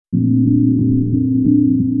Welcome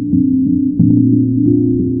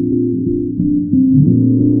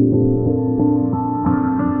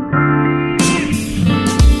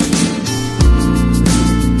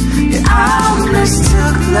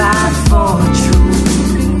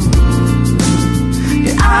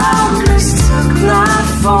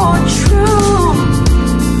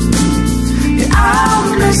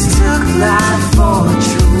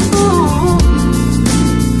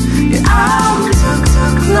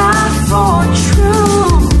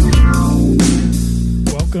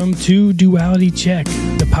to Duality Check,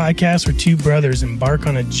 the podcast where two brothers embark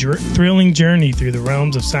on a thrilling journey through the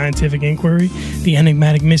realms of scientific inquiry, the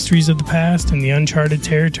enigmatic mysteries of the past, and the uncharted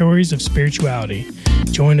territories of spirituality.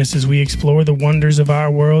 Join us as we explore the wonders of our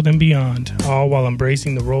world and beyond, all while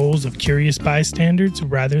embracing the roles of curious bystanders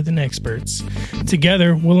rather than experts.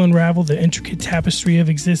 Together, we'll unravel the intricate tapestry of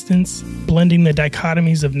existence, blending the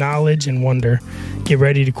dichotomies of knowledge and wonder. Get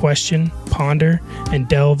ready to question, ponder, and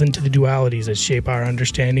delve into the dualities that shape our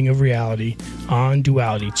understanding of reality on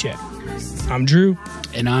Duality Check. I'm Drew.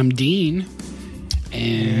 And I'm Dean.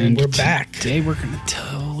 And we're back. Today we're going to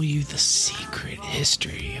tell you the secret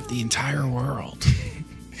history of the entire world.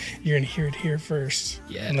 You're going to hear it here first.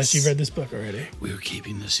 Yes. Unless you've read this book already. We were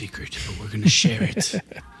keeping the secret, but we're going to share it.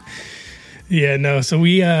 Yeah, no. So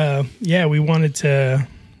we wanted to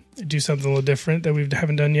do something a little different that we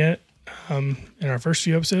haven't done yet in our first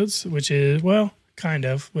few episodes, which is, well, kind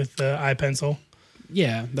of, with the iPencil.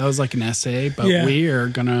 Yeah, that was like an essay, but we are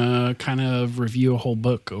going to kind of review a whole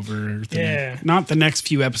book over not the next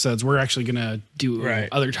few episodes. We're actually going to do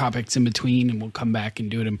other topics in between, and we'll come back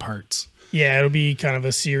and do it in parts. Yeah, it'll be kind of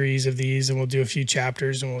a series of these, and we'll do a few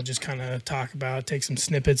chapters, and we'll just kind of talk about, take some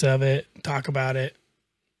snippets of it, talk about it.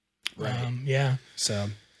 Right. So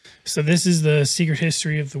this is The Secret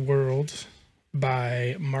History of the World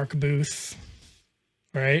by Mark Booth,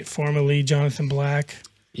 right? Formerly Jonathan Black.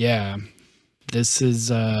 Yeah. This is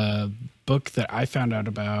a book that I found out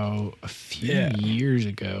about a few years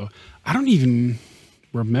ago. I don't even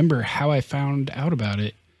remember how I found out about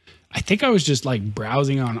it. I think I was just like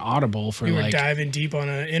browsing on Audible for you were diving deep on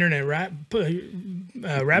an internet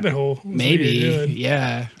rabbit hole. Maybe,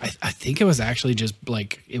 yeah. I think it was actually just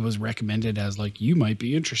like it was recommended as like you might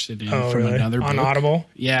be interested in from another book. On Audible?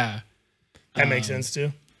 Yeah. That makes sense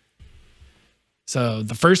too. So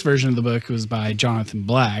the first version of the book was by Jonathan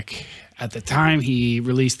Black. At the time he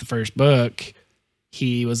released the first book,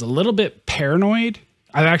 he was a little bit paranoid.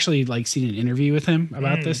 I've actually like seen an interview with him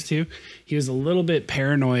about this too. He was a little bit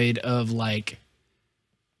paranoid of like,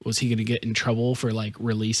 was he going to get in trouble for like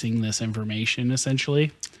releasing this information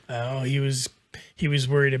essentially? Oh, he was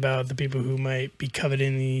worried about the people who might be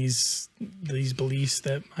coveting these beliefs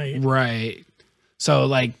that might. Right. So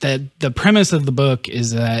like the premise of the book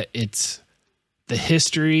is that it's the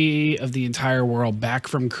history of the entire world back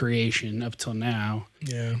from creation up till now.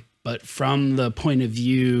 Yeah. But from the point of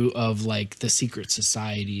view of like the secret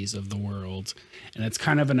societies of the world. And it's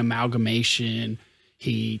kind of an amalgamation.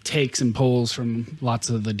 He takes and pulls from lots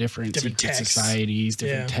of the different secret texts. Societies,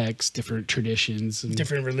 different texts, different traditions. And,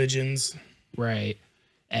 different religions. Right.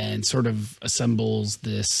 And sort of assembles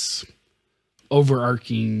this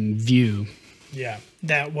overarching view. Yeah.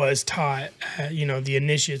 That was taught, the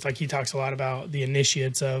initiates, like he talks a lot about the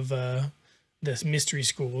initiates of this mystery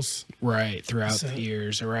schools. Right. Throughout the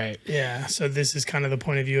years. Right. Yeah. So this is kind of the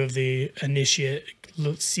point of view of the initiate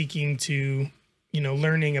seeking to,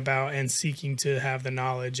 learning about and seeking to have the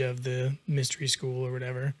knowledge of the mystery school or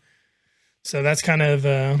whatever. So that's kind of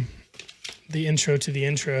the intro to the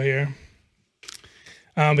intro here.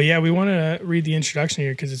 But yeah, we want to read the introduction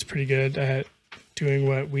here because it's pretty good at doing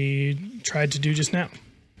what we tried to do just now.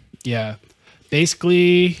 Yeah.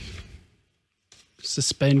 Basically,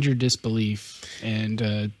 suspend your disbelief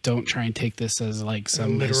and don't try and take this as like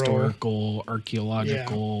some historical,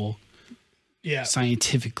 archaeological,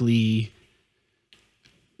 scientifically,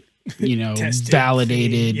 tested,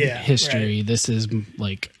 validated history. Right. This is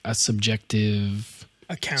like a subjective,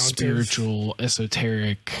 account, spiritual,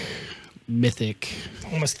 esoteric, mythic,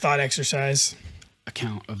 almost thought exercise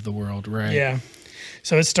account of the world. Right. Yeah.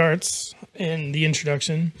 So it starts in the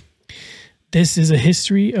introduction. This is a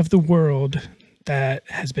history of the world that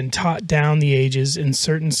has been taught down the ages in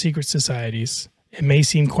certain secret societies. It may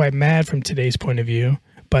seem quite mad from today's point of view,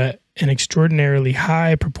 but an extraordinarily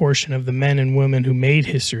high proportion of the men and women who made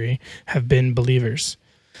history have been believers.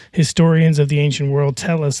 Historians of the ancient world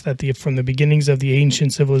tell us that from the beginnings of the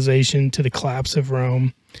ancient civilization to the collapse of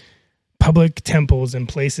Rome, public temples in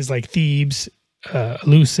places like Thebes,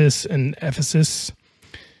 Eleusis, and Ephesus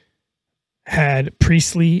had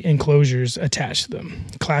priestly enclosures attached to them.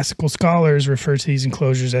 Classical scholars refer to these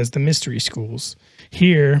enclosures as the mystery schools.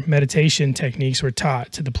 Here, meditation techniques were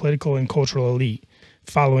taught to the political and cultural elite.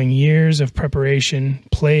 Following years of preparation,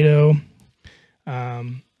 Plato,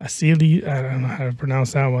 Asili, I don't know how to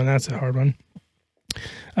pronounce that one. That's a hard one.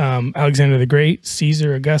 Alexander the Great,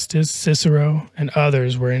 Caesar, Augustus, Cicero, and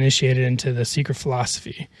others were initiated into the secret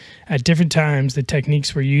philosophy. At different times, the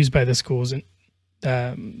techniques were used by the schools, and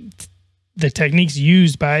the techniques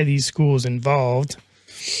used by these schools involved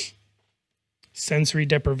sensory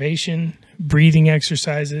deprivation, breathing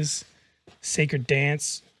exercises, sacred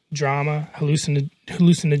dance, drama,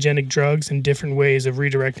 hallucinogenic drugs, and different ways of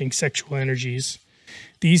redirecting sexual energies.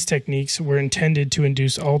 These techniques were intended to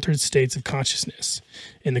induce altered states of consciousness,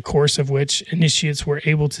 in the course of which initiates were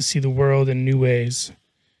able to see the world in new ways.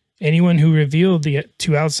 Anyone who revealed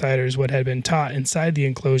to outsiders what had been taught inside the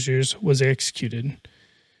enclosures was executed.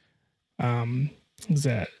 What's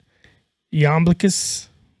that? Iamblichus,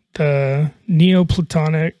 the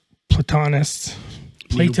Neoplatonist,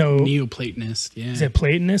 Neoplatonist, yeah. Is it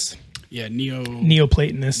Platonist? Yeah,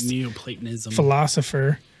 Neoplatonism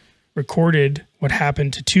philosopher recorded what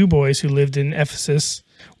happened to two boys who lived in Ephesus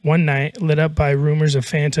one night, lit up by rumors of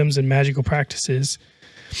phantoms and magical practices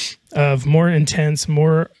of more intense,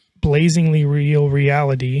 more blazingly real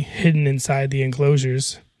reality hidden inside the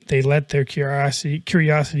enclosures. They let their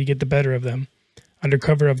curiosity get the better of them. Under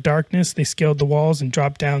cover of darkness, they scaled the walls and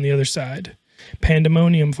dropped down the other side.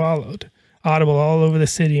 Pandemonium followed. Audible all over the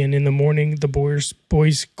city, and in the morning, the boys'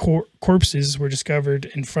 corpses were discovered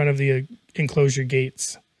in front of the enclosure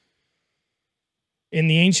gates. In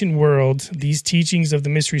the ancient world, these teachings of the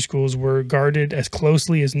mystery schools were guarded as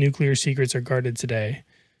closely as nuclear secrets are guarded today.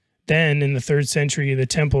 Then, in the 3rd century, the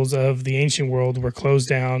temples of the ancient world were closed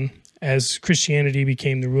down as Christianity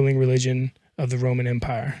became the ruling religion of the Roman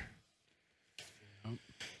Empire.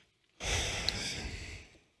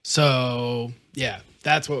 So, yeah,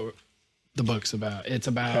 that's what the book's about. It's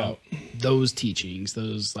about those teachings,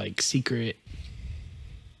 those like secret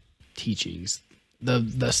teachings.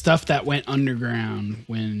 The stuff that went underground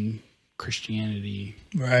when Christianity,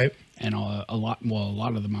 right, and a lot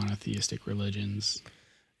of the monotheistic religions.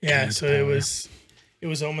 Yeah, so it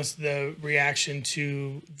was almost the reaction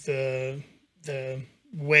to the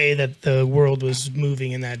way that the world was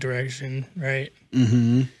moving in that direction, right?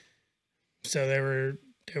 Mm-hmm. So they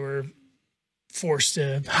were forced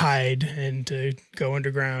to hide and to go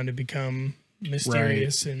underground and become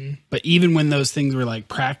mysterious, right. But even when those things were like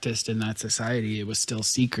practiced in that society, it was still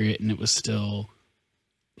secret, and it was still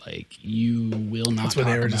like you will not. That's what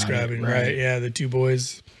they were describing, right? Yeah, the two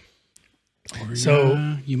boys. Or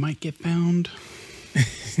so you might get found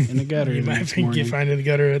in the gutter. You might get found in the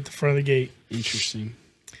gutter at the front of the gate. Interesting.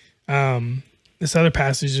 This other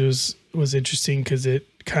passage was interesting because it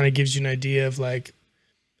kind of gives you an idea of like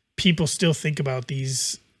people still think about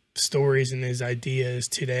these stories and these ideas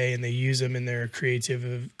today, and they use them in their creative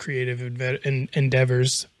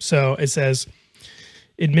endeavors. So it says,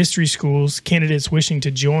 in mystery schools, candidates wishing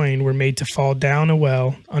to join were made to fall down a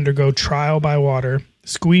well, undergo trial by water,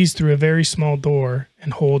 squeeze through a very small door,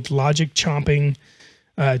 and hold logic chopping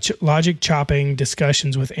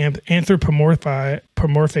discussions with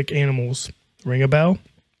anthropomorphic animals. Ring a bell?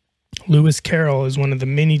 Lewis Carroll is one of the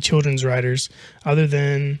many children's writers.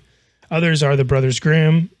 Others are the Brothers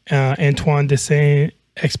Grimm, Antoine de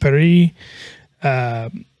Saint-Exupéry,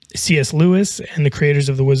 C.S. Lewis, and the creators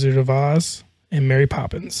of The Wizard of Oz, and Mary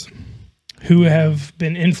Poppins, who have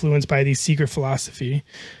been influenced by these secret philosophy.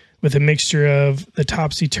 With a mixture of the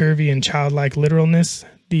topsy-turvy and childlike literalness,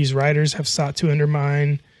 these writers have sought to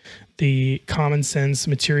undermine the common sense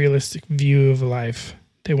materialistic view of life.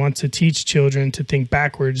 They want to teach children to think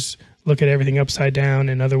backwards, look at everything upside down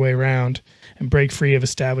and other way around, and break free of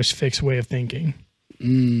established fixed way of thinking.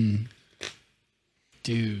 Dude.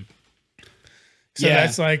 So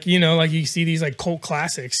that's like, like you see these like cult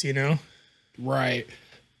classics, Right.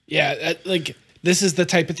 Yeah. Like this is the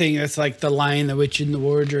type of thing that's like The Lion, the Witch, and the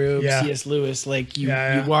Wardrobe, C.S. Lewis. Like you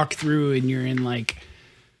walk through and you're in like,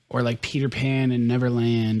 or like Peter Pan and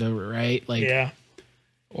Neverland, right? Like,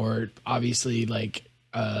 or obviously like,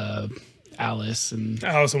 Alice in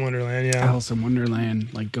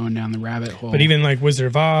Wonderland, like going down the rabbit hole. But even like Wizard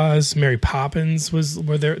of Oz, Mary Poppins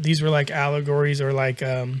these were like allegories or like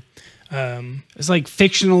it's like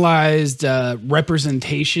fictionalized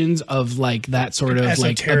representations of like that sort of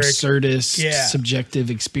like absurdist subjective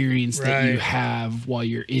experience that you have while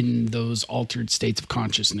you're in those altered states of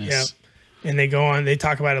consciousness. And they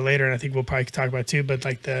talk about it later, and I think we'll probably talk about it too, but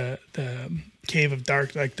like the cave of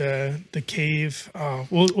dark, like the cave.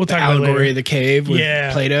 We'll talk about allegory of the cave with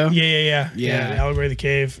Plato. Yeah. The allegory of the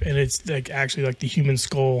cave, and it's like actually like the human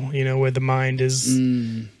skull, you know, where the mind is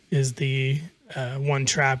the one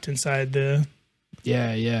trapped inside the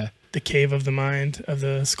cave of the mind of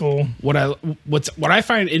the skull. What I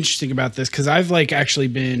find interesting about this, because I've like actually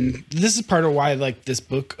this is part of why like this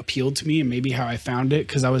book appealed to me and maybe how I found it,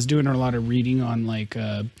 because I was doing a lot of reading on like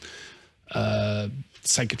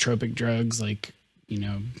psychotropic drugs, like, you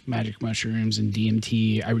know, magic mushrooms and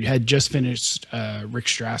DMT. I had just finished Rick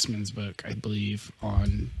Strassman's book, I believe,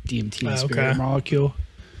 on DMT and spirit molecule.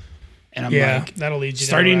 And I'm like, that'll lead you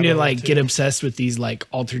starting to like get obsessed with these like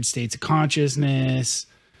altered states of consciousness.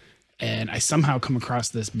 And I somehow come across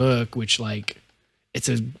this book, which like, it's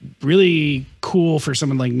a really cool for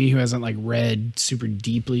someone like me who hasn't like read super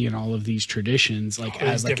deeply in all of these traditions, like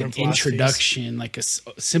as like an introduction, like a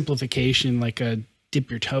simplification, like a dip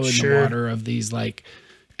your toe in the water of these like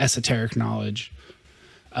esoteric knowledge.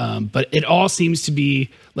 But it all seems to be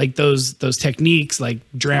like those techniques, like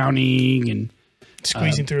drowning and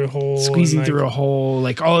squeezing through a hole,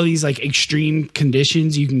 like all of these like extreme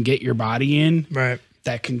conditions you can get your body in. Right.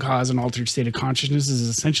 That can cause an altered state of consciousness is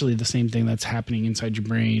essentially the same thing that's happening inside your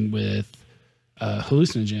brain with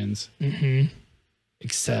hallucinogens. Mm-hmm.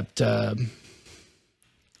 Except I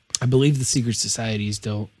believe the secret societies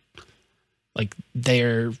don't, like,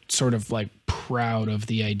 they're sort of like proud of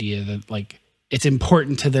the idea that like it's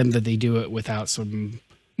important to them that they do it without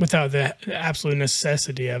the absolute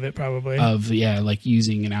necessity of it, probably. Like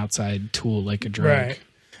using an outside tool like a drug. Right.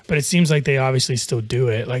 But it seems like they obviously still do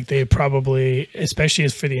it. Like they probably, especially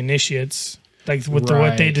as for the initiates, like with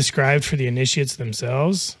what they described for the initiates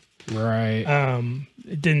themselves. Right.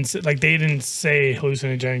 They didn't say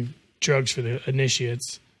hallucinogenic drugs for the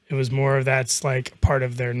initiates. It was more of that's like part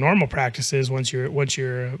of their normal practices once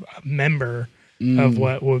you're a member of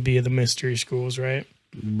what would be the mystery schools, right?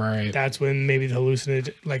 Right. That's when maybe the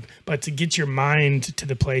hallucinogen, but to get your mind to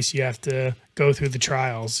the place, you have to go through the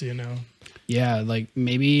trials, you know? Yeah, like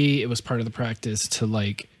maybe it was part of the practice to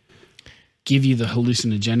like give you the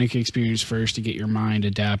hallucinogenic experience first to get your mind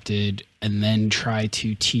adapted and then try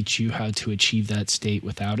to teach you how to achieve that state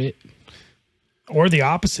without it. Or the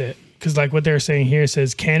opposite. Because like what they're saying here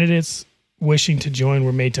says candidates wishing to join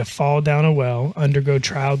were made to fall down a well, undergo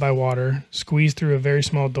trial by water, squeeze through a very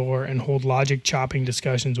small door, and hold logic chopping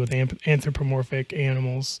discussions with anthropomorphic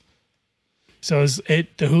animals. So the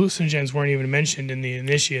hallucinogens weren't even mentioned in the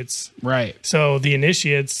initiates. Right. So the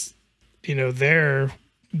initiates, you know, they're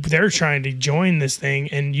trying to join this thing,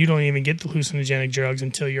 and you don't even get the hallucinogenic drugs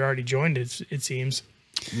until you're already joined it seems.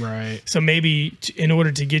 Right. So maybe in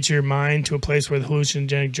order to get your mind to a place where the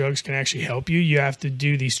hallucinogenic drugs can actually help you, you have to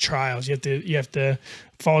do these trials. You have to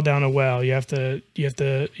fall down a well. You have to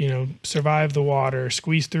you know, survive the water,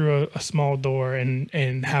 squeeze through a small door,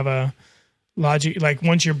 and have a logic. Like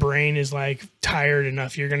once your brain is like tired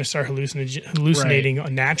enough, you're going to start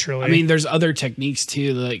hallucinating naturally. I mean, there's other techniques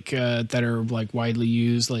too, like that are like widely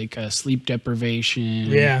used, like sleep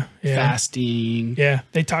deprivation, fasting. Yeah,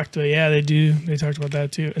 they talked about that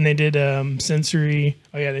too, and they did sensory.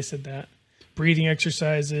 Oh yeah, they said that breathing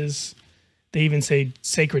exercises. They even say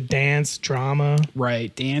sacred dance, drama.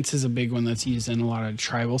 Right, dance is a big one that's used in a lot of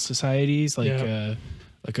tribal societies, like a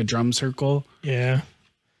drum circle. Yeah.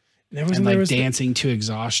 There was dancing to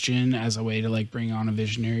exhaustion as a way to like bring on a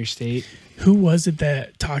visionary state. Who was it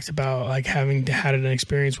that talked about like having had an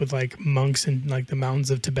experience with like monks in like the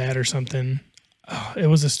mountains of Tibet or something? Oh, it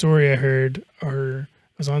was a story I heard, or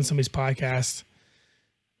it was on somebody's podcast,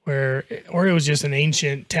 or it was just an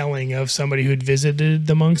ancient telling of somebody who'd visited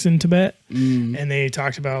the monks in Tibet, and they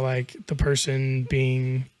talked about like the person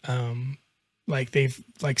being like they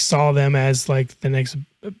like saw them as like the next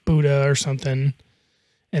Buddha or something.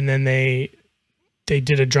 And then they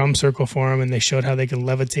did a drum circle for him, and they showed how they could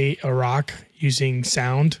levitate a rock using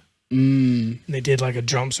sound. And they did like a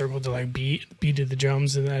drum circle to like beated the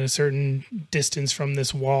drums and at a certain distance from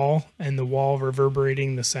this wall, and the wall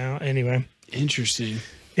reverberating the sound. Anyway, interesting.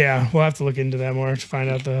 Yeah, we'll have to look into that more to find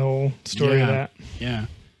out the whole story of that. Yeah.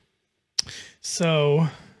 So,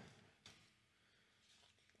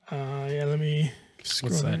 let me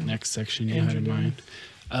scroll. What's that next section you had in mind?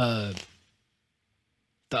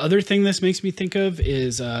 The other thing this makes me think of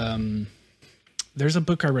is there's a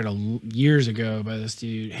book I read years ago by this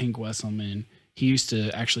dude, Hank Wesselman. He used to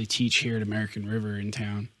actually teach here at American River in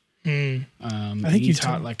town. I think he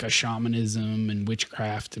taught like a shamanism and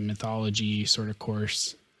witchcraft and mythology sort of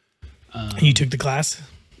course. You took the class?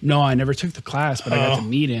 No, I never took the class, but I got to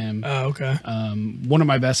meet him. Oh, okay. One of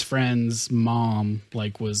my best friend's mom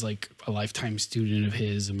was like a lifetime student of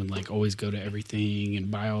his and would like always go to everything and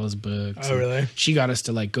buy all his books. Oh, really? She got us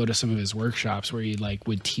to like go to some of his workshops where he like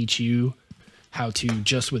would teach you how to,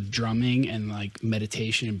 just with drumming and like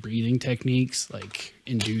meditation and breathing techniques, like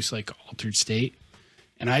induce like altered state.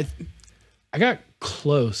 And I got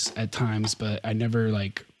close at times, but I never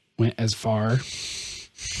like went as far.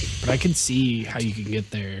 But I can see how you can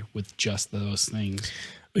get there with just those things.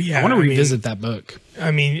 Yeah, I want to revisit that book.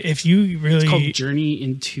 I mean, if you really... It's called Journey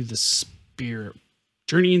into the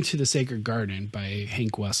Sacred Garden by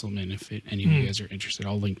Hank Wesselman. If any of you guys are interested,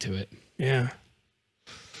 I'll link to it. Yeah.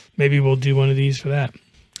 Maybe we'll do one of these for that.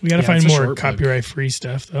 We got to find more copyright-free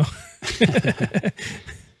stuff, though.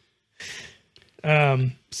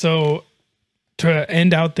 So to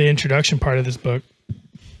end out the introduction part of this book,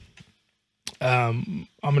 I'm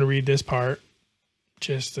going to read this part,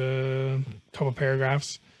 just a couple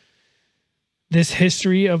paragraphs. This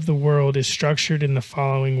history of the world is structured in the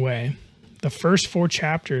following way. The first 4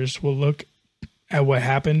 chapters will look at what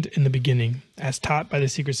happened in the beginning, as taught by the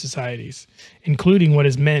secret societies, including what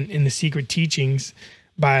is meant in the secret teachings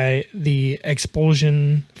by the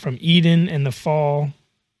expulsion from Eden and the fall.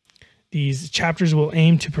 These chapters will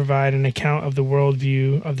aim to provide an account of the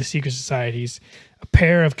worldview of the secret societies, a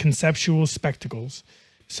pair of conceptual spectacles,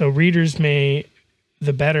 so readers may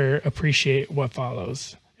the better appreciate what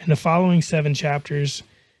follows. In the following 7 chapters,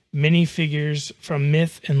 many figures from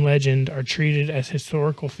myth and legend are treated as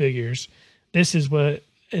historical figures. This is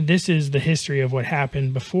the history of what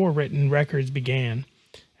happened before written records began,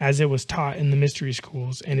 as it was taught in the mystery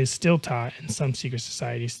schools and is still taught in some secret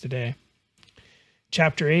societies today.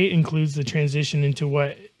 Chapter 8 includes the transition into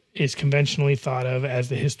what is conventionally thought of as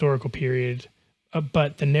the historical period,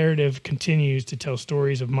 but the narrative continues to tell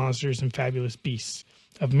stories of monsters and fabulous beasts,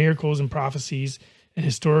 of miracles and prophecies, and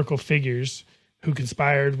historical figures who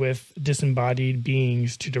conspired with disembodied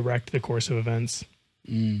beings to direct the course of events.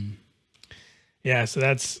 Yeah, so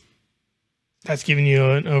that's giving you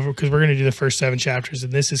an over, because we're going to do the first 7 chapters,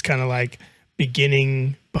 and this is kind of like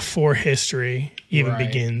beginning before history even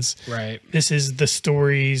begins. Right. This is the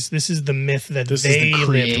stories. This is the myth that they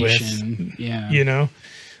lived with. Yeah. You know,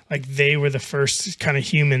 like they were the first kind of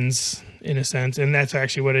humans in a sense, and that's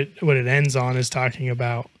actually what it ends on, is talking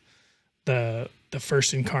about the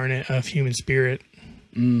first incarnate of human spirit.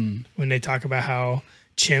 When they talk about how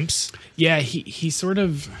chimps. Yeah, he sort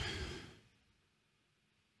of.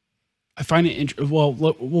 I find it we'll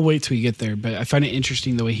wait till we get there, but I find it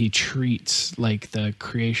interesting the way he treats like the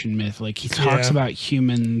creation myth. Like he talks about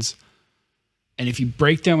humans, and if you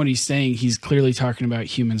break down what he's saying, he's clearly talking about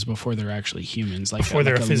humans before they're actually humans, like before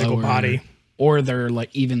they're a physical body, or they're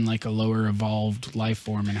like even like a lower evolved life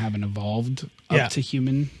form and haven't evolved up to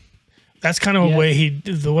human. That's kind of the way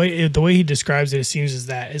he describes it. It seems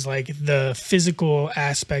is like the physical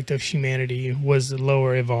aspect of humanity was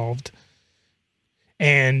lower evolved.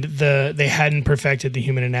 And they hadn't perfected the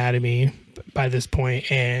human anatomy by this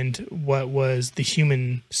point, and what was the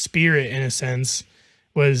human spirit, in a sense,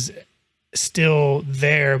 was still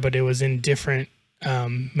there, but it was in different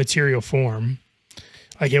material form.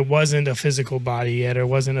 Like it wasn't a physical body yet, or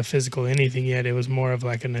wasn't a physical anything yet. It was more of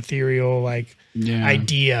like an ethereal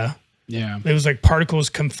idea. Yeah, it was like particles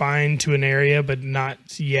confined to an area, but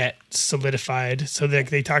not yet solidified. So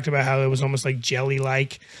they talked about how it was almost like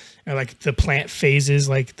jelly-like. Or like the plant phases,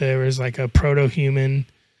 like there was like a proto-human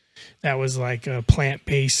that was like a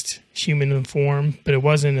plant-based human form, but it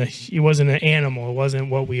wasn't an animal. It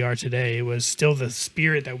wasn't what we are today. It was still the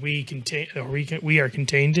spirit that we are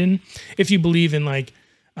contained in. If you believe in like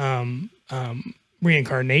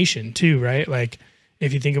reincarnation too, right? Like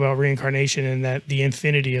if you think about reincarnation and that the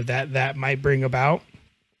infinity of that might bring about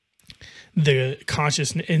the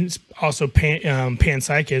consciousness, and also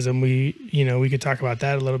panpsychism. We could talk about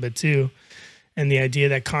that a little bit too, and the idea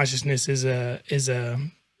that consciousness is a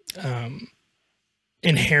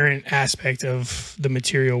inherent aspect of the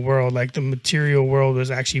material world. Like the material world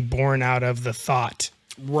was actually born out of the thought.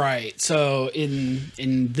 Right. So in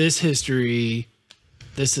this history,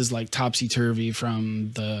 this is like topsy-turvy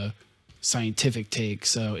from the scientific take.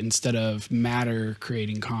 So instead of matter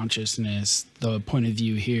creating consciousness, the point of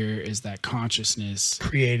view here is that consciousness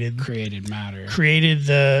created matter.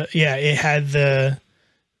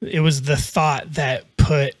 It was the thought that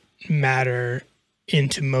put matter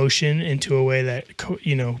into motion into a way that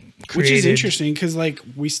created. Which is interesting because like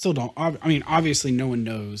we still don't. I mean, obviously no one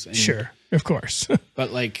knows. Sure, of course.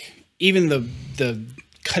 But like even the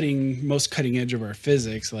most cutting edge of our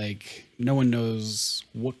physics, like no one knows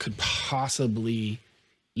what could possibly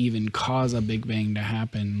even cause a Big Bang to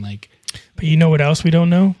happen? Like, but you know what else we don't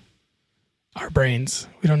know? Our brains.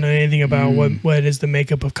 We don't know anything about what is the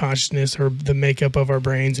makeup of consciousness or the makeup of our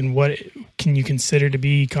brains, and what can you consider to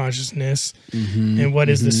be consciousness, and what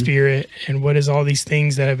is the spirit, and what is all these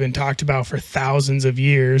things that have been talked about for thousands of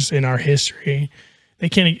years in our history. They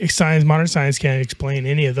can't, modern science can't explain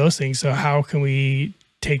any of those things. So how can we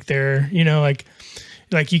take their, like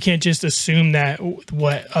you can't just assume that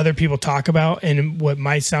what other people talk about and what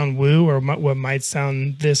might sound woo or what might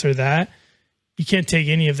sound this or that. You can't take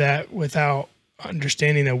any of that without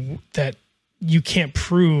understanding that you can't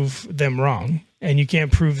prove them wrong, and you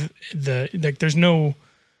can't prove there's no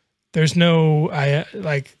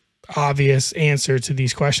obvious answer to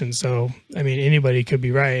these questions. So, I mean, anybody could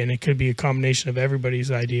be right, and it could be a combination of everybody's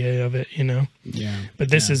idea of it, Yeah. But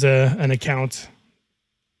this is an account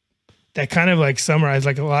that kind of like summarize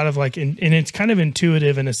like a lot of like, and it's kind of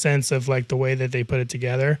intuitive in a sense of like the way that they put it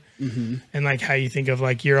together, and like how you think of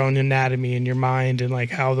like your own anatomy in your mind, and like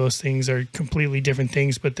how those things are completely different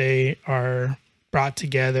things, but they are brought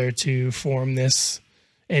together to form this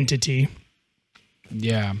entity.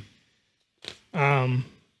 Yeah.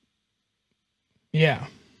 Yeah.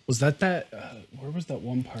 Was that where was that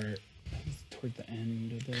one part? Toward the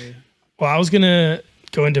end of the... Well, I was going to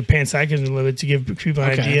go into panpsychism a little bit to give people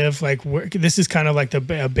an idea of like where this is kind of like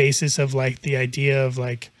the basis of like the idea of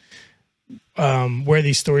like where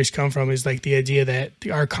these stories come from, is like the idea that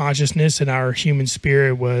our consciousness and our human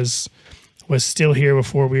spirit was still here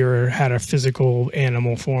before we had a physical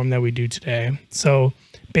animal form that we do today. So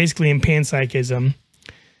basically in panpsychism,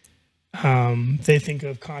 they think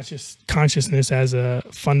of consciousness as a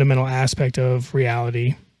fundamental aspect of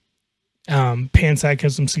reality.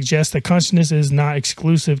 Panpsychism suggests that consciousness is not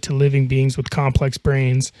exclusive to living beings with complex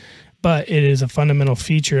brains, but it is a fundamental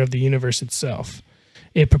feature of the universe itself.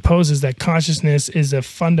 It proposes that consciousness is a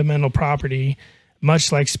fundamental property,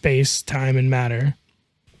 much like space, time, and matter.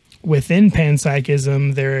 Within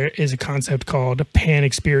panpsychism, there is a concept called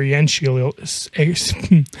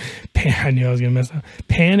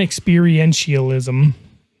panexperientialism.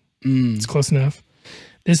 It's close enough.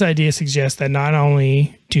 This idea suggests that not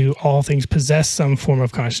only do all things possess some form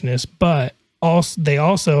of consciousness, but they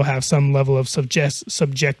also have some level of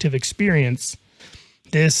subjective experience.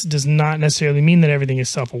 This does not necessarily mean that everything is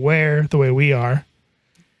self-aware the way we are,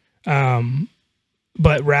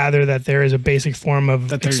 but rather that there is a basic form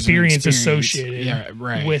of experience associated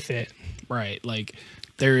with it. Right. Like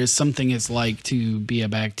there is something it's like to be a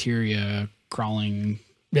bacteria crawling.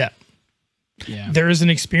 Yeah. There is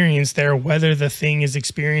an experience there, whether the thing is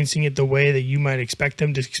experiencing it the way that you might expect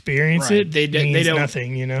them to experience it. They don't,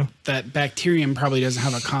 nothing, That bacterium probably doesn't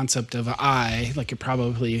have a concept of I, like it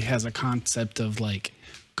probably has a concept of like,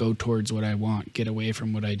 go towards what I want, get away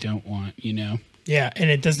from what I don't want, Yeah,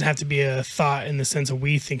 and it doesn't have to be a thought in the sense of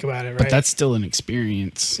we think about it, right? But that's still an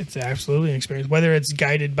experience. It's absolutely an experience. Whether it's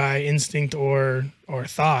guided by instinct or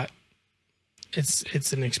thought,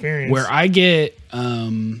 it's an experience. Where I get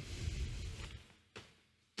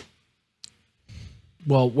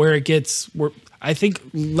I think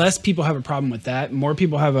less people have a problem with that. More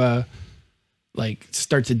people have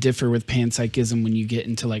start to differ with panpsychism when you get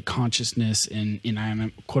into like consciousness and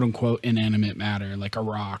quote unquote inanimate matter, like a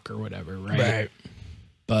rock or whatever, right?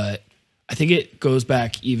 But I think it goes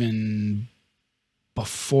back even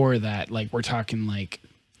before that. Like we're talking like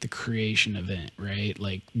the creation event, right?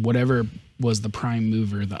 Like whatever was the prime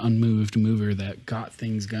mover, the unmoved mover that got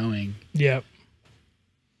things going. Yep.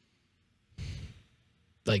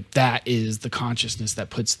 Like that is the consciousness that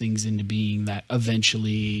puts things into being that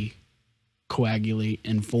eventually coagulate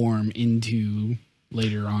and form into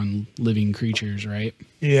later on living creatures, right?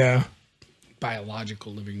 Yeah.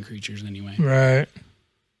 Biological living creatures anyway. Right.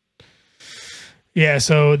 Yeah,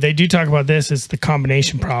 so they do talk about this as the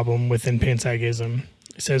combination problem within panpsychism.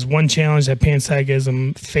 It says one challenge that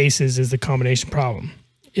panpsychism faces is the combination problem.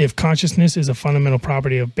 If consciousness is a fundamental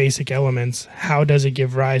property of basic elements, how does it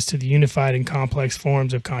give rise to the unified and complex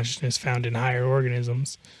forms of consciousness found in higher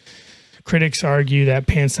organisms? Critics argue that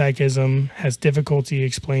panpsychism has difficulty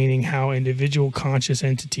explaining how individual conscious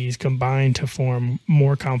entities combine to form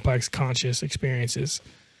more complex conscious experiences.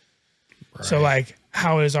 Right. So, like,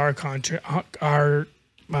 how is our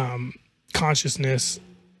consciousness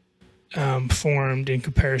formed in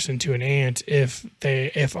comparison to an ant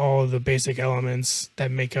if all of the basic elements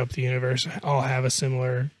that make up the universe all have a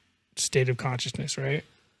similar state of consciousness, right?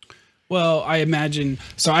 Well, I imagine.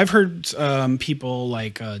 So I've heard people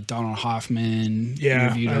like Donald Hoffman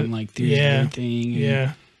interviewed on like Theory of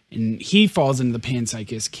Everything. And he falls into the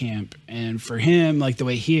panpsychist camp. And for him, like the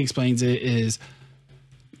way he explains it is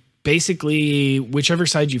basically whichever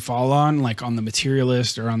side you fall on, like on the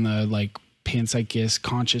materialist or on the like panpsychist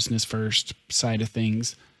consciousness first side of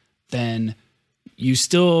things, then you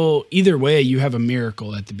still, either way, you have a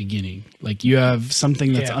miracle at the beginning. Like you have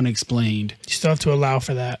something that's unexplained. You still have to allow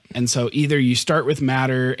for that. And so either you start with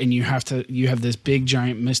matter and you have this big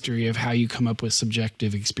giant mystery of how you come up with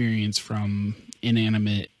subjective experience from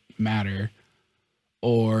inanimate matter,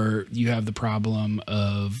 or you have the problem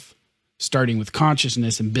of starting with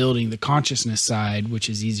consciousness and building the consciousness side, which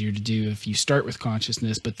is easier to do if you start with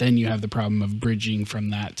consciousness, but then you have the problem of bridging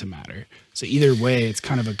from that to matter. So either way, it's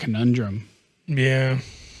kind of a conundrum. Yeah.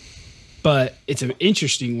 But it's an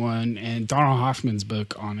interesting one. And Donald Hoffman's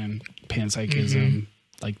book on panpsychism,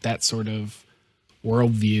 like that sort of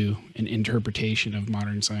worldview and interpretation of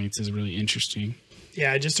modern science is really interesting.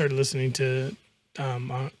 Yeah, I just started listening to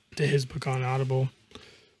his book on Audible.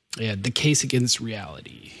 Yeah, The Case Against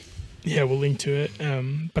Reality. Yeah, we'll link to it.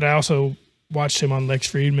 But I also watched him on Lex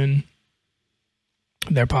Friedman,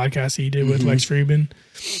 their podcast he did with Lex Friedman.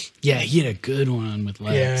 Yeah, he had a good one with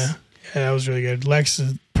Lex. Yeah, that was really good. Lex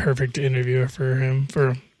is a perfect interviewer for him,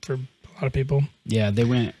 for a lot of people. Yeah, they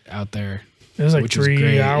went out there. It was like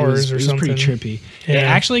 3 hours or something. It was pretty trippy. Yeah. It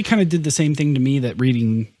actually kind of did the same thing to me that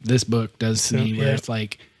reading this book does to me, where it's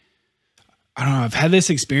like, I don't know, I've had this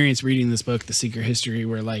experience reading this book, The Secret History,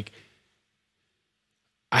 where like,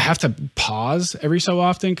 I have to pause every so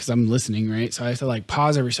often because I'm listening, right? So I have to like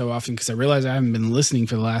pause every so often because I realize I haven't been listening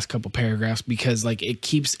for the last couple paragraphs because like it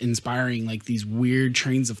keeps inspiring like these weird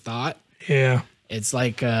trains of thought. Yeah. It's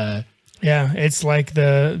like it's like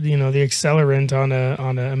the the accelerant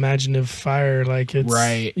on a imaginative fire. Like it's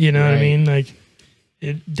right. You know what I mean? Like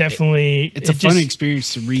it definitely it's a fun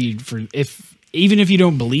experience to read even if you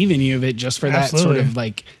don't believe any of it, just for that sort of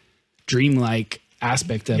like dreamlike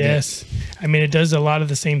aspect of it. Yes. I mean, it does a lot of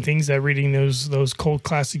the same things that reading those cold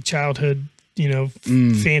classic childhood,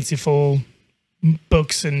 fanciful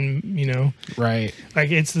books and, right.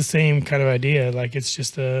 Like it's the same kind of idea. Like it's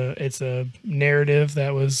just it's a narrative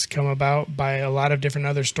that was come about by a lot of different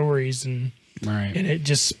other stories and it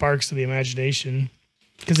just sparks the imagination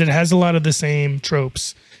because it has a lot of the same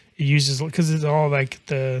tropes. It uses, because it's all like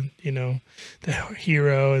the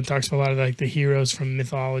hero, and talks about a lot of like the heroes from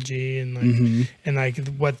mythology and like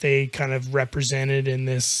what they kind of represented in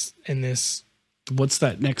this. What's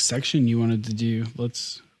that next section you wanted to do?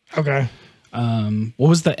 Okay. What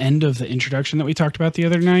was the end of the introduction that we talked about the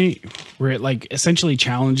other night, where it like essentially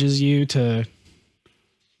challenges you to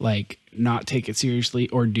like not take it seriously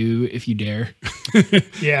or do if you dare?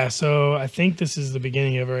 Yeah. So I think this is the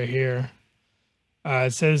beginning of it right here.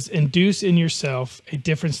 It says, induce in yourself a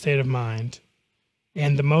different state of mind.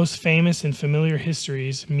 And the most famous and familiar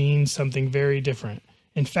histories mean something very different.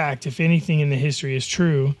 In fact, if anything in the history is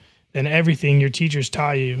true, then everything your teachers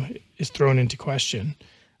taught you is thrown into question.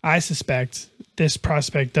 I suspect this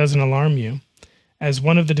prospect doesn't alarm you. As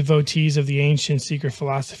one of the devotees of the ancient secret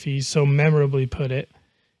philosophies so memorably put it,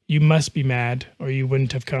 you must be mad or you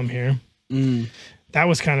wouldn't have come here. That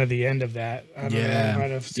was kind of the end of that. I don't know. I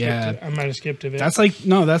might have skipped a bit. That's like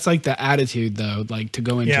the attitude though, like to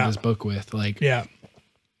go into this book with, like,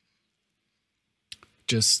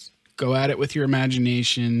 just go at it with your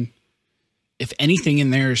imagination. If anything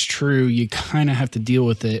in there is true, you kind of have to deal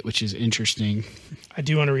with it, which is interesting. I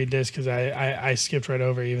do want to read this because I skipped right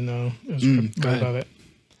over, even though it was right above it.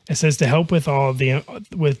 It says, to help with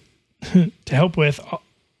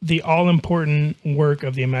the all-important work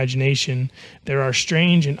of the imagination, there are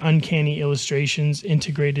strange and uncanny illustrations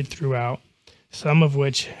integrated throughout, some of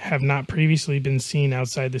which have not previously been seen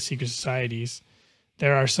outside the secret societies.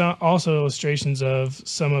 There are also illustrations of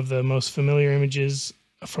some of the most familiar images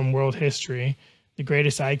from world history, the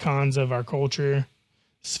greatest icons of our culture,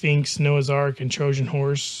 Sphinx, Noah's Ark, and Trojan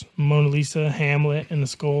Horse, Mona Lisa, Hamlet, and the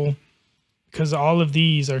Skull, because all of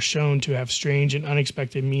these are shown to have strange and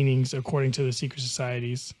unexpected meanings according to the secret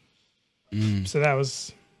societies. So that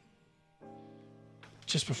was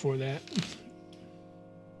just before that.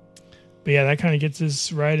 But yeah, that kind of gets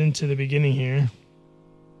us right into the beginning here.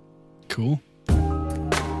 Cool.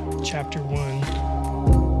 Chapter 1.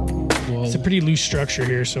 Well, it's a pretty loose structure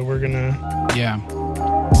here, so we're gonna... Yeah.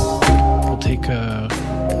 We'll take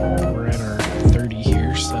we're at our 30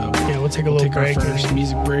 here, so... Yeah, we'll take a little break. Our first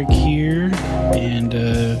music break here, and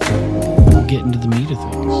we'll get into the meat of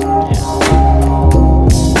things.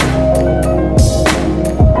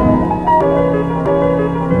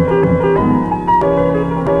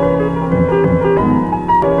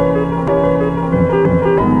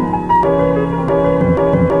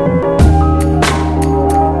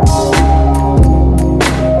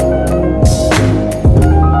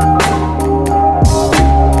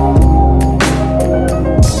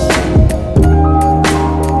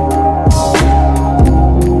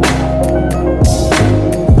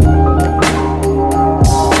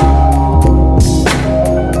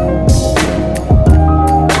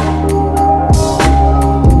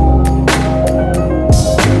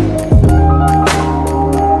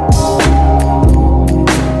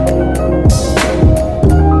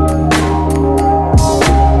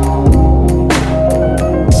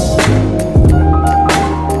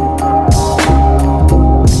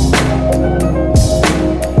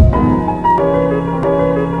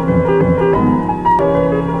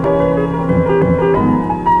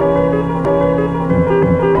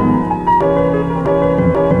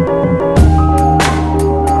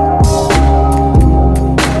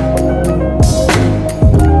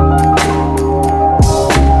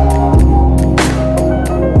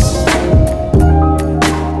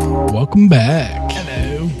 welcome back.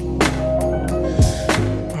 Hello.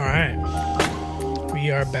 All right.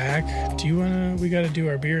 We are back. Do you want to... We got to do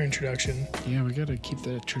our beer introduction. Yeah, we got to keep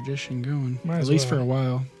that tradition going. Might At as least well. for a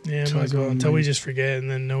while. Yeah, might as well. Until we just forget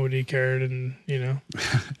and then nobody cared and, you know.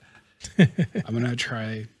 I'm going to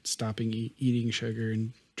try stopping eating sugar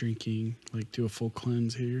and drinking, like do a full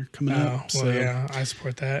cleanse here coming up. Well, So yeah, I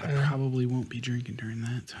support that. I probably won't be drinking during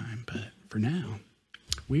that time, but for now,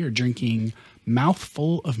 we are drinking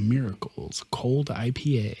Mouthful of Miracles Cold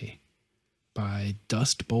IPA by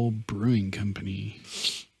Dust Bowl Brewing Company.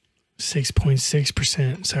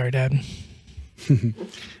 6.6%. Sorry, Dad.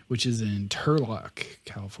 Which is in Turlock,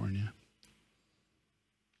 California.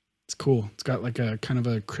 It's cool. It's got like a kind of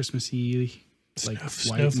a Christmassy, like white and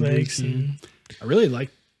blue snowflakes can. and I really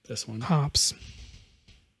like this one. hops.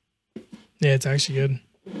 Yeah, it's actually good.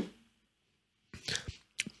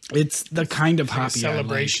 It's the kind of It's like a hoppy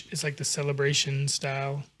celebration. I like. It's like the celebration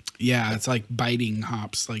style. Yeah, it's like biting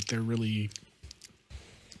hops. Like they're really,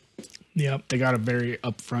 Yep. they got a very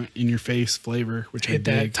upfront in your face flavor, which I Hit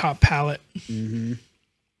that dig. top palate. Mm-hmm.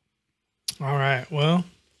 All right. Well,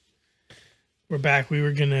 we're back. We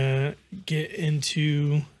were gonna get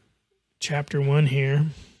into chapter 1 here.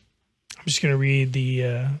 I'm just gonna read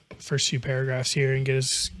the first few paragraphs here and get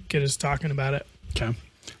us talking about it. Okay.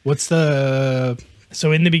 What's the...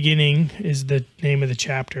 So, in the beginning is the name of the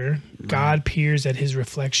chapter. Right. God peers at his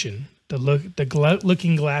reflection, the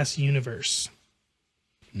looking glass universe.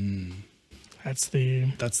 Mm. That's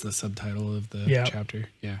the subtitle of the chapter.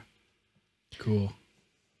 Yeah. Cool.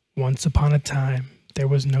 Once upon a time, there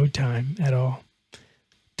was no time at all.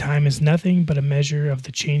 Time is nothing but a measure of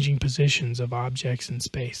the changing positions of objects in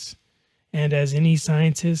space. And as any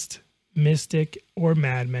scientist, mystic, or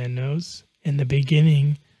madman knows, in the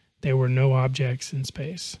beginning, there were no objects in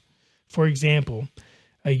space. For example,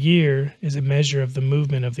 a year is a measure of the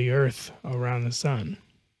movement of the Earth around the sun.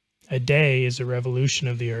 A day is a revolution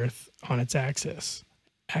of the Earth on its axis.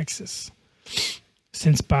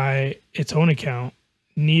 Since by its own account,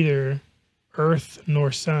 neither Earth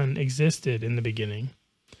nor sun existed in the beginning,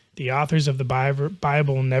 the authors of the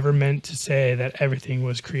Bible never meant to say that everything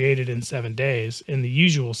was created in 7 days in the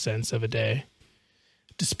usual sense of a day.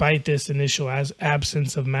 Despite this initial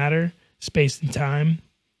absence of matter, space, and time,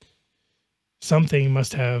 something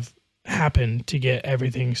must have happened to get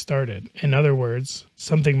everything started. In other words,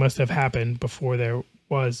 something must have happened before there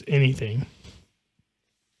was anything.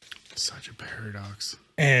 Such a paradox.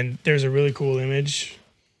 And there's a really cool image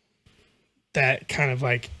that kind of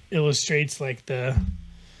like illustrates like the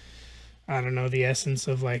essence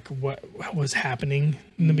of like what was happening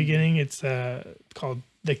in the beginning. It's called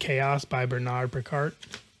The Chaos by Bernard Picard,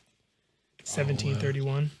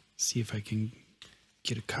 1731. See if I can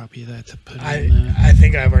get a copy of that to put I in I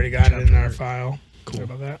think I've already got it in our file. Cool. Sorry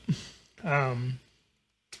about that.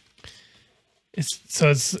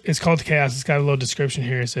 It's called Chaos. It's got a little description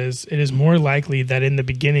here. It says, "It is more likely that in the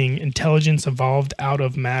beginning, intelligence evolved out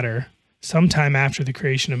of matter, sometime after the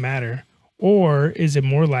creation of matter. Or is it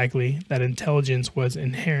more likely that intelligence was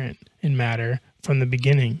inherent in matter from the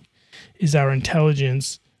beginning? Is our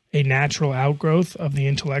intelligence a natural outgrowth of the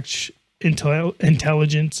intelligence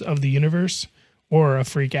of the universe, or a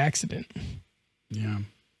freak accident?" Yeah.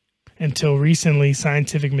 Until recently,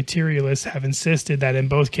 scientific materialists have insisted that in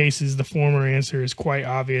both cases, the former answer is quite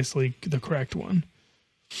obviously the correct one.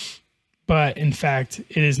 But in fact,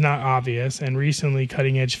 it is not obvious, and recently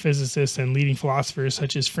cutting-edge physicists and leading philosophers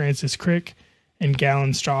such as Francis Crick and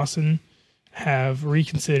Galen Strawson have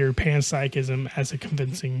reconsidered panpsychism as a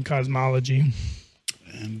convincing cosmology.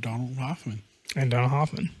 And Donald Hoffman.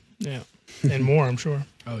 Yeah. And more, I'm sure.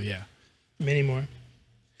 Oh, yeah. Many more.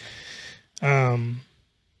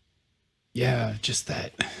 Yeah, just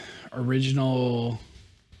that original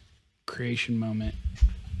creation moment.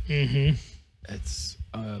 Mm-hmm.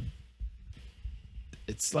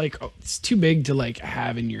 It's like, it's too big to like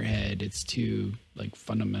have in your head. It's too like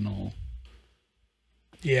fundamental.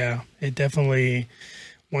 Yeah, it definitely,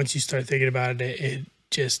 once you start thinking about it, it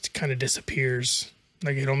just kind of disappears.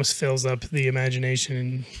 Like it almost fills up the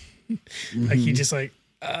imagination, and like you just like,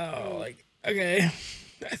 oh, like, okay,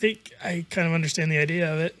 I think I kind of understand the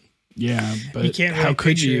idea of it. Yeah, but you can't really how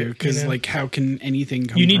could you? it, Because like, how can anything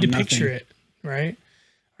come? You need to from picture nothing? it, right?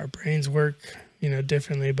 Our brains work,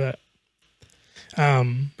 differently, but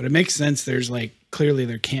it makes sense. There's like, clearly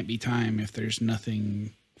there can't be time if there's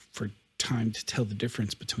nothing for time to tell the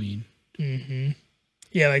difference between. Mm-hmm.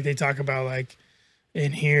 Yeah, like they talk about like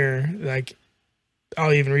in here, like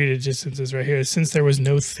I'll even read it just since it's right here. Since there was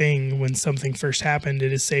no thing when something first happened,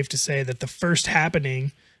 it is safe to say that the first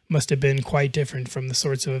happening must have been quite different from the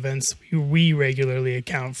sorts of events we regularly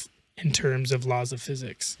account in terms of laws of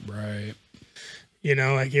physics. Right. You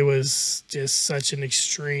know, like it was just such an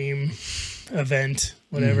extreme event,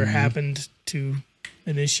 whatever happened to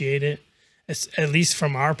initiate it, at least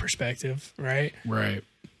from our perspective, right? Right.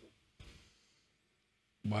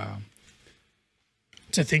 Wow.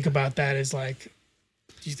 To think about that is like,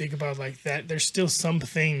 you think about like that, there's still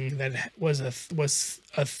something that was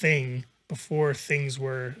a thing before things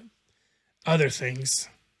were other things.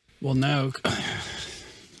 Well, no.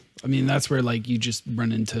 I mean, that's where like you just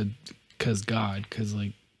run into God, because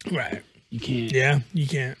like, right. You can't. Yeah, you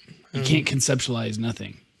can't. You can't conceptualize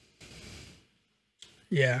nothing.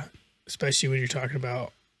 Yeah, especially when you're talking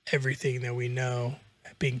about everything that we know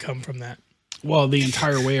being come from that. Well, the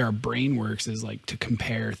entire way our brain works is like to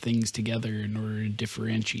compare things together in order to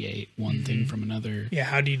differentiate one thing from another. Yeah,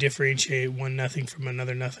 how do you differentiate one nothing from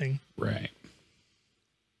another nothing? Right.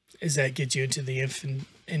 Does that get you into the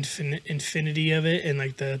infinity of it and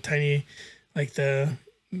like the tiny, like the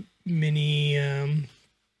mini,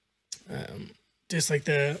 just like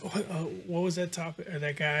the, what was that topic or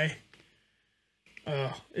that guy?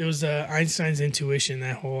 It was Einstein's intuition,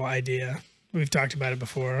 that whole idea. We've talked about it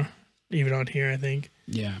before, even on here, I think.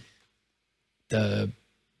 Yeah. The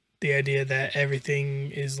idea that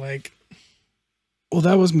everything is like... Well,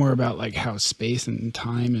 that was more about like how space and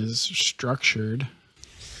time is structured.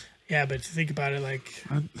 Yeah, but to think about it, like...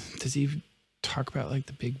 Does he talk about like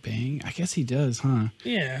the Big Bang? I guess he does, huh?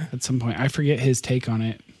 Yeah. At some point. I forget his take on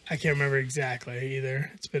it. I can't remember exactly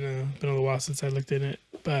either. It's been a little while since I looked in it,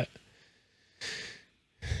 but...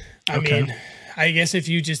 I mean, I guess if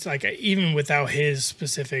you just like, even without his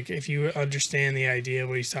specific, if you understand the idea of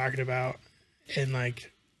what he's talking about, and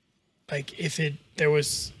like if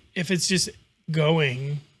it's just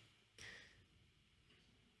going,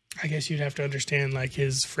 I guess you'd have to understand like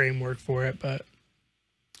his framework for it. But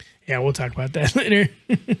yeah, we'll talk about that later.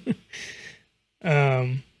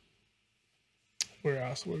 Where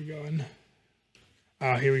else were we going?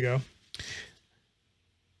 Here we go.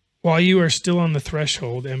 While you are still on the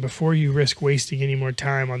threshold, and before you risk wasting any more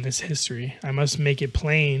time on this history, I must make it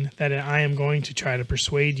plain that I am going to try to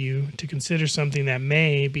persuade you to consider something that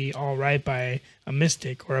may be all right by a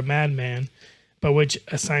mystic or a madman, but which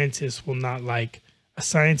a scientist will not like. A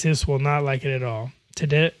scientist will not like it at all.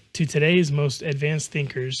 To today's most advanced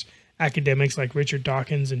thinkers, academics like Richard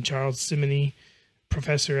Dawkins and Charles Simonyi,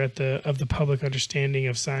 professor of the public understanding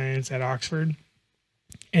of science at Oxford,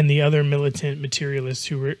 and the other militant materialists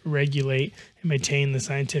who regulate and maintain the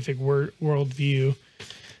scientific worldview,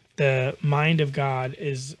 the mind of God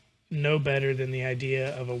is no better than the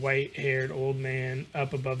idea of a white-haired old man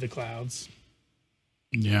up above the clouds.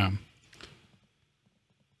 Yeah.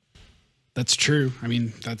 That's true. I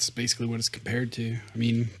mean, that's basically what it's compared to. I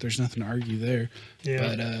mean, there's nothing to argue there.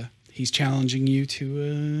 Yeah. But he's challenging you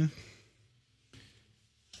to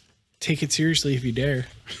take it seriously if you dare.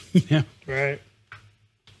 Yeah. Right.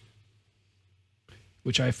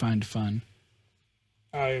 Which I find fun.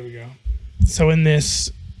 Oh, here we go. So in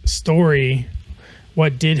this story,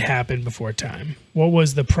 what did happen before time? What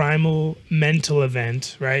was the primal mental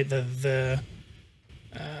event, right? I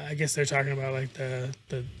guess they're talking about like the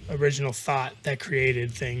original thought that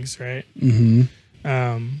created things, right?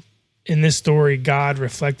 Mm-hmm. In this story, God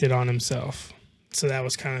reflected on himself. So that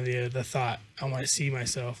was kind of the thought. I want to see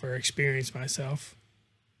myself or experience myself.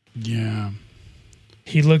 Yeah.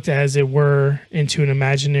 He looked, as it were, into an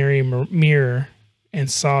imaginary mirror and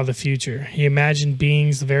saw the future. He imagined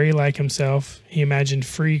beings very like himself. He imagined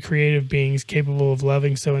free, creative beings capable of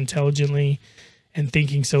loving so intelligently and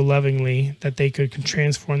thinking so lovingly that they could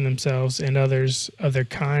transform themselves and others of their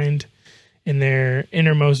kind in their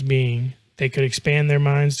innermost being. They could expand their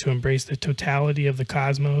minds to embrace the totality of the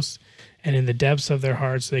cosmos, and in the depths of their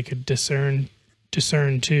hearts they could discern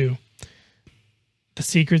too the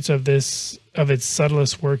secrets of its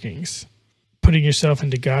subtlest workings. Putting yourself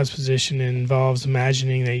into God's position involves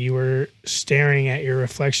imagining that you are staring at your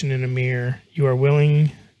reflection in a mirror. You are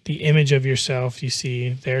willing the image of yourself you see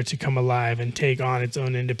there to come alive and take on its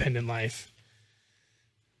own independent life.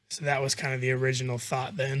 So that was kind of the original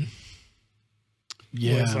thought then.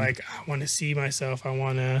 Yeah. It was like, I want to see myself. I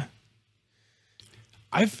want to...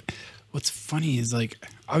 What's funny is like,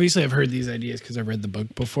 obviously I've heard these ideas because I've read the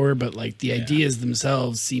book before, but like the ideas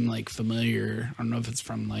themselves seem like familiar. I don't know if it's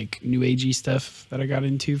from like new agey stuff that I got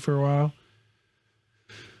into for a while.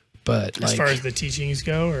 But as far as the teachings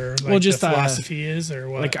go, or like just the philosophy is, or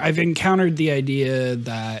what? Like I've encountered the idea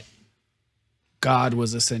that God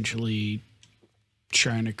was essentially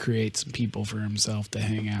trying to create some people for himself to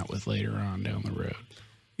hang out with later on down the road.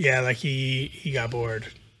 Yeah, like he got bored.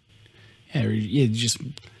 Yeah, just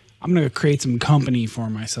I'm going to create some company for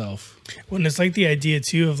myself. Well, and it's like the idea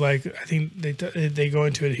too of like, I think they go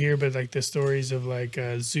into it here, but like the stories of like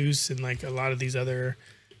Zeus and like a lot of these other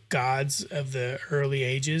gods of the early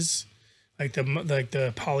ages, like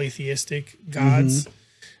the polytheistic gods,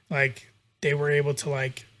 like they were able to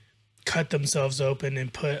like cut themselves open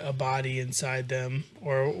and put a body inside them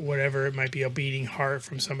or whatever it might be, a beating heart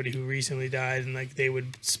from somebody who recently died, and like they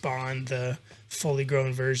would spawn the fully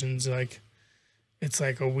grown versions. Like it's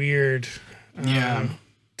like a weird time.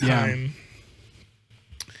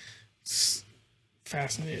 It's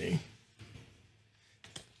fascinating.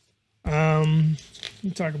 We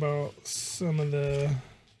talk about some of the.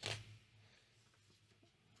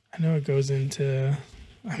 I know it goes into.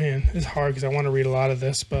 I mean, it's hard because I want to read a lot of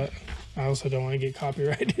this, but I also don't want to get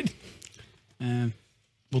copyrighted. And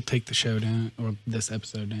we'll take the show down, or this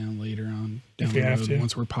episode down later on down if the we have road to.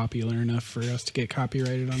 once we're popular enough for us to get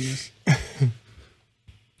copyrighted on this.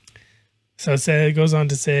 So it goes on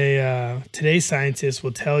to say, today's scientists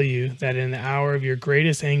will tell you that in the hour of your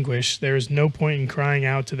greatest anguish, there is no point in crying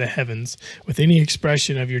out to the heavens with any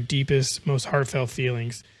expression of your deepest, most heartfelt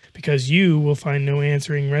feelings, because you will find no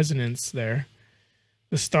answering resonance there.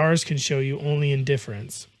 The stars can show you only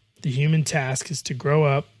indifference. The human task is to grow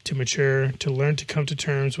up, to mature, to learn to come to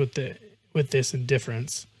terms with this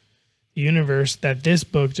indifference. The universe that this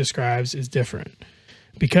book describes is different,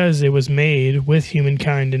 because it was made with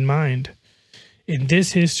humankind in mind. In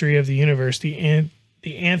this history of the universe, the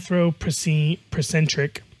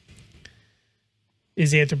anthropocentric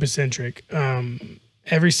is anthropocentric.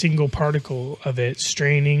 Every single particle of it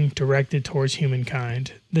straining directed towards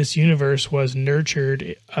humankind. This universe has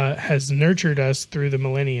nurtured us through the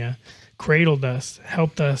millennia, cradled us,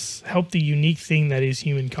 helped the unique thing that is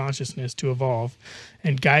human consciousness to evolve,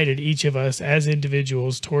 and guided each of us as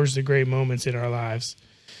individuals towards the great moments in our lives.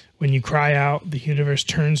 When you cry out, the universe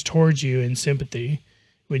turns towards you in sympathy.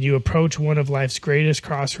 When you approach one of life's greatest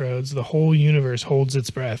crossroads, the whole universe holds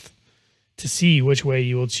its breath to see which way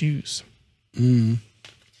you will choose. You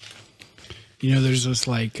know, there's this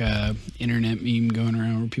like internet meme going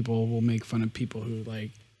around where people will make fun of people who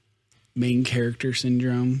like main character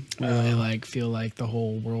syndrome, where they like feel like the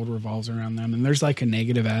whole world revolves around them. And there's like a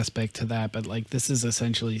negative aspect to that, but like this is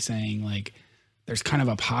essentially saying like there's kind of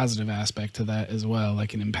a positive aspect to that as well,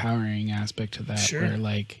 like an empowering aspect to that. Sure. Where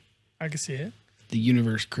like I can see it. The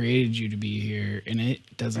universe created you to be here, and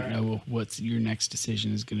it doesn't know what your next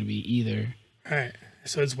decision is going to be either. Right.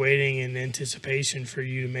 So it's waiting in anticipation for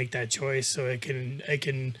you to make that choice, so it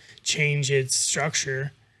can change its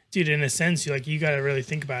structure, dude. In a sense, you got to really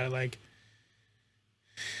think about it. Like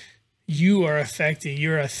you're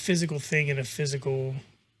a physical thing in a physical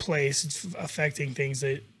place. It's affecting things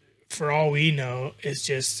that, for all we know, is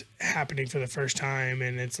just happening for the first time,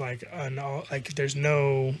 and it's like there's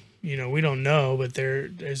no, we don't know, but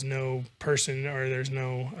there's no person or there's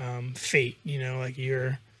no fate. Like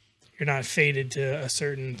you're not fated to a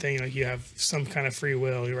certain thing. Like you have some kind of free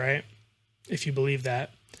will, right? If you believe that,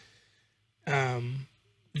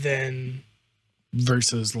 then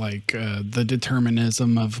versus like the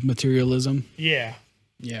determinism of materialism. Yeah.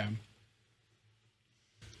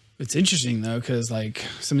 It's interesting though, because like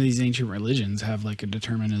some of these ancient religions have like a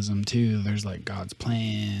determinism too. There's like God's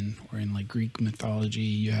plan, or in like Greek mythology,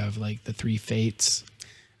 you have like the three fates.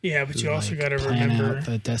 Yeah, but you also got to plan remember out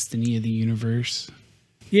the destiny of the universe.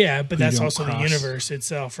 Yeah, but that's also the universe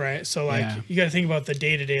itself, right? So, like, you got to think about the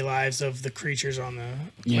day-to-day lives of the creatures on the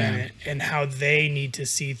planet and how they need to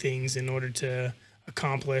see things in order to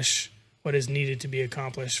accomplish what is needed to be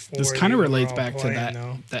accomplished for this kind of relates back plan,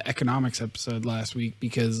 to the economics episode last week,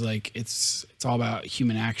 because, like, it's all about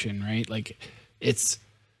human action, right? Like, it's,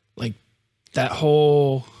 like, that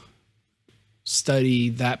whole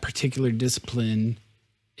study, that particular discipline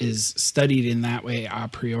is studied in that way a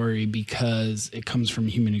priori because it comes from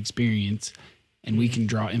human experience, and we can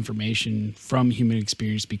draw information from human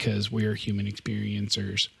experience because we're human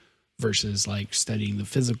experiencers, versus like studying the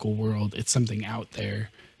physical world. It's something out there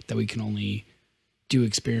that we can only do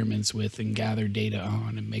experiments with and gather data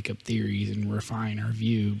on and make up theories and refine our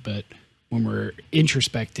view. But when we're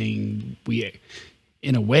introspecting,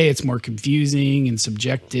 in a way, it's more confusing and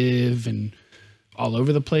subjective and all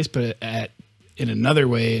over the place, but in another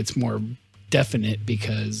way, it's more definite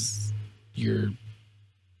because the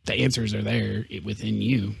answers are there within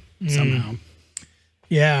you somehow.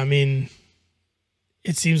 Yeah, I mean,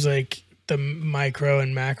 it seems like the micro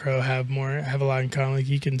and macro have a lot in common. Like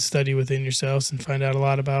you can study within yourselves and find out a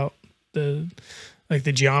lot about the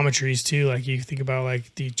geometries too. Like you think about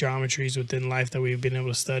like the geometries within life that we've been able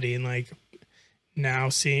to study, and like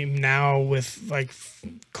now with like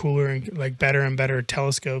cooler and like better and better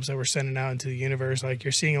telescopes that we're sending out into the universe, like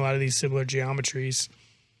you're seeing a lot of these similar geometries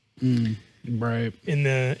right in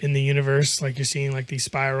the universe. Like you're seeing like these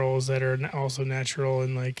spirals that are also natural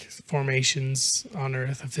and like formations on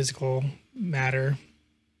Earth of physical matter.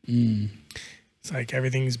 It's like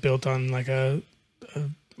everything's built on like a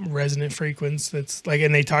resonant frequency that's like,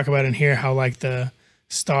 and they talk about in here how like the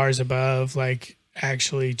stars above like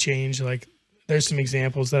actually change. Like there's some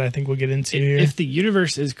examples that I think we'll get into here. If the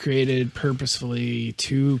universe is created purposefully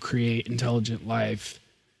to create intelligent life,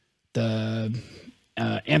 the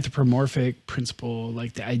anthropomorphic principle,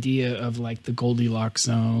 like the idea of like the Goldilocks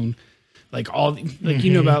zone, like all like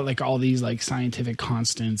you know about like all these like scientific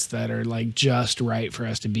constants that are like just right for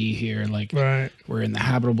us to be here. Like we're in the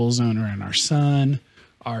habitable zone around our sun.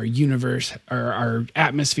 Our universe, our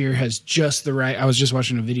atmosphere has just the right. I was just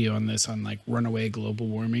watching a video on this on like runaway global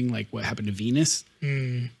warming, like what happened to Venus,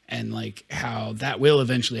 and like how that will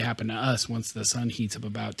eventually happen to us once the sun heats up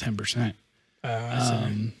about 10%.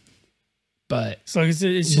 But so it's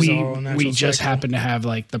just we just happen to have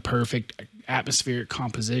like the perfect atmospheric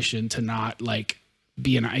composition to not like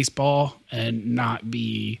be an ice ball and not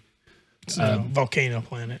be a volcano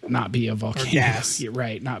planet, not be a volcano, or gas,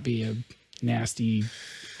 right? Not be a nasty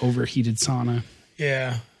overheated sauna.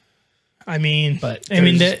 Yeah. I mean,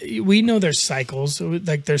 we know there's cycles.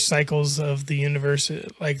 Like there's cycles of the universe.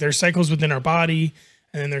 Like there's cycles within our body,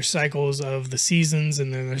 and then there's cycles of the seasons,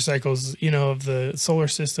 and then there's cycles, of the solar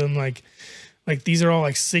system. Like these are all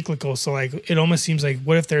like cyclical. So like it almost seems like,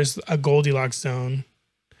 what if there's a Goldilocks zone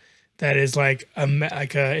that is like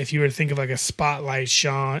if you were to think of like a spotlight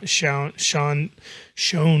shone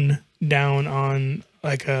down on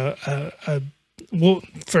like well,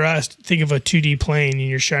 for us, think of a 2D plane and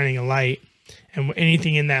you're shining a light, and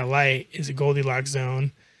anything in that light is a Goldilocks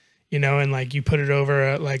zone, and like you put it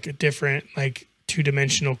over like a different like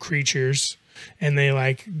 2-dimensional creatures, and they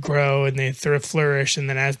like grow and they flourish, and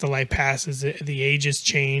then as the light passes, the ages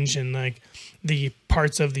change and like the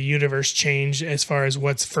parts of the universe change as far as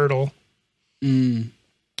what's fertile.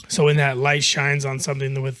 So when that light shines on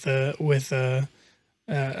something with a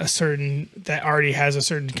certain that already has a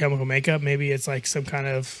certain chemical makeup, maybe it's like some kind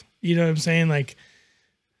of, you know what I'm saying? Like,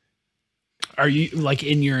 are you like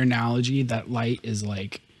in your analogy that light is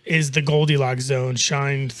the Goldilocks zone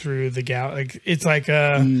shined through the like it's like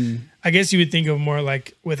I guess you would think of more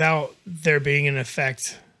like without there being an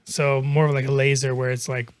effect, so more of like a laser where it's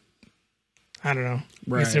like, I don't know,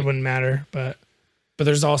 I guess it wouldn't matter, but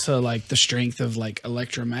there's also like the strength of like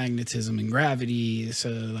electromagnetism and gravity, so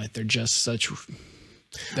like they're just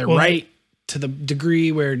right to the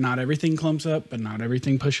degree where not everything clumps up, but not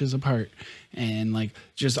everything pushes apart. And like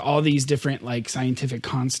just all these different like scientific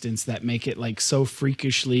constants that make it like so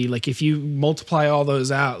freakishly, like if you multiply all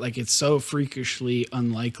those out, like it's so freakishly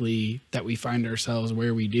unlikely that we find ourselves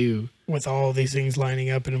where we do. With all these things lining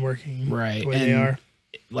up and working the way they are.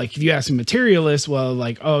 Like if you ask a materialist, well,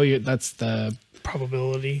 like, oh, yeah, that's the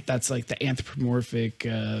probability. That's like the anthropomorphic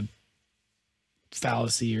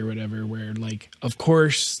fallacy or whatever, where like of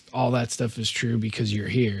course all that stuff is true because you're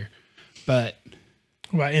here, but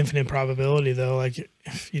about infinite probability though, like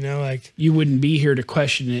like you wouldn't be here to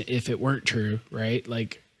question it if it weren't true, right?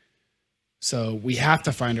 Like, so we have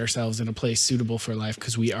to find ourselves in a place suitable for life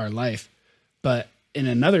because we are life. But in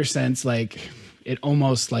another sense, like it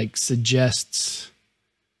almost like suggests,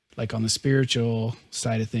 like on the spiritual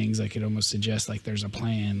side of things, like it almost suggests like there's a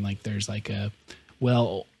plan, like there's like a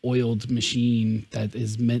well-oiled machine that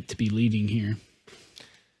is meant to be leading here.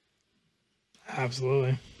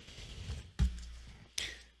 Absolutely.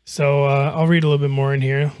 So I'll read a little bit more in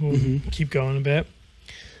here. We'll keep going a bit.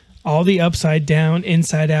 All the upside down,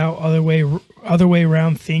 inside out, other way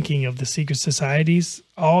around thinking of the secret societies,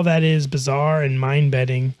 all that is bizarre and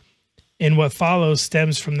mind-bending. And what follows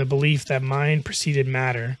stems from the belief that mind preceded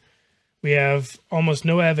matter. We have almost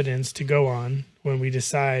no evidence to go on when we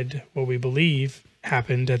decide what we believe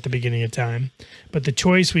happened at the beginning of time, but the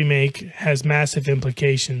choice we make has massive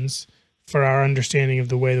implications for our understanding of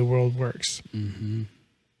the way the world works.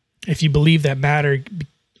 If you believe that matter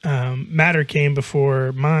came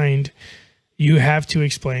before mind, you have to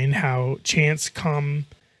explain how chance coming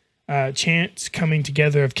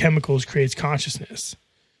together of chemicals creates consciousness,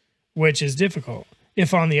 which is difficult.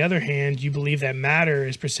 If, on the other hand, you believe that matter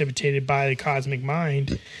is precipitated by the cosmic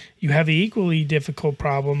mind, you have the equally difficult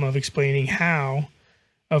problem of explaining how,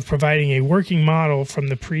 of providing a working model from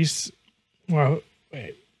the priests. You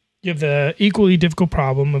have the equally difficult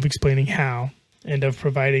problem of explaining how, and of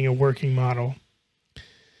providing a working model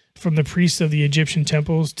from the priests of the Egyptian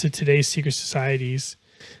temples to today's secret societies.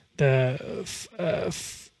 the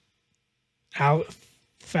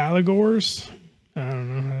Falagors, I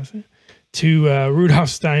don't know how to say it, to Rudolf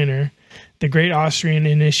Steiner, the great Austrian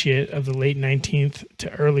initiate of the late 19th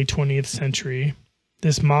to early 20th century.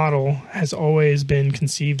 This model has always been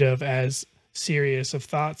conceived of as series of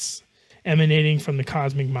thoughts emanating from the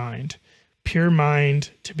cosmic mind. Pure mind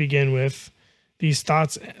to begin with. These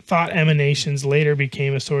thought emanations later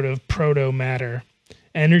became a sort of proto-matter,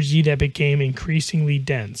 energy that became increasingly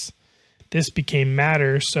dense. This became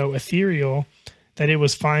matter so ethereal that it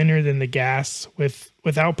was finer than the gas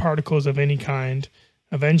without particles of any kind.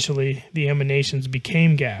 Eventually, the emanations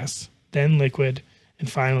became gas, then liquid, and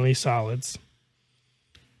finally solids.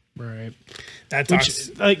 Right.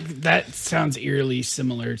 That sounds eerily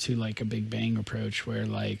similar to like a Big Bang approach, where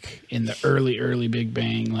like in the early Big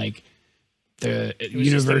Bang, like the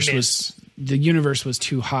universe was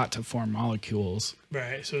too hot to form molecules.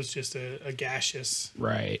 Right. So it's just a gaseous.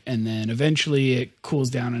 Right. And then eventually it cools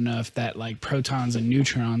down enough that like protons and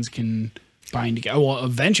neutrons can bind together. Well,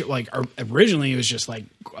 eventually, originally it was just like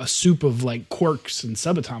a soup of like quarks and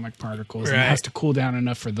subatomic particles, and it has to cool down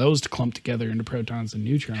enough for those to clump together into protons and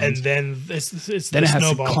neutrons. And then it's then the it has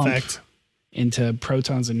snowball to clump effect into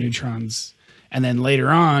protons and neutrons, and then later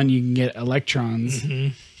on you can get electrons,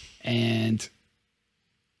 and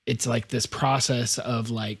it's like this process of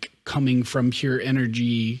like coming from pure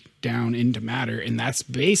energy down into matter, and that's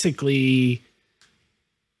basically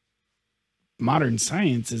modern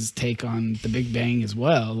science's take on the Big Bang as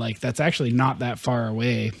well. Like that's actually not that far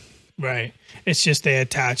away. Right. It's just they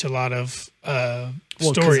attach a lot of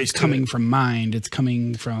stories. It's coming from mind. It's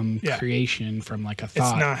coming from creation, from like a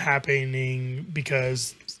thought. It's not happening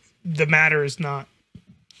because the matter is not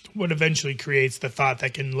what eventually creates the thought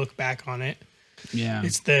that can look back on it. Yeah.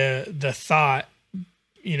 It's the thought,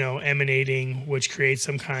 emanating, which creates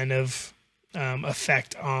some kind of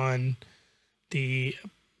effect on the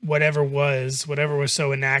whatever was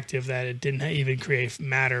so inactive that it didn't even create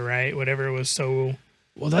matter, right? Whatever was so...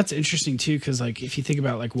 Well, that's interesting too, because like if you think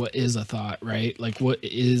about like what is a thought, right? Like what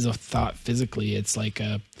is a thought physically? It's like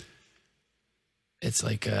a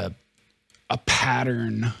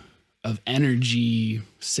pattern of energy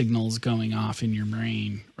signals going off in your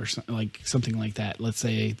brain, or something like that. Let's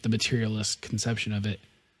say the materialist conception of it,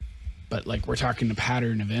 but like we're talking a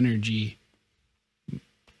pattern of energy,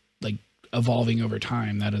 like evolving over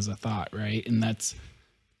time. That is a thought, right? And that's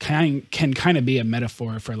can kind of be a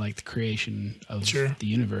metaphor for like the creation of the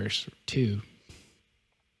universe too.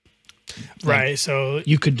 Right. Like, so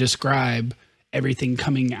you could describe everything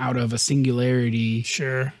coming out of a singularity,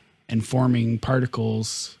 and forming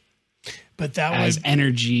particles, but that as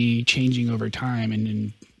energy changing over time,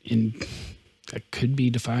 and in that could be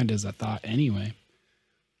defined as a thought anyway.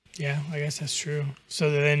 Yeah, I guess that's true. So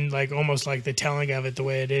then, like almost like the telling of it the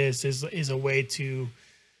way it is a way to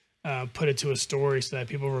put it to a story so that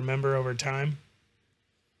people remember over time.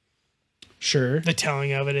 Sure. The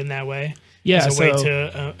telling of it in that way. Yeah, as a way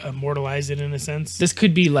to immortalize it in a sense. This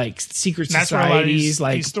could be like secret societies,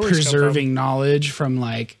 like preserving knowledge from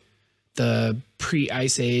like the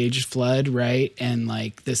pre-ice age flood, right? And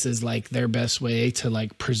like this is like their best way to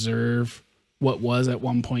like preserve what was at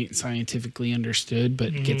one point scientifically understood,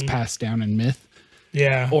 but gets passed down in myth.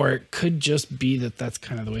 Yeah. Or it could just be that that's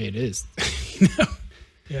kind of the way it is.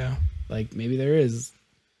 Yeah. Like maybe there is.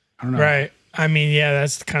 I don't know. Right. I mean, yeah,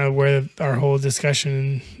 that's kind of where our whole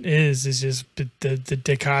discussion is just the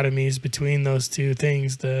dichotomies between those two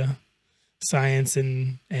things, the science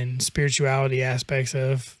and spirituality aspects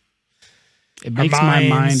of it makes my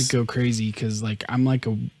mind go crazy because like I'm like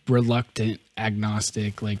a reluctant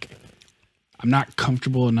agnostic. Like I'm not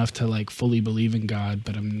comfortable enough to like fully believe in God,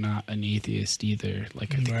 but I'm not an atheist either.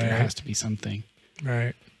 Like I think there has to be something.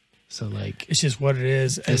 Right. So like it's just what it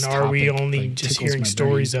is. And are we only like, just hearing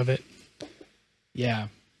stories of it? Yeah.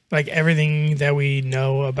 Like everything that we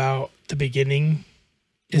know about the beginning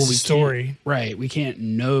is a story. Right. We can't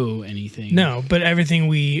know anything. No, but everything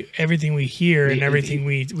we hear and everything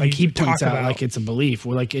we like he points out, like it's a belief.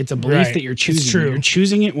 Well, like it's a belief that you're choosing. It's true. You're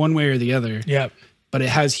choosing it one way or the other. Yep. But it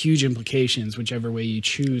has huge implications, whichever way you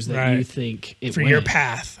choose that you think it for your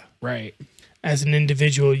path. Right. As an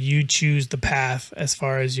individual, you choose the path as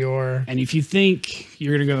far as your... And if you think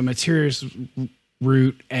you're going to go the materialist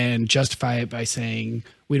route and justify it by saying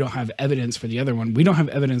we don't have evidence for the other one, we don't have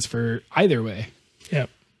evidence for either way.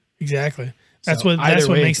 Yep, exactly. That's what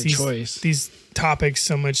makes these topics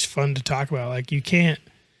so much fun to talk about. Like you can't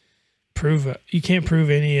prove it. You can't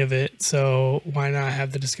prove any of it, so why not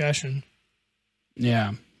have the discussion?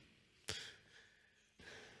 Yeah.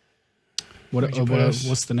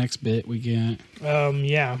 What's the next bit we get?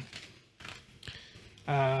 Yeah.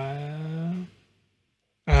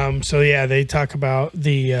 So yeah, they talk about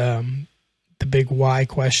the big why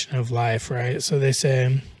question of life, right? So they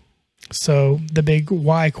say, so the big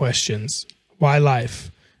why questions: why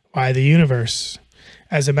life? Why the universe?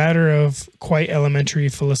 As a matter of quite elementary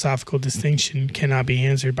philosophical distinction, cannot be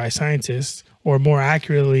answered by scientists, or more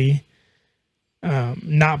accurately,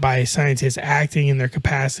 not by scientists acting in their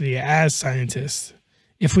capacity as scientists.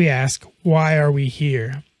 If we ask, why are we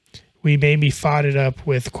here? We may be fodded up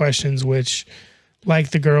with questions which,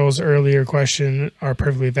 like the girl's earlier question, are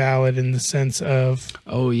perfectly valid in the sense of...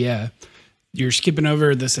 Oh, yeah. You're skipping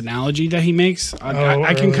over this analogy that he makes.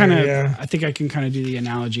 I can kind of, yeah. I think I can kind of do the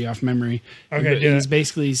analogy off memory. Okay, he's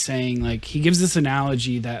basically saying, like, he gives this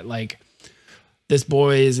analogy that, like, this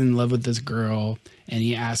boy is in love with this girl and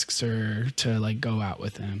he asks her to, like, go out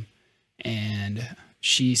with him. And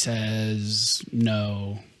she says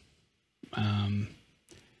no.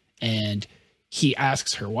 And he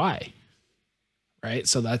asks her why. Right.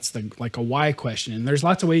 So that's like a why question. And there's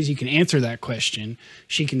lots of ways you can answer that question.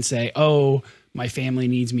 She can say, oh, my family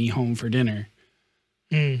needs me home for dinner.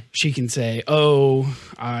 She can say, oh,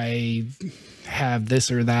 I have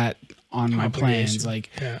this or that on my plans.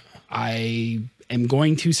 Like, I am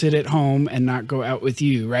going to sit at home and not go out with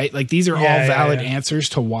you. Right. Like, these are all valid answers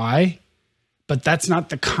to why. But that's not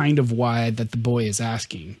the kind of why that the boy is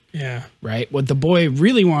asking. Yeah. Right. What the boy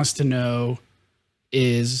really wants to know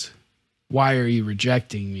is, why are you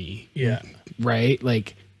rejecting me? Yeah. Right?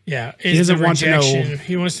 Like, yeah. He doesn't want to know.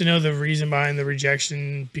 He wants to know the reason behind the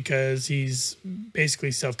rejection because he's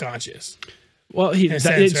basically self-conscious. Well,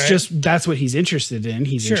 it's just, that's what he's interested in.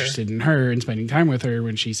 He's interested in her and spending time with her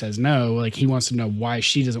when she says no. Like, he wants to know why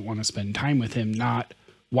she doesn't want to spend time with him, not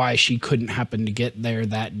why she couldn't happen to get there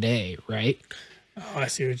that day. Right? Oh, I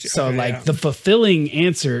see what you're saying. So, like, the fulfilling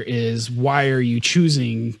answer is, why are you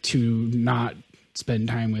choosing to not spend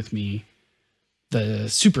time with me? The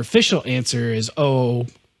superficial answer is, oh,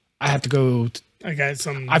 I have to go.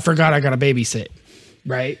 I forgot I got to babysit.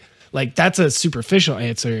 Right? Like, that's a superficial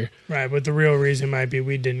answer. Right. But the real reason might be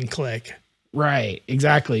we didn't click. Right.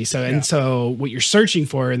 Exactly. So, and so what you're searching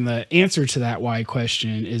for in the answer to that why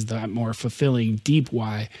question is that more fulfilling, deep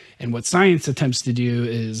why. And what science attempts to do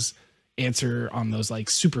is answer on those, like,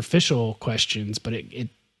 superficial questions, but it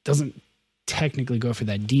doesn't technically go for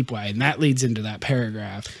that deep why. And that leads into that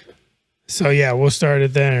paragraph. So yeah, we'll start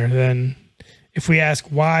it there. Then if we ask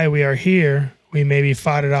why we are here, we may be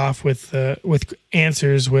fought off with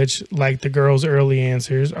answers which, like the girl's early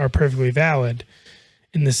answers, are perfectly valid.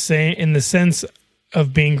 In the sense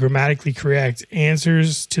of being grammatically correct,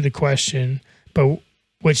 answers to the question, but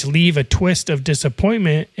which leave a twist of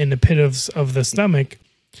disappointment in the pit of the stomach,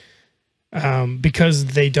 because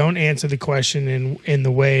they don't answer the question in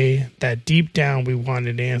the way that deep down we want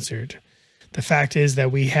it answered. The fact is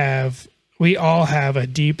that we all have a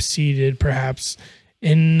deep-seated, perhaps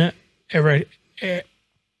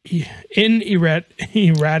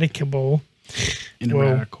ineradicable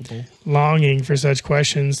longing for such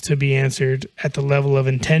questions to be answered at the level of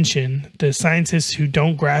intention. The scientists who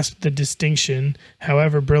don't grasp the distinction,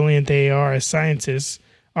 however brilliant they are as scientists,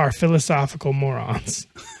 are philosophical morons.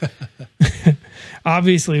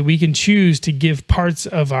 Obviously, we can choose to give parts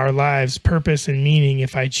of our lives purpose and meaning.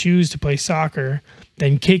 If I choose to play soccer,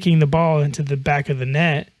 then kicking the ball into the back of the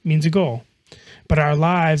net means a goal. But our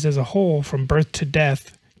lives as a whole, from birth to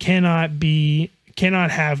death, cannot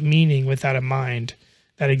have meaning without a mind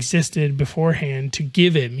that existed beforehand to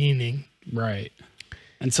give it meaning. Right.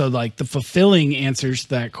 And so, like, the fulfilling answers to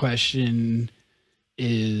that question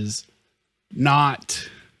is not...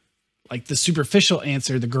 Like, the superficial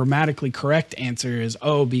answer, the grammatically correct answer is,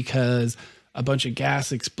 oh, because a bunch of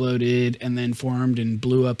gas exploded and then formed and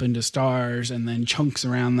blew up into stars, and then chunks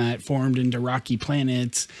around that formed into rocky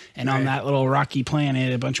planets. And on that little rocky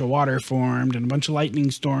planet, a bunch of water formed and a bunch of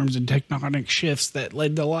lightning storms and tectonic shifts that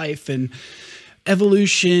led to life and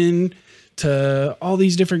evolution to all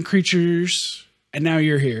these different creatures. And now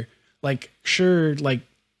you're here. Like, sure, like,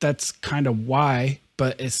 that's kind of why.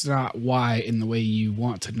 But it's not why in the way you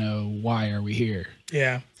want to know why are we here.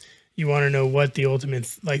 Yeah. You want to know what the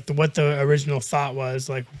ultimate, like what the original thought was,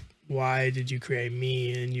 like, why did you create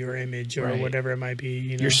me in your image or whatever it might be.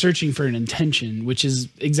 You know? You're searching for an intention, which is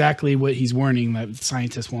exactly what he's warning that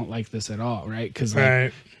scientists won't like this at all. Right. Because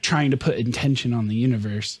trying to put intention on the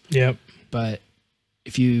universe. Yep. But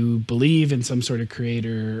if you believe in some sort of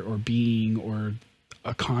creator or being or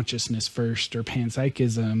a consciousness first or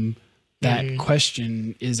panpsychism, that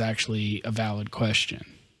question is actually a valid question.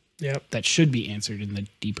 Yep. That should be answered in the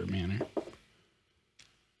deeper manner.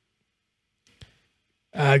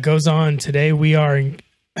 Goes on, today we are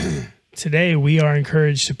Today, we are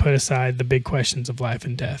encouraged to put aside the big questions of life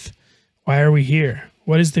and death. Why are we here?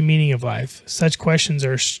 What is the meaning of life? Such questions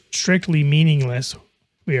are strictly meaningless,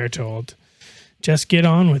 we are told. Just get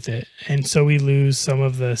on with it. And so we lose some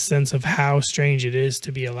of the sense of how strange it is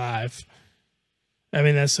to be alive. I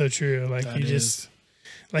mean, that's so true. Like, that just,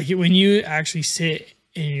 like, when you actually sit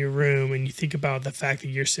in your room and you think about the fact that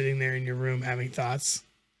you're sitting there in your room having thoughts,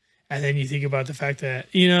 and then you think about the fact that,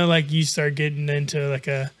 you know, like, you start getting into like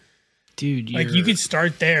a, dude, like, you could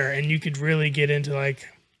start there and you could really get into like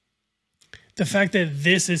the fact that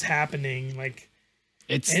this is happening. Like,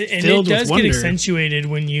 it's and filled it does with wonder. get accentuated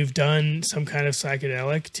when you've done some kind of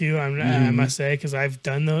psychedelic too. I must say, because I've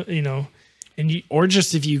done the, you know, and you, or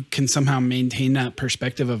just if you can somehow maintain that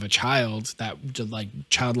perspective of a child, that like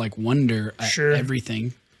childlike wonder at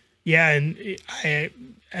everything. Yeah, and I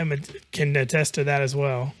can attest to that as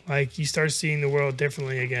well. Like, you start seeing the world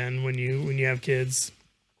differently again when you have kids.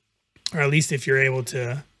 Or at least if you're able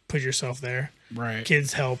to put yourself there. Right.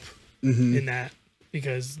 Kids help in that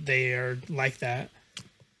because they are like that.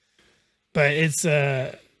 But it's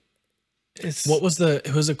what was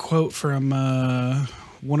it was a quote from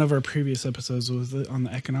one of our previous episodes, was it on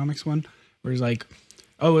the economics one, where it's like,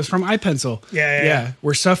 oh, it's from iPencil. Yeah.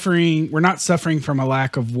 We're not suffering from a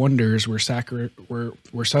lack of wonders, we're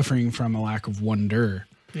suffering from a lack of wonder.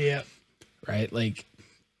 Yeah. Right? Like,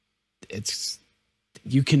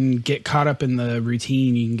 you can get caught up in the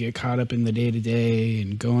routine. You can get caught up in the day-to-day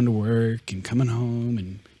and going to work and coming home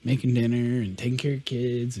and making dinner and taking care of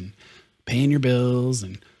kids and paying your bills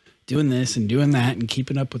and doing this and doing that and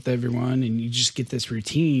keeping up with everyone. And you just get this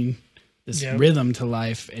routine, this rhythm to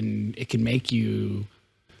life, and it can make you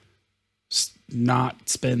not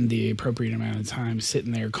spend the appropriate amount of time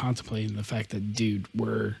sitting there contemplating the fact that, dude,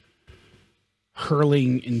 we're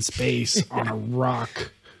hurling in space on a rock.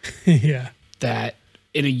 That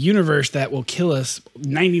in a universe that will kill us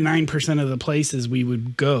 99% of the places we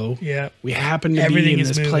would go. Yeah. We happen to be in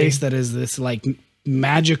this place that is this like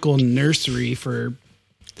magical nursery for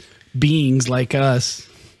beings like us.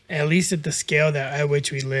 At least at the scale at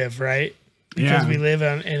which we live, right? Because we live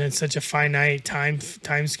in such a finite time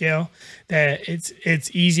scale that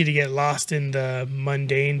it's easy to get lost in the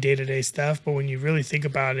mundane day-to-day stuff. But when you really think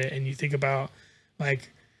about it, and you think about like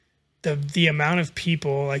the amount of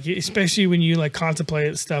people, like, especially when you like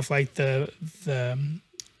contemplate stuff like the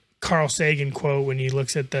Carl Sagan quote when he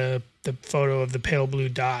looks at the photo of the pale blue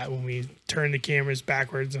dot when we turn the cameras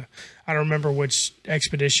backwards. I don't remember which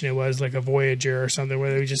expedition it was, like a Voyager or something,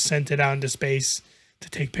 where they just sent it out into space to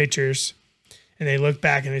take pictures, and they looked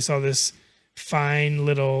back and they saw this fine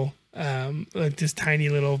little like this tiny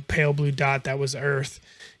little pale blue dot that was Earth.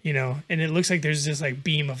 You know, and it looks like there's this like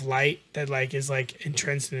beam of light that like is like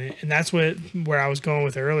entrenched in it. And that's where I was going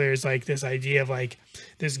with earlier, is like this idea of like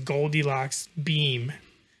this Goldilocks beam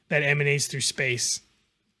that emanates through space,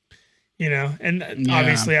 you know? And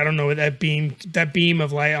obviously I don't know what that beam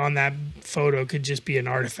of light on that photo could just be an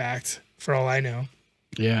artifact for all I know.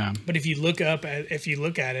 Yeah. But if you look at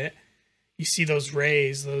it, you see those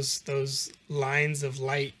rays, those lines of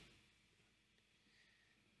light.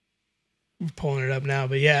 We're pulling it up now,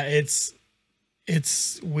 but yeah, it's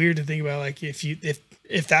weird to think about, like,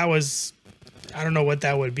 if that was, I don't know what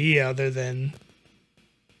that would be other than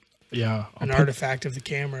an artifact of the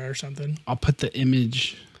camera or something. I'll put the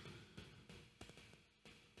image.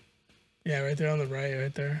 Yeah, right there on the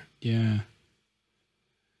right there. Yeah.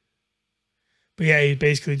 But yeah, he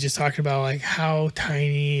basically just talked about like how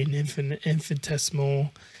tiny and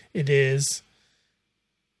infinitesimal it is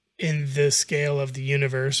in the scale of the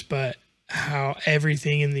universe, but how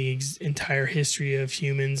everything in the entire history of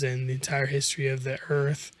humans and the entire history of the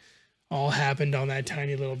earth all happened on that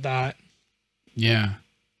tiny little dot. Yeah.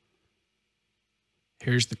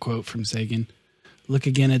 Here's the quote from Sagan. Look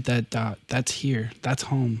again at that dot. That's here. That's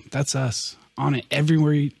home. That's us. On it,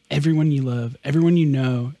 everywhere, everyone you love, everyone you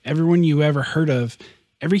know, everyone you ever heard of,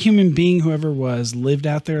 every human being who ever was, lived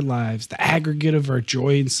out their lives, the aggregate of our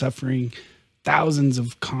joy and suffering, thousands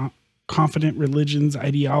of confident religions,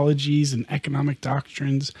 ideologies, and economic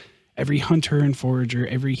doctrines, every hunter and forager,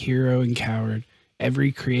 every hero and coward,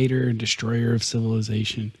 every creator and destroyer of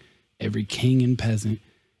civilization, every king and peasant,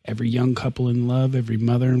 every young couple in love, every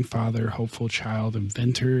mother and father, hopeful child,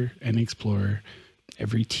 inventor and explorer,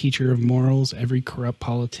 every teacher of morals, every corrupt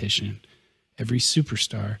politician, every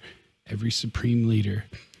superstar, every supreme leader,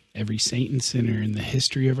 every saint and sinner in the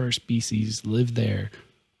history of our species lived there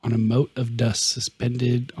on a mote of dust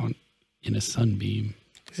suspended in a sunbeam.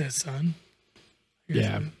 Is that sun?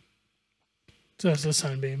 Yeah. So that's a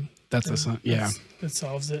sunbeam. That's a sun. Yeah. That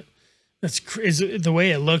solves it. That's crazy. The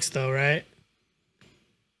way it looks, though, right?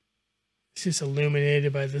 It's just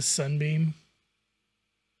illuminated by the sunbeam.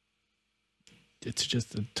 It's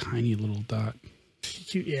just a tiny little dot.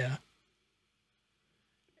 Cute, yeah.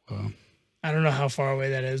 Well, I don't know how far away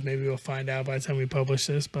that is. Maybe we'll find out by the time we publish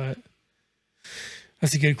this, but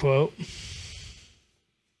that's a good quote.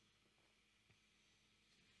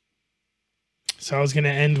 So I was going to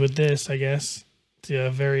end with this, I guess, to the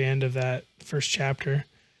very end of that first chapter.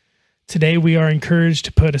 Today we are encouraged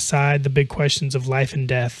to put aside the big questions of life and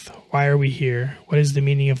death. Why are we here? What is the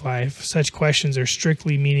meaning of life? Such questions are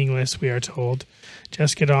strictly meaningless, we are told.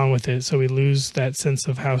 Just get on with it so we lose that sense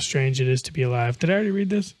of how strange it is to be alive. Did I already read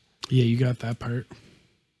this? yeah, you got that part.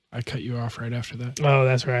 I cut you off right after that. Oh,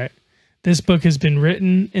 that's right. This book has been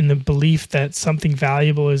written in the belief that something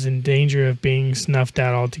valuable is in danger of being snuffed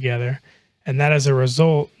out altogether, and that as a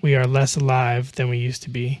result, we are less alive than we used to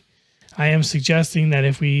be. I am suggesting that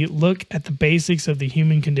if we look at the basics of the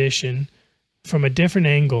human condition from a different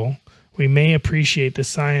angle, we may appreciate the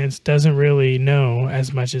science doesn't really know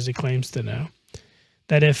as much as it claims to know.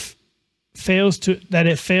 That it fails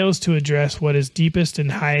to address what is deepest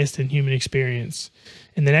and highest in human experience.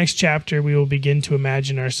 In the next chapter, we will begin to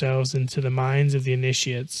imagine ourselves into the minds of the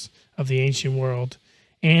initiates of the ancient world,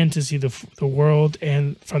 and to see the world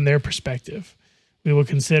and from their perspective. We will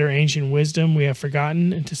consider ancient wisdom we have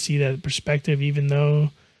forgotten, and to see that perspective, even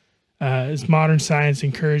though as modern science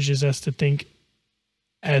encourages us to think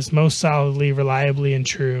as most solidly, reliably, and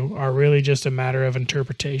true, are really just a matter of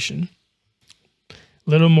interpretation.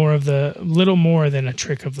 Little more than a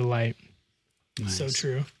trick of the light. Nice. So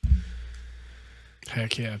true.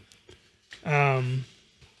 Heck yeah. Let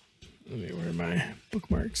me, where my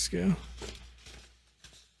bookmarks go?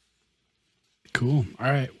 Cool. All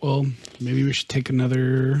right. Well, maybe we should take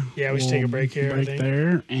another. Yeah, we should take a break here. I think.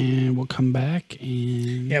 There, and we'll come back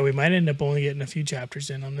and. Yeah, we might end up only getting a few chapters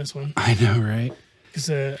in on this one. I know, right? Because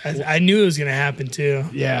I knew it was going to happen too.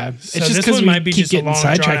 Yeah, So it's just this because one we might be keep just a getting long,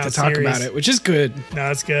 sidetracked to drawn-out talk about series. it, which is good. No,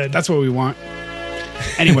 that's good. That's what we want.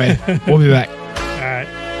 Anyway, we'll be back. All right.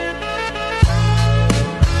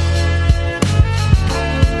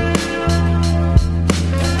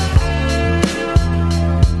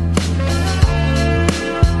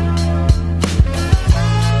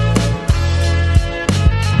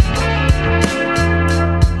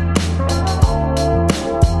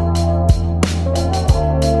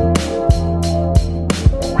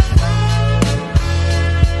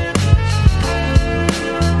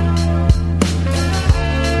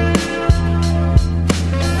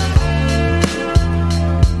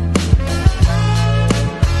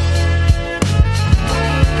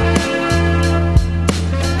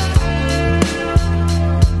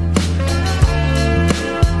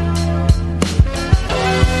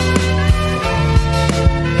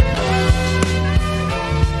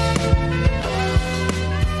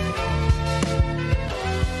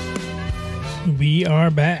 We are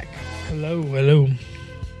back. Hello.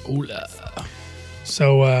 Hola.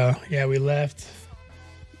 So, yeah, we left.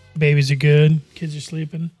 Babies are good. Kids are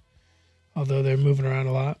sleeping, although they're moving around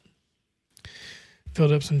a lot.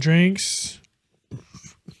 Filled up some drinks.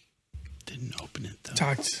 Didn't open it though.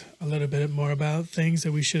 Talked a little bit more about things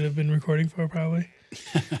that we should have been recording for, probably.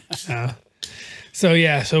 So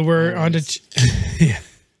we're on to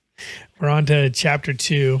we're on to chapter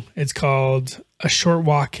 2. It's called A Short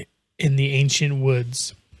Walk in the Ancient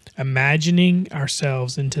Woods, imagining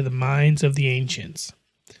ourselves into the minds of the ancients.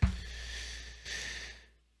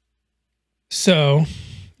 So,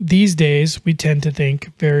 these days, we tend to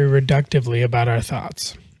think very reductively about our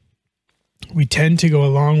thoughts. We tend to go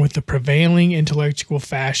along with the prevailing intellectual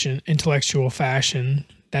fashion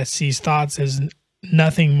that sees thoughts as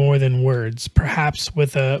nothing more than words, perhaps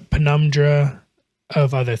with a penumbra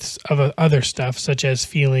of other stuff, such as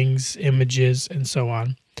feelings, images, and so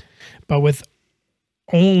on, but with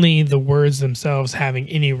only the words themselves having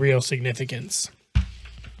any real significance.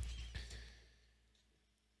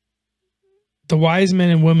 The wise men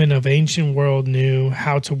and women of ancient world knew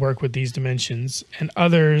how to work with these dimensions, and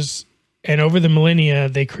over the millennia,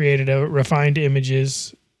 they created refined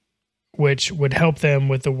images which would help them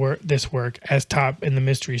with this work as taught in the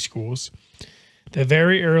mystery schools. The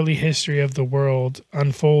very early history of the world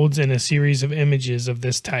unfolds in a series of images of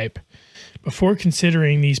this type. Before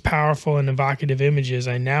considering these powerful and evocative images,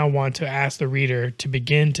 I now want to ask the reader to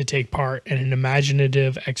begin to take part in an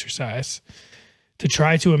imaginative exercise, to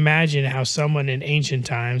try to imagine how someone in ancient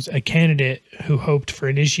times, a candidate who hoped for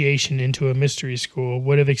initiation into a mystery school,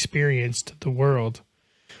 would have experienced the world.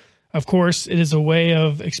 Of course, it is a way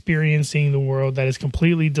of experiencing the world that is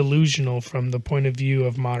completely delusional from the point of view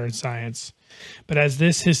of modern science. But as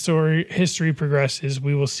this history progresses,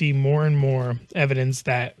 we will see more and more evidence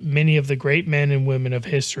that many of the great men and women of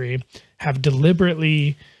history have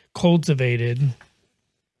deliberately cultivated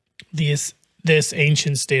this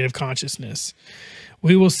ancient state of consciousness.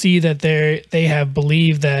 We will see that they have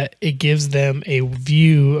believed that it gives them a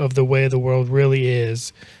view of the way the world really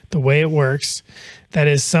is, the way it works, that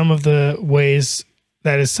is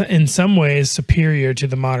in some ways superior to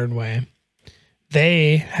the modern way.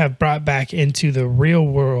 They have brought back into the real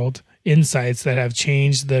world insights that have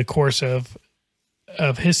changed the course of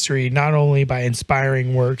history, not only by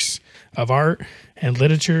inspiring works of art and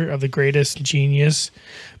literature of the greatest genius,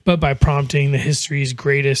 but by prompting the history's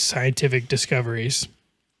greatest scientific discoveries.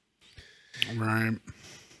 Right.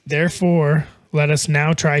 Therefore, let us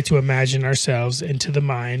now try to imagine ourselves into the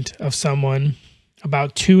mind of someone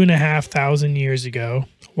about 2,500 years ago,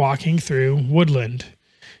 walking through woodland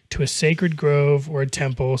to a sacred grove or a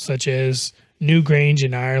temple such as Newgrange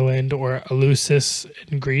in Ireland or Eleusis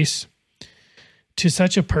in Greece. To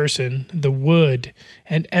such a person, the wood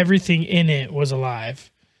and everything in it was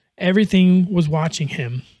alive. Everything was watching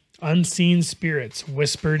him. Unseen spirits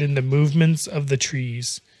whispered in the movements of the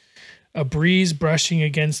trees. A breeze brushing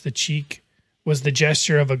against the cheek was the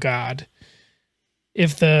gesture of a god.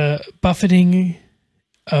 If the buffeting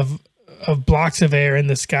of blocks of air in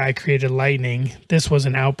the sky created lightning, this was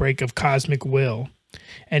an outbreak of cosmic will.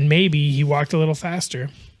 And maybe he walked a little faster.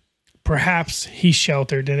 Perhaps he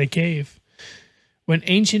sheltered in a cave. When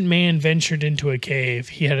ancient man ventured into a cave,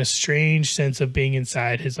 he had a strange sense of being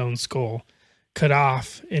inside his own skull, cut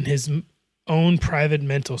off in his own private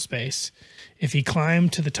mental space. If he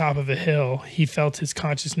climbed to the top of a hill, he felt his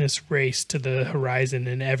consciousness race to the horizon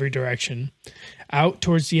in every direction. Out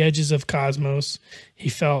towards the edges of cosmos, he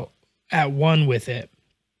felt at one with it.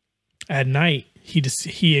 At night,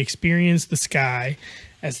 he experienced the sky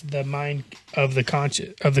as the mind of the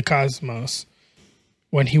cosmos.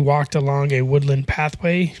 When he walked along a woodland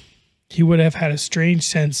pathway, he would have had a strange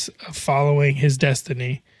sense of following his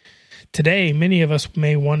destiny. Today, many of us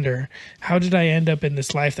may wonder, how did I end up in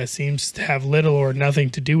this life that seems to have little or nothing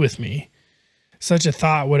to do with me? Such a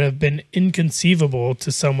thought would have been inconceivable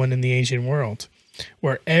to someone in the ancient world,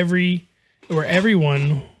 where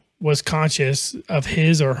everyone was conscious of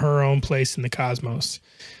his or her own place in the cosmos.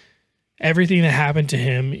 Everything that happened to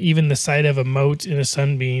him, even the sight of a mote in a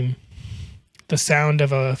sunbeam, the sound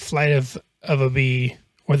of a flight of a bee,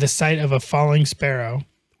 or the sight of a falling sparrow,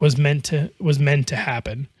 was meant to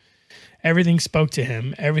happen. Everything spoke to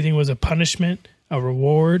him. Everything was a punishment, a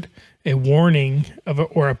reward, a warning,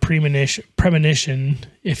 or a premonition.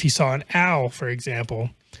 If he saw an owl, for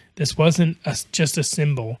example, this wasn't just a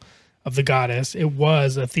symbol of the goddess. It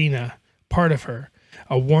was Athena, part of her.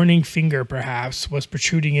 A warning finger, perhaps, was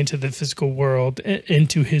protruding into the physical world,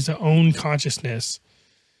 into his own consciousness.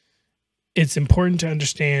 It's important to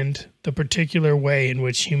understand the particular way in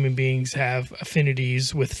which human beings have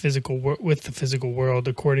affinities with the physical world,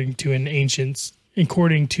 according to the ancients.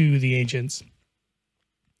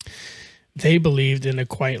 They believed in a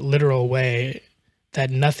quite literal way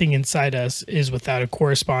that nothing inside us is without a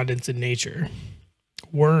correspondence in nature.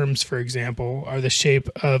 Worms, for example, are the shape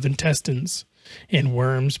of intestines, and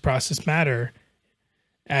worms process matter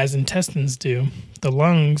as intestines do. The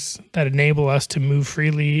lungs that enable us to move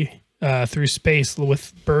freely through space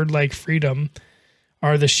with bird-like freedom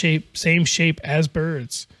are the same shape as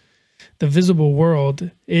birds. The visible world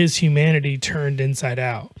is humanity turned inside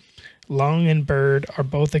out. Lung and bird are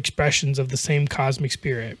both expressions of the same cosmic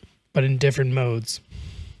spirit, but in different modes.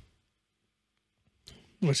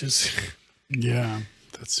 Which is... Yeah,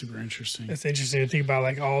 that's super interesting. That's interesting to think about,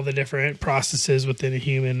 like, all the different processes within a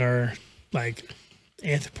human are, like,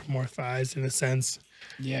 anthropomorphized in a sense.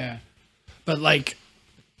 Yeah. But, like,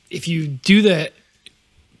 if you do that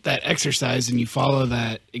exercise and you follow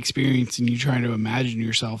that experience and you try to imagine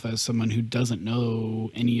yourself as someone who doesn't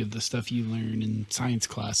know any of the stuff you learn in science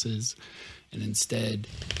classes, and instead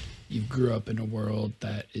you grew up in a world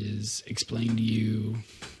that is explained to you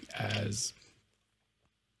as,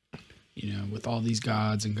 you know, with all these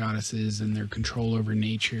gods and goddesses and their control over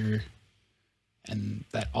nature, and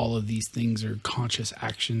that all of these things are conscious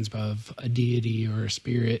actions of a deity or a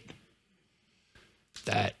spirit,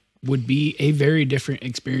 that would be a very different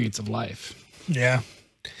experience of life. Yeah.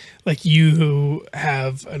 Like, you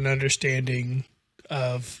have an understanding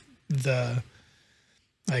of the,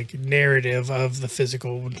 like, narrative of the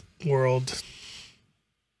physical world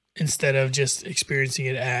instead of just experiencing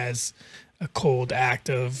it as a cold act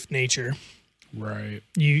of nature. Right.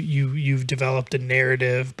 You've developed a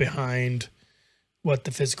narrative behind what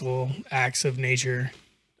the physical acts of nature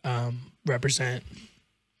represent,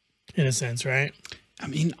 in a sense, right? I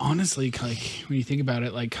mean, honestly, like when you think about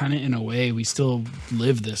it, like kind of in a way, we still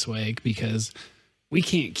live this way because we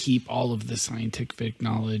can't keep all of the scientific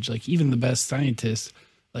knowledge. Like even the best scientists,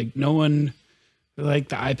 like no one, like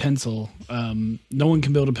the iPencil, no one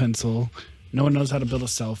can build a pencil. No one knows how to build a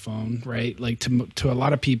cell phone, right? Like to a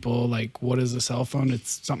lot of people, like what is a cell phone?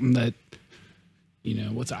 It's something that, you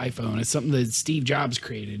know, what's an iPhone? It's something that Steve Jobs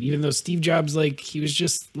created. Even though Steve Jobs, like he was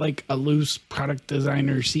just like a loose product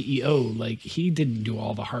designer CEO, like he didn't do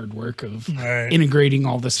all the hard work of integrating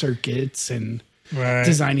all the circuits and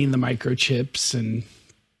designing the microchips. And,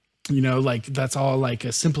 you know, like that's all like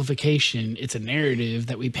a simplification. It's a narrative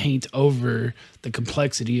that we paint over the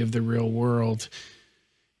complexity of the real world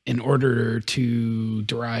in order to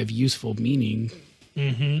derive useful meaning.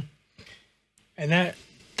 Mm-hmm. And that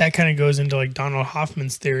kind of goes into like Donald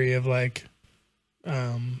Hoffman's theory of like,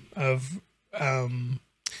 I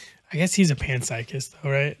guess he's a panpsychist though,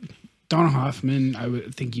 right? Donald Hoffman, I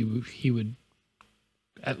would think he would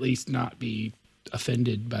at least not be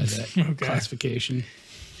offended by that classification.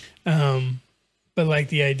 But like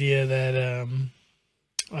the idea that,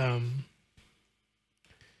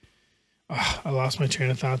 I lost my train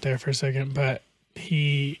of thought there for a second, but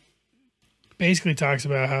he basically talks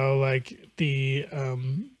about how like the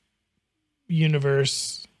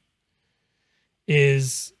universe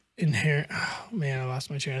is inherent. Oh man, I lost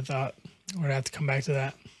my train of thought. We're gonna have to come back to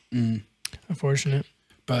that. Unfortunate.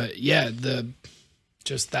 But yeah,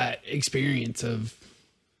 just that experience of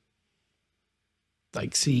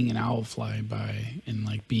like seeing an owl fly by and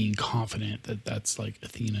like being confident that that's like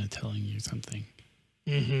Athena telling you something.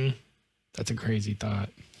 Mm-hmm. That's a crazy thought.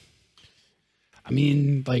 I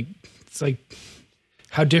mean, like, it's like,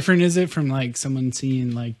 how different is it from like someone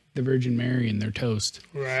seeing like the Virgin Mary in their toast?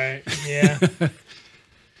 Right. Yeah.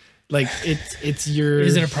 Like it's your.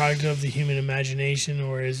 Is it a product of the human imagination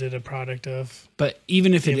or is it a product of? But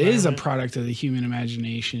even if it is a product of the human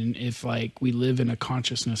imagination, if like we live in a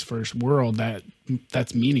consciousness first world,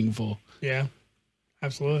 that's meaningful. Yeah.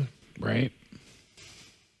 Absolutely. Right.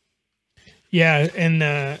 Yeah,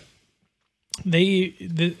 and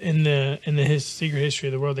in the secret history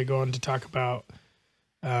of the world, they go on to talk about.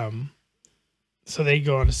 So they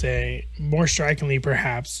go on to say, more strikingly,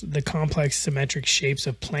 perhaps, the complex symmetric shapes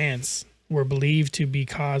of plants were believed to be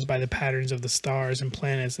caused by the patterns of the stars and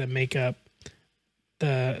planets that make up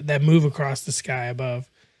that move across the sky above.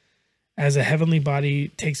 As a heavenly body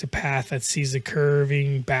takes a path that sees it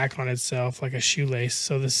curving back on itself like a shoelace,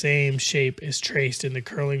 so the same shape is traced in the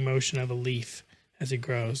curling motion of a leaf as it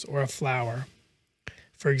grows, or a flower.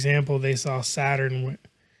 For example, they saw Saturn,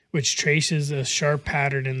 which traces a sharp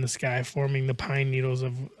pattern in the sky, forming the pine needles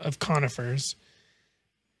of conifers.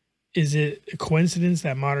 Is it a coincidence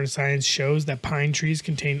that modern science shows that pine trees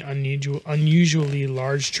contain unusually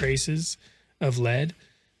large traces of lead,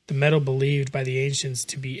 the metal believed by the ancients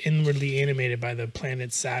to be inwardly animated by the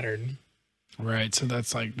planet Saturn? Right, so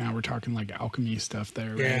that's like, now we're talking like alchemy stuff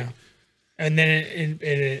there, right? Yeah. And then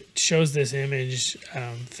it shows this image,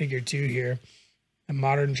 figure 2 here, a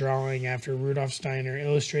modern drawing after Rudolf Steiner,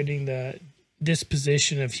 illustrating the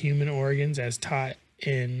disposition of human organs as taught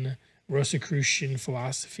in Rosicrucian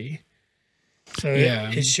philosophy. So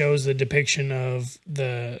it shows the depiction of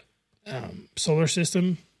the solar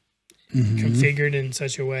system configured in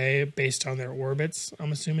such a way based on their orbits,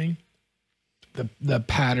 I'm assuming. The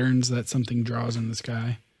patterns that something draws in the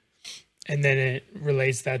sky. And then it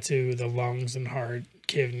relates that to the lungs and heart,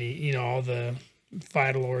 kidney, you know, all the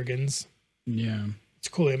vital organs. Yeah. It's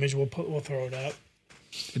a cool image. We'll throw it up.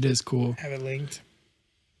 It is cool. Have it linked.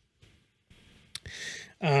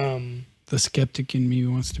 The skeptic in me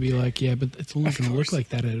wants to be like, yeah, but it's only going to look like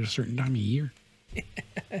that at a certain time of year.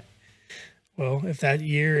 Well, if that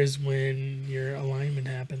year is when your alignment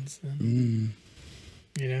happens, then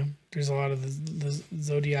you know, there's a lot of the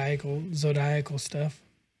zodiacal stuff.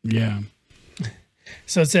 Yeah.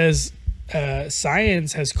 So it says,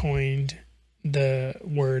 science has coined the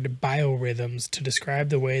word biorhythms to describe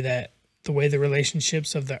the way the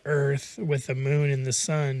relationships of the earth with the moon and the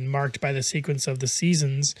sun, marked by the sequence of the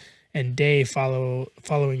seasons and day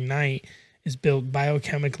following night, is built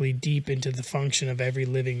biochemically deep into the function of every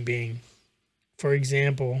living being. For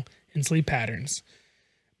example, in sleep patterns.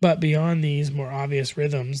 But beyond these more obvious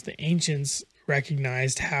rhythms, the ancients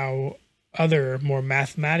recognized how other, more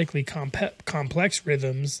mathematically complex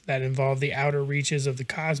rhythms that involve the outer reaches of the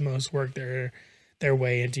cosmos work their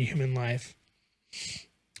way into human life.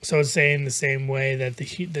 So it's saying the same way that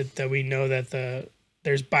that we know that the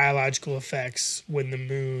there's biological effects when the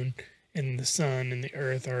moon and the sun and the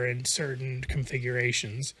earth are in certain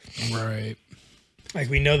configurations. Right. Like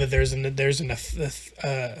we know that there's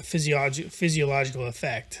a physiological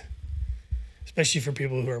effect, especially for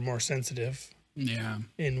people who are more sensitive. Yeah.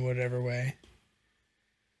 In whatever way.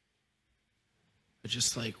 I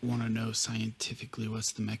just like want to know scientifically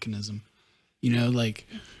what's the mechanism. You know, like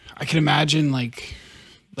I can imagine like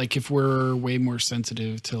if we're way more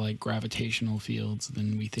sensitive to like gravitational fields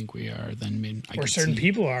than we think we are, then maybe or certain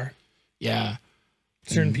people are. Yeah.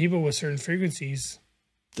 Certain people with certain frequencies.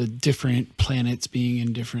 The different planets being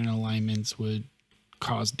in different alignments would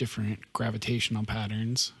cause different gravitational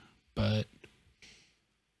patterns, but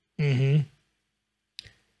maybe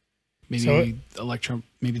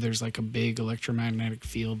maybe there's like a big electromagnetic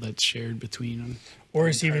field that's shared between, or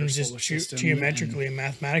it's even just geometrically and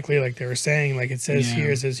mathematically, like they were saying. Like it says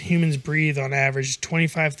here, it says humans breathe on average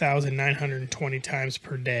 25,920 times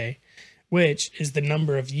per day, which is the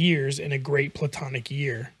number of years in a great platonic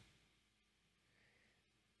year.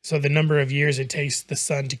 So the number of years it takes the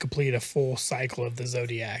sun to complete a full cycle of the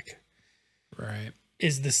zodiac, right,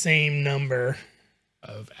 is the same number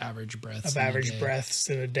of average breaths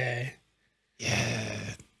in a day.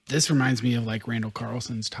 Yeah, this reminds me of like Randall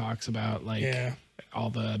Carlson's talks about like all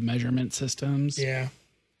the measurement systems. Yeah,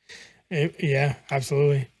 yeah,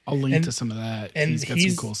 absolutely. I'll link to some of that. And he's got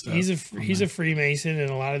some cool stuff. He's a Freemason, and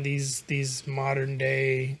a lot of these modern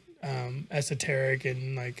day esoteric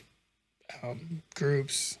and like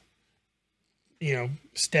groups, you know,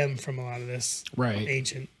 stem from a lot of this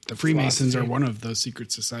ancient. The Freemasons are one of those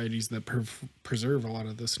secret societies that preserve a lot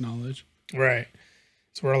of this knowledge. Right.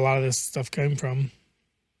 That's where a lot of this stuff came from.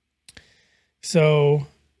 So,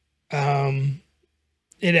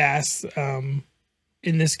 it asks, in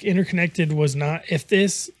this interconnected was not,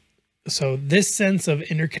 this sense of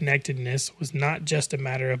interconnectedness was not just a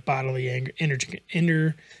matter of bodily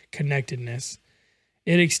interconnectedness.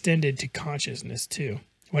 It extended to consciousness too.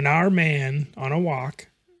 When our man on a walk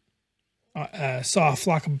saw a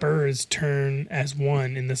flock of birds turn as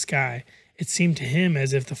one in the sky, it seemed to him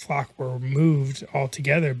as if the flock were moved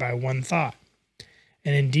altogether by one thought.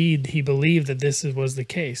 And indeed, he believed that this was the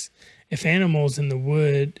case. If animals in the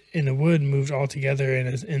wood moved altogether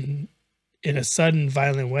in a sudden,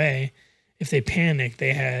 violent way, if they panicked,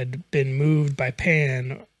 they had been moved by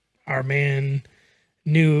Pan. Our man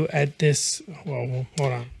knew at this. Well,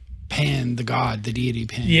 hold on. Pan, the god, the deity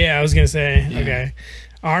Pan. Yeah, I was gonna say. Yeah. Okay.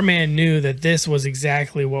 Our man knew that this was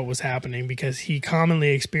exactly what was happening because he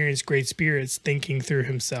commonly experienced great spirits thinking through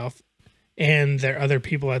himself and their other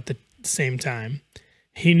people at the same time.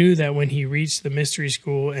 He knew that when he reached the mystery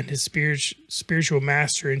school and his spiritual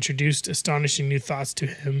master introduced astonishing new thoughts to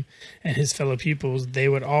him and his fellow pupils, they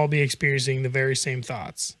would all be experiencing the very same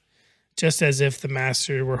thoughts, just as if the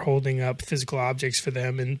master were holding up physical objects for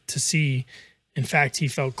them and to see. In fact, he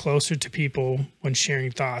felt closer to people when sharing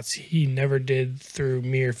thoughts he never did through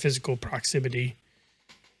mere physical proximity.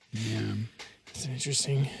 Yeah. That's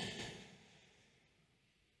interesting.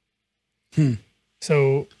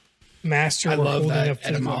 So, master, I love that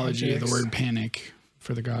etymology of the word panic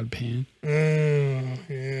for the god Pan. Oh,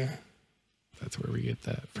 yeah. That's where we get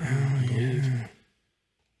that from, I believe. Yeah.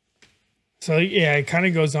 So, yeah, it kind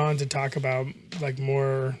of goes on to talk about, like,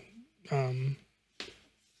 more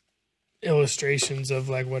illustrations of,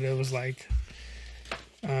 like, what it was like.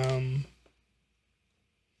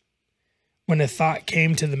 When a thought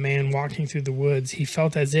came to the man walking through the woods, he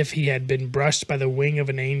felt as if he had been brushed by the wing of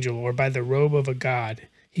an angel or by the robe of a god.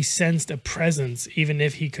 He sensed a presence, even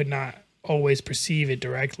if he could not always perceive it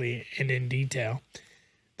directly and in detail.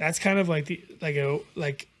 That's kind of like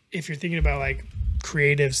like if you're thinking about like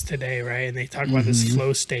creatives today, right? And they talk about this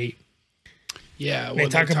flow state. Yeah, they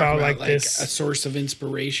talk about like this a source of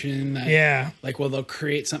inspiration. That, like, well, they'll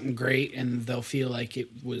create something great and they'll feel like it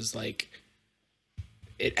was like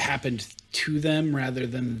it happened to them rather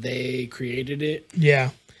than they created it.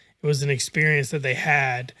 Yeah, it was an experience that they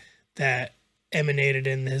had that emanated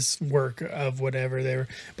in this work of whatever they were.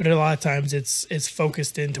 But a lot of times it's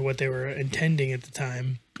focused into what they were intending at the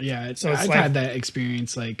time. Yeah, so I've had that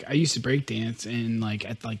experience. Like, I used to break dance, and like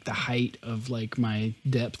at like the height of like my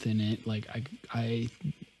depth in it, like I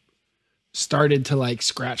started to like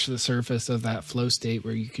scratch the surface of that flow state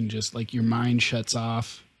where you can just like your mind shuts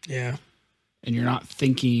off. Yeah. And you're not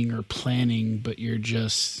thinking or planning, but you're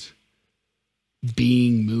just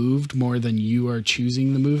being moved more than you are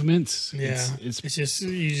choosing the movements. Yeah. It's just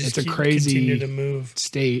you just it's a crazy continue to move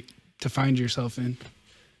state to find yourself in.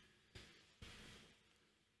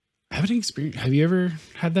 Have you ever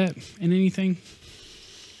had that in anything?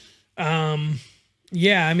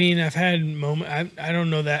 Yeah, I mean, I've had I don't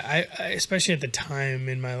know that I especially at the time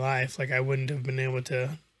in my life, like I wouldn't have been able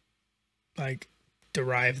to like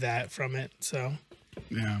derive that from it. So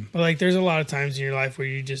Yeah. but like there's a lot of times in your life where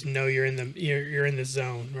you just know you're in the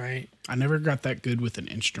zone, right? I never got that good with an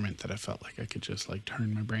instrument that I felt like I could just like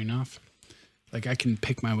turn my brain off. Like I can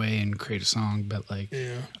pick my way and create a song, but like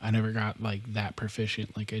I never got like that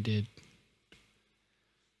proficient like I did.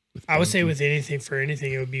 I would say with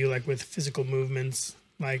anything, it would be like with physical movements,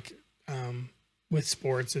 like with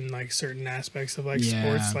sports and like certain aspects of like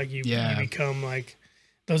sports, like you become like,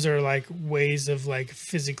 those are like ways of like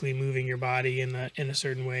physically moving your body in a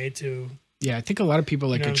certain way to. Yeah, I think a lot of people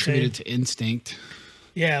like you know attribute it to instinct.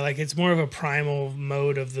 Yeah, like it's more of a primal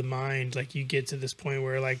mode of the mind. Like you get to this point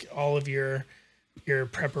where like all of your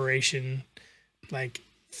preparation like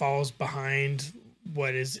falls behind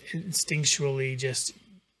what is instinctually just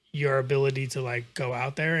your ability to like go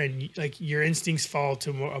out there, and like your instincts fall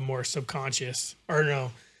to a more subconscious, or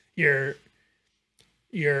no, your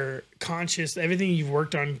conscious, everything you've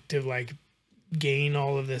worked on to like gain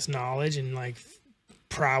all of this knowledge and like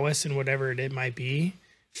prowess and whatever it might be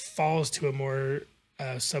falls to a more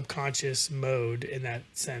subconscious mode in that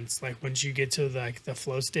sense. Like once you get to like the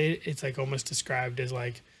flow state, it's like almost described as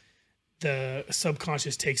like the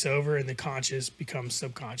subconscious takes over and the conscious becomes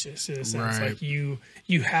subconscious in a sense. Right. Like you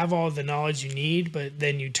have all the knowledge you need, but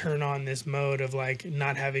then you turn on this mode of like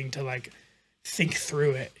not having to like think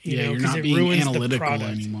through it, you know, because it ruins the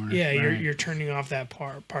product anymore. Yeah, right. you're turning off that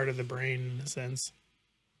part of the brain in a sense,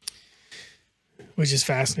 which is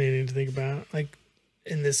fascinating to think about. Like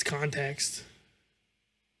in this context,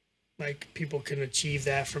 like people can achieve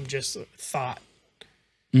that from just thought.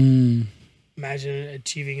 Imagine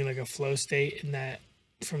achieving like a flow state in that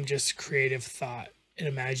from just creative thought and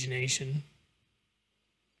imagination.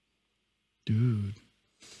 Dude.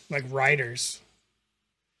 Like writers.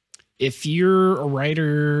 If you're a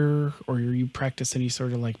writer or you practice any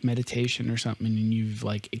sort of like meditation or something and you've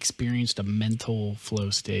like experienced a mental flow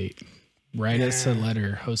state, write us a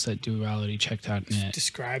letter, host at dualitycheck.net.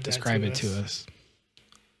 Describe it to us.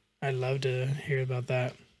 I'd love to hear about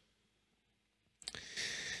that.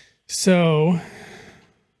 So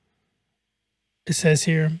it says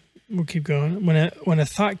here, we'll keep going. When a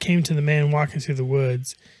thought came to the man walking through the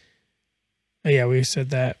woods. Oh yeah, we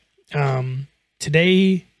said that.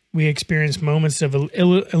 Today we experience moments of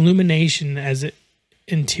illumination as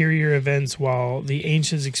interior events, while the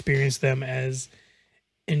ancients experienced them as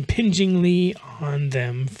impingingly on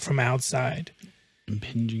them from outside.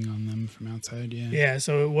 Impinging on them from outside, yeah. Yeah,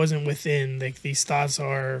 so it wasn't within. Like these thoughts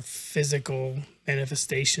are physical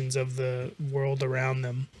manifestations of the world around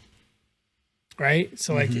them, right?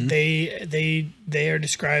 So like they are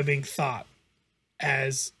describing thought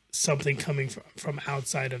as something coming from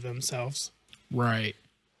outside of themselves, right?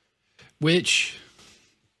 Which,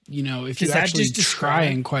 you know, if you actually try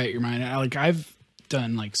and quiet your mind, like I've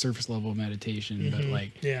done like surface level meditation, but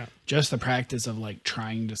like just the practice of like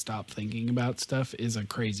trying to stop thinking about stuff is a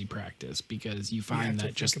crazy practice, because you find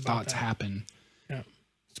that just thoughts happen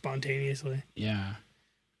spontaneously,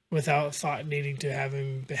 without thought needing to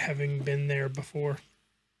having been there before.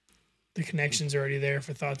 The connection's already there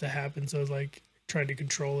for thought to happen, so it's like trying to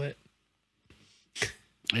control it.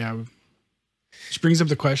 Which brings up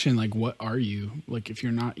the question, like, what are you? Like, if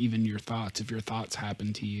you're not even your thoughts, if your thoughts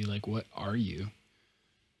happen to you, like, what are you?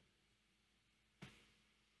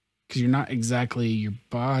 Because you're not exactly your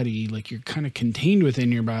body. Like, you're kind of contained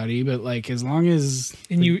within your body, but like, as long as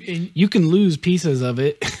you can lose pieces of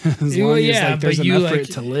it, as long as like there's enough for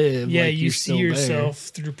it to live. Yeah, like, you see yourself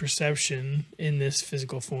through perception in this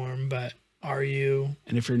physical form, but are you?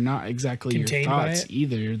 And if you're not exactly your thoughts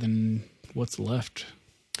either, then what's left?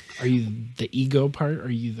 Are you the ego part? Are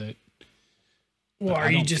you the? Well, are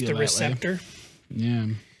you just the receptor? Yeah.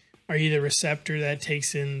 Are you the receptor that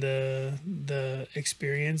takes in the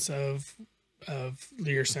experience of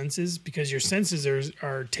your senses? Because your senses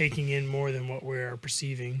are taking in more than what we are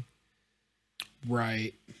perceiving.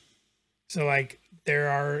 Right. So like there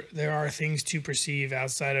are things to perceive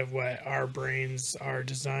outside of what our brains are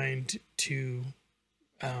designed to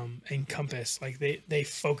encompass. Like they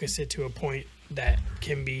focus it to a point that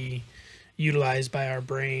can be utilized by our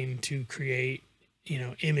brain to create, you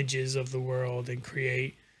know, images of the world and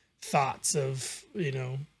create thoughts of, you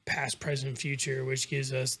know, past, present, future, which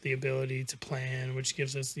gives us the ability to plan, which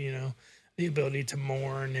gives us, you know, the ability to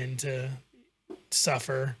mourn and to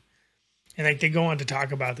suffer. And like they go on to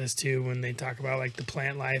talk about this too when they talk about like the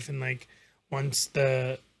plant life, and like once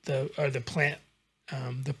the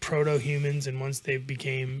proto-humans, and once they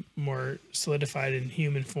became more solidified in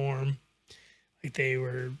human form, like they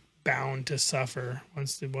were bound to suffer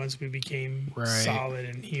once we became solid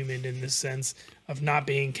and human, in the sense of not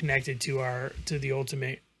being connected to the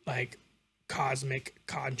ultimate like cosmic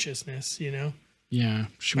consciousness, you know? Yeah.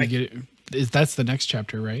 Should we get it? That's the next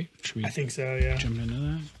chapter, right? Should we? I think so. Yeah. Jump into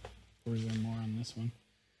that, or is there more on this one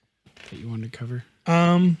that you wanted to cover?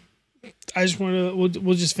 I just want to.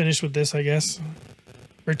 We'll just finish with this, I guess.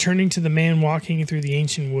 Returning to the man walking through the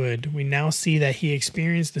ancient wood, we now see that he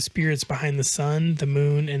experienced the spirits behind the sun, the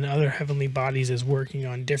moon, and other heavenly bodies as working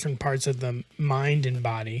on different parts of the mind and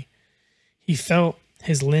body. He felt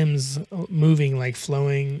his limbs moving like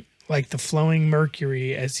the flowing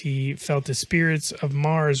mercury, as he felt the spirits of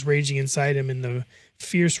Mars raging inside him in the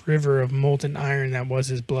fierce river of molten iron that was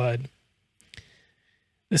his blood.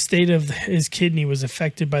 The state of his kidney was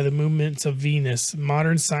affected by the movements of Venus.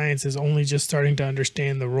 Modern science is only just starting to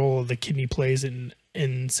understand the role the kidney plays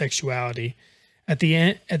in sexuality. At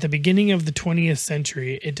the beginning of the 20th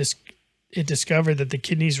century, it discovered that the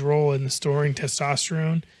kidney's role in storing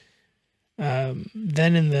testosterone. So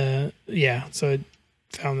it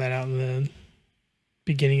found that out in the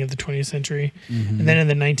beginning of the 20th century. Mm-hmm. And then in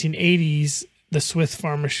the 1980s, the Swiss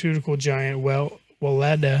pharmaceutical giant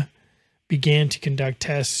Weleda began to conduct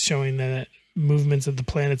tests showing that movements of the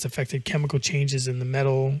planets affected chemical changes in the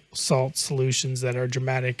metal salt solutions that are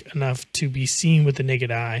dramatic enough to be seen with the naked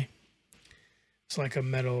eye. It's like a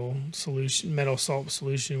metal salt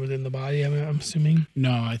solution within the body, I'm assuming.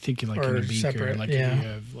 No, I think like in a beaker, separate, like yeah. if you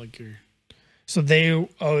have like your. So they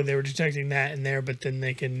were detecting that in there, but then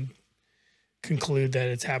they can conclude that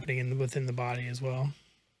it's happening within the body as well.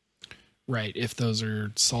 Right, if those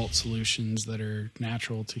are salt solutions that are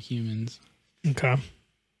natural to humans. Okay.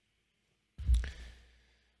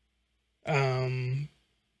 In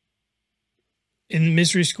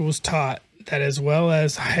mystery schools taught that as well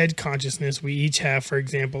as head consciousness, we each have, for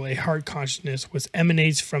example, a heart consciousness which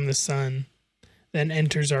emanates from the sun, then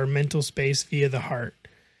enters our mental space via the heart.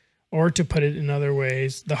 Or to put it in other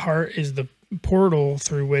ways, the heart is the portal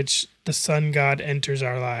through which the sun god enters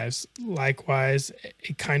our lives. Likewise,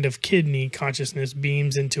 a kind of kidney consciousness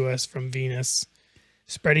beams into us from Venus,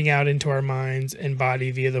 spreading out into our minds and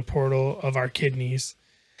body via the portal of our kidneys.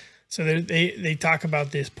 So they talk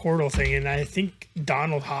about this portal thing, and I think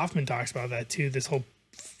Donald Hoffman talks about that too, this whole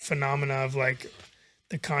phenomena of like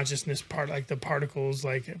the consciousness part, like the particles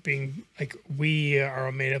like being like we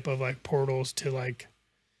are made up of like portals to like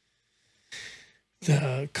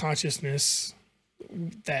the consciousness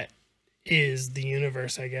that is the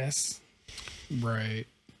universe, I guess. Right.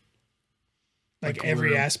 Like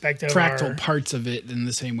every aspect of fractal parts of it in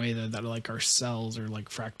the same way that like our cells are like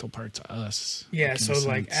fractal parts of us. Yeah. Like So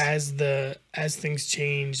like as things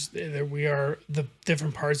change, we are, the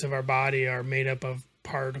different parts of our body are made up of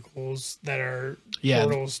particles that are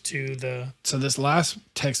portals to the. So this last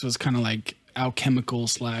text was kind of like alchemical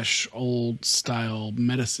 / old style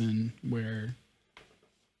medicine, where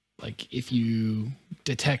like if you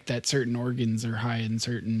detect that certain organs are high in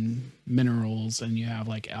certain minerals, and you have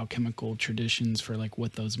like alchemical traditions for like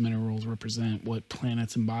what those minerals represent, what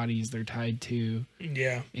planets and bodies they're tied to,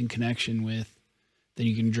 in connection with, then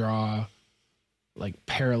you can draw like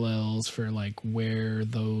parallels for like where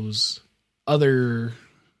those other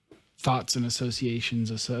thoughts and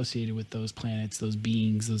associations associated with those planets, those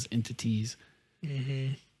beings, those entities,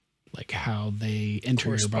 like how they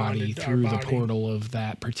enter your body through the portal of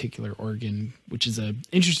that particular organ, which is a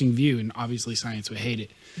interesting view, and obviously science would hate it.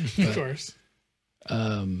 But, of course.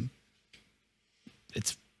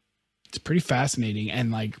 It's pretty fascinating,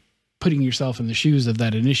 and like putting yourself in the shoes of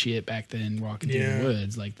that initiate back then, walking through the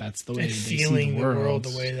woods, like that's the way they feeling see the world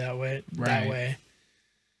the way that way.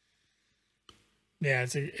 Yeah,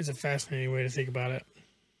 it's a fascinating way to think about it.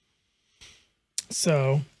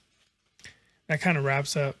 So that kind of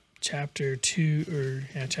wraps up chapter 2. Do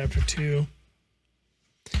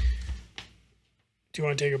you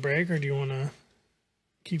want to take a break, or do you want to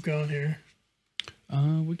keep going here?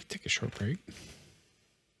 We could take a short break.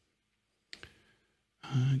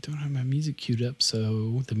 I don't have my music queued up,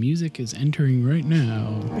 so the music is entering right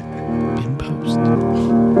now in post.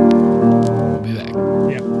 We'll be back.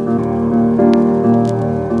 Yep.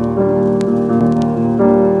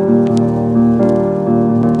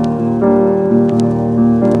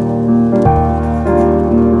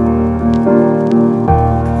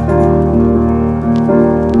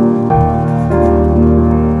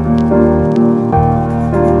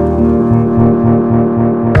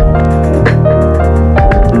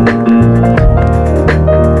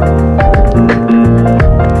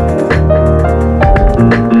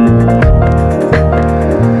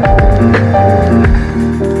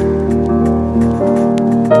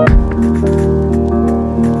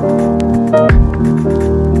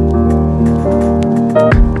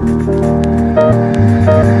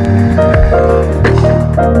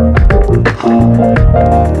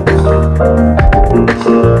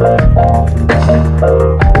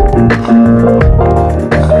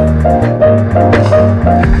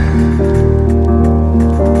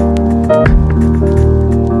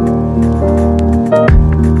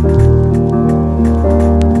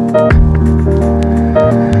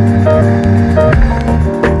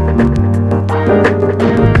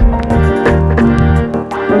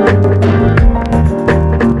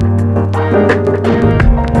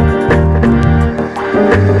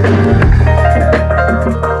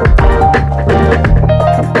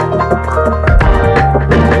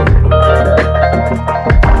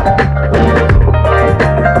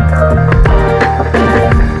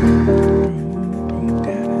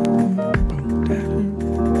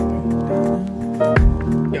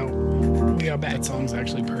 Yeah, that song's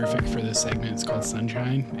actually perfect for this segment. It's called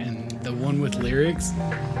Sunshine, and the one with lyrics,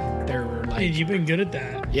 they're like... Hey, you've been good at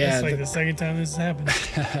that. Yeah. It's like the second time this has happened.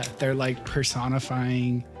 They're like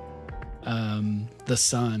personifying the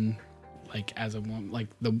sun, like as a woman. Like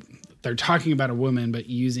they're talking about a woman, but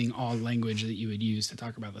using all language that you would use to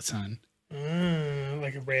talk about the sun.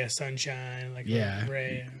 Like a ray of sunshine, like Yeah. a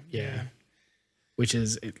ray. Yeah. Which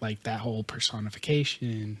is like that whole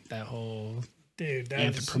personification, that whole Dude, that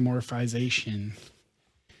anthropomorphization,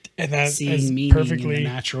 and that seeing is meaning perfectly in the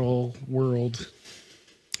natural world.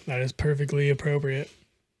 That is perfectly appropriate.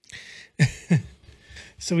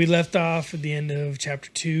 So we left off at the end of chapter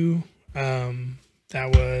 2.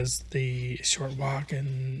 That was the short walk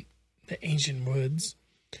in the ancient woods.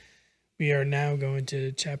 We are now going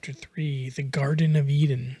to chapter 3, the Garden of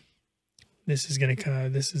Eden. This is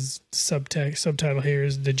subtitle here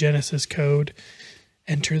is the Genesis code.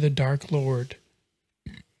 Enter the Dark Lord,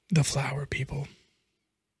 the flower people.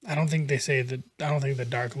 I don't think the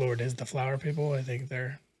Dark Lord is the flower people. I think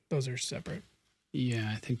those are separate.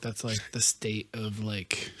 Yeah, I think that's like the state of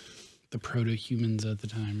like the proto-humans at the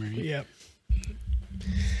time, right? Yep.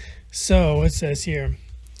 So it says here,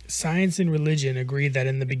 science and religion agree that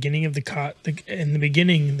in the beginning of the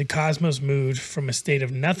cosmos moved from a state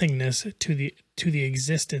of nothingness to the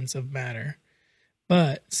existence of matter.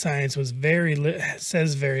 But science has very little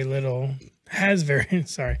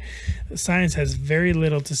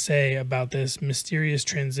to say about this mysterious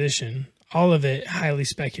transition, all of it highly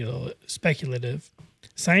speculative.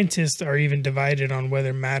 Scientists are even divided on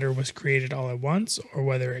whether matter was created all at once or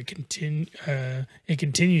whether it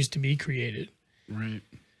continues to be created. Right.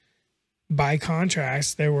 By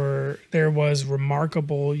contrast, there was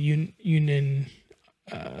remarkable unanimity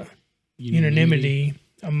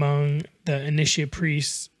among the initiate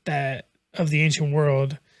priests of the ancient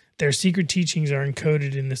world. Their secret teachings are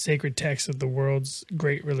encoded in the sacred texts of the world's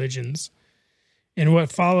great religions. In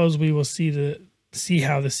what follows, we will see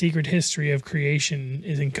how the secret history of creation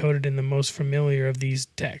is encoded in the most familiar of these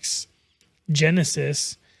texts.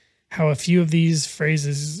 Genesis, how a few of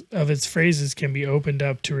its phrases can be opened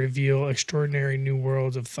up to reveal extraordinary new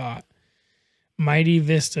worlds of thought, mighty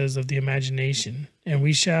vistas of the imagination. And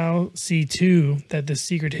we shall see too that the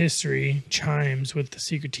secret history chimes with the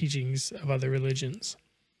secret teachings of other religions.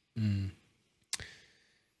 In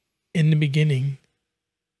the beginning,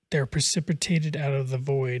 there precipitated out of the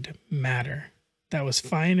void matter that was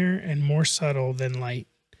finer and more subtle than light.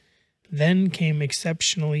 Then came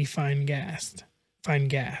exceptionally fine gas.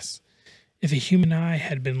 If a human eye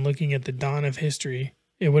had been looking at the dawn of history,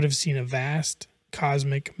 it would have seen a vast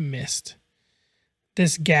cosmic mist.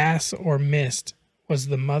 This gas or mist was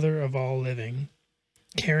the mother of all living,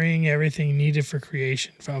 carrying everything needed for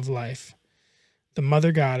creation of life. The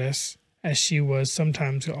mother goddess, as she was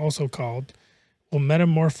sometimes also called, will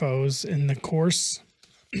metamorphose in the course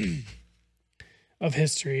of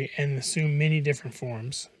history and assume many different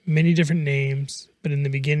forms, many different names, but in the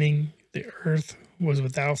beginning, the earth was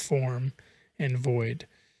without form and void.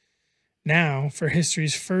 Now, for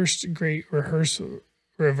history's first great reversal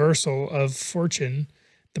of fortune,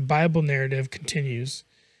 the Bible narrative continues.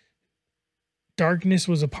 Darkness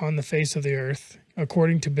was upon the face of the earth,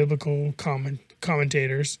 according to biblical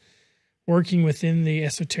commentators, working within the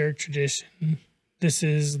esoteric tradition. This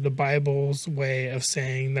is the Bible's way of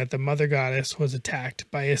saying that the mother goddess was attacked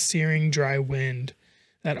by a searing dry wind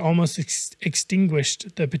that almost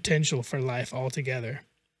extinguished the potential for life altogether.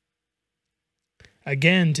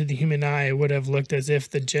 Again, to the human eye, it would have looked as if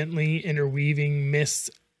the gently interweaving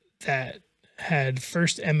mists that had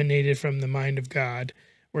first emanated from the mind of God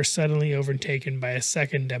were suddenly overtaken by a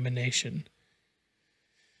second emanation.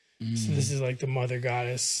 So this is like the mother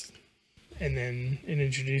goddess, and then it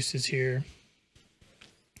introduces here.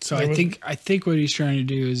 So I think what he's trying to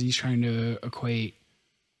do is he's trying to equate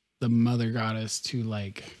the mother goddess to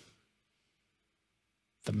like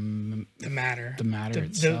the matter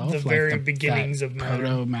itself, the very beginnings of matter,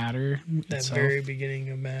 proto matter, that very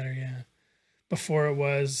beginning of matter, yeah. Before it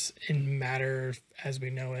was in matter as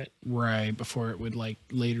we know it, right? Before it would like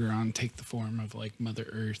later on take the form of like Mother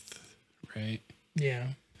Earth, right? Yeah.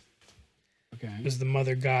 Okay. It was the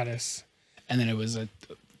mother goddess, and then it was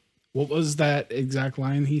what was that exact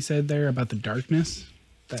line he said there about the darkness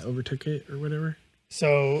that overtook it or whatever?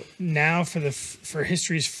 So now for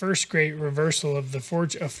history's first great reversal of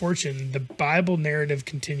fortune, the Bible narrative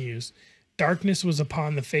continues. Darkness was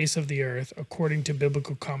upon the face of the earth, according to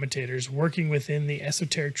biblical commentators, working within the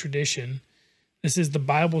esoteric tradition. This is the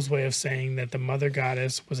Bible's way of saying that the mother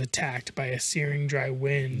goddess was attacked by a searing dry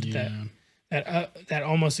wind that that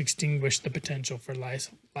almost extinguished the potential for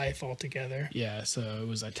life altogether. Yeah, so it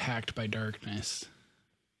was attacked by darkness.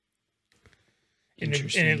 And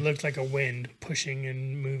it looked like a wind pushing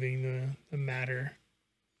and moving the matter.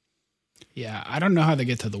 Yeah, I don't know how they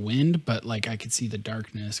get to the wind, but like I could see the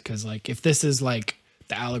darkness, because like if this is like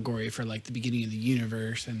the allegory for like the beginning of the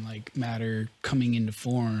universe and like matter coming into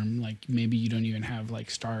form, like maybe you don't even have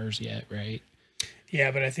like stars yet, right?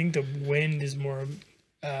 Yeah, but I think the wind is more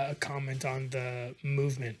a comment on the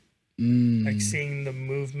movement, like seeing the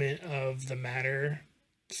movement of the matter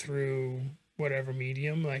through whatever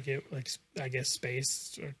medium, like I guess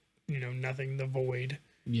space, or nothing, the void.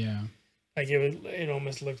 Yeah, like it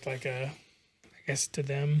almost looked like I guess to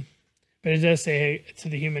them, but it does say to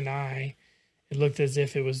the human eye, it looked as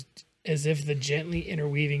if the gently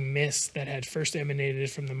interweaving mists that had first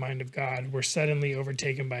emanated from the mind of God were suddenly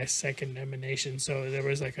overtaken by a second emanation. So there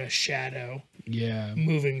was like a shadow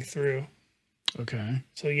moving through. Okay.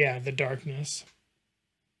 So yeah, the darkness.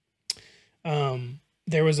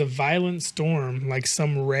 There was a violent storm, like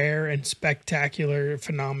some rare and spectacular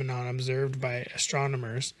phenomenon observed by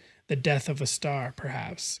astronomers, the death of a star,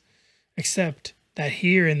 perhaps. Except that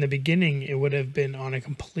here in the beginning, it would have been on a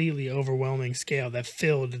completely overwhelming scale that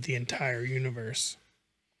filled the entire universe.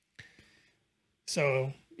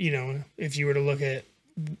 So, if you were to look at,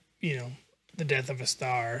 the death of a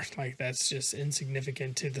star, like that's just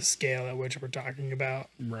insignificant to the scale at which we're talking about.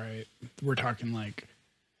 Right. We're talking like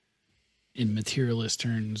in materialist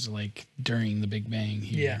terms, like during the Big Bang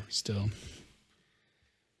here still.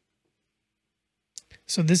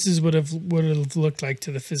 So this is what it would have looked like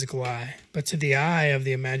to the physical eye. But to the eye of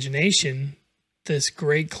the imagination, this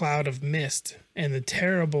great cloud of mist and the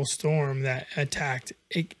terrible storm that attacked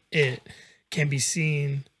it can be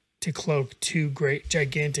seen to cloak two great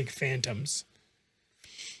gigantic phantoms.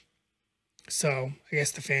 So I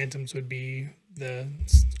guess the phantoms would be the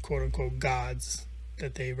quote-unquote gods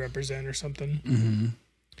that they represent or something. Mm-hmm.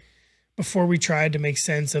 Before we tried to make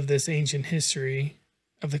sense of this ancient history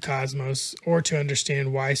of the cosmos, or to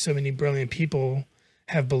understand why so many brilliant people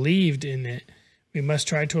have believed in it, we must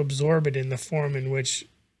try to absorb it in the form in which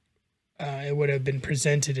it would have been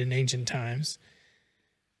presented in ancient times,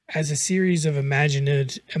 as a series of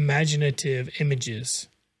imaginative images.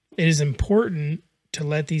 It is important to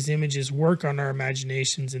let these images work on our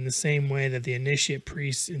imaginations in the same way that the initiate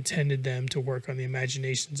priests intended them to work on the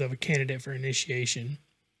imaginations of a candidate for initiation.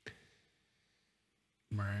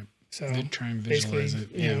 Right. So try and visualize it.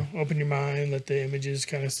 Yeah. Open your mind, let the images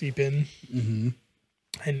kind of seep in,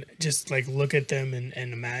 and just like look at them and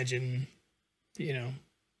imagine,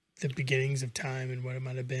 the beginnings of time and what it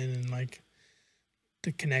might have been, and like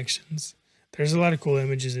the connections. There's a lot of cool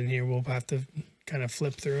images in here. We'll have to kind of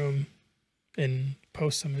flip through them and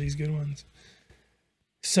post some of these good ones.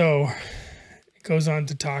 So it goes on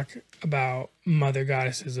to talk about Mother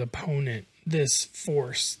Goddess's opponent, this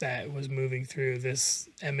force that was moving through this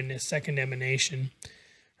second emanation.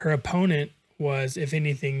 Her opponent was, if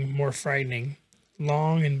anything, more frightening.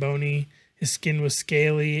 Long and bony, his skin was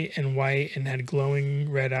scaly and white and had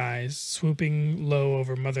glowing red eyes, swooping low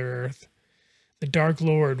over Mother Earth. The Dark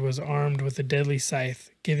Lord was armed with a deadly scythe,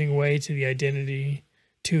 giving away his identity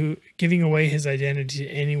to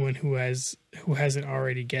anyone who hasn't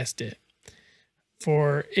already guessed it.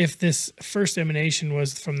 For if this first emanation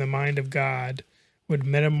was from the mind of God, would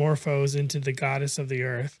metamorphose into the goddess of the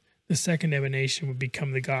earth, the second emanation would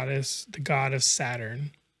become the god of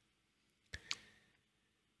Saturn.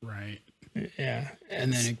 Right. Yeah.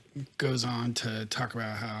 And then it goes on to talk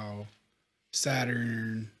about how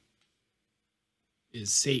Saturn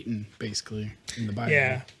is Satan, basically, in the Bible.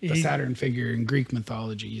 Yeah. The Saturn figure in Greek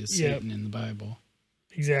mythology is Satan in the Bible.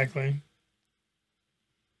 Exactly.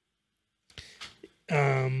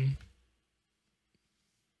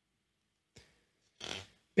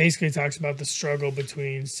 Basically talks about the struggle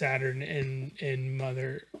between Saturn and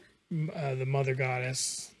the mother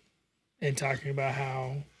goddess, and talking about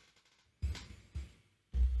how.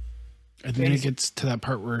 And then it gets to that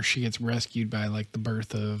part where she gets rescued by like the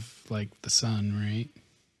birth of like the sun, right?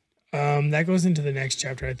 That goes into the next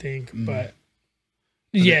chapter, I think. But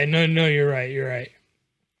yeah, no, you're right.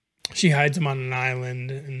 She hides him on an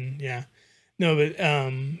island, and yeah. No, but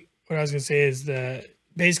what I was gonna say is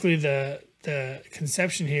basically the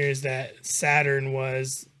conception here is that Saturn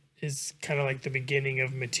is kind of like the beginning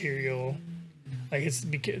of material, like it's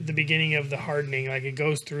the beginning of the hardening. Like it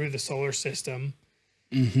goes through the solar system.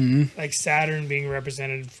 Mm-hmm. Like Saturn being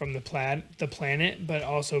represented from the planet, but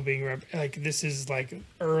also being like this is like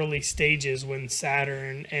early stages when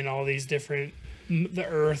Saturn and all these different, the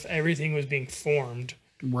Earth, everything was being formed.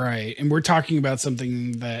 Right. And we're talking about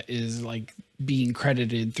something that is like being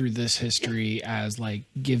credited through this history as like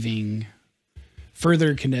giving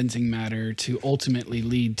further condensing matter to ultimately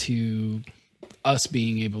lead to us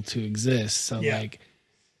being able to exist. So like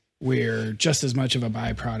we're just as much of a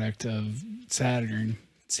byproduct of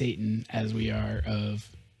Satan, as we are of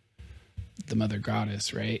the mother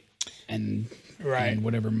goddess, right? And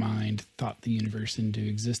whatever mind thought the universe into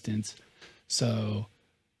existence. So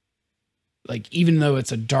like, even though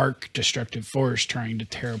it's a dark, destructive force trying to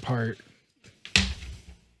tear apart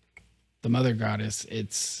the mother goddess,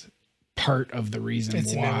 it's part of the reason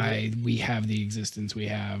why we have the existence we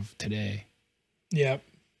have today. Yep.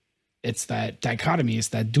 It's that dichotomy. It's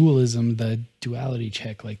that dualism, the duality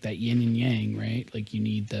check, like that yin and yang, right? Like you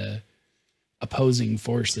need the opposing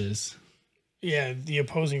forces. Yeah, the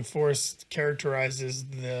opposing force characterizes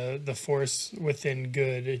the force within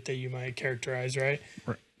good that you might characterize, right?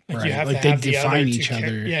 Like you have like to have they define each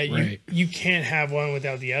other. You can't have one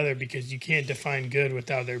without the other, because you can't define good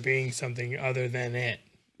without there being something other than it.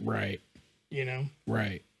 Right. You know?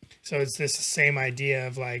 Right. So it's this same idea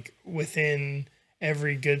of like within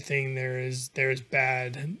every good thing there's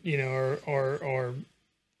bad, you know, or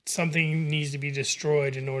something needs to be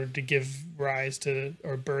destroyed in order to give rise to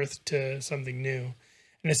or birth to something new.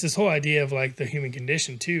 And it's this whole idea of like the human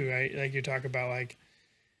condition too, right? Like you talk about like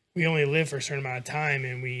we only live for a certain amount of time,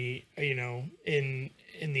 and we, you know, in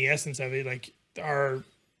the essence of it, like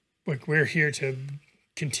we're here to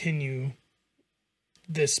continue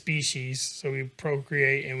this species. So we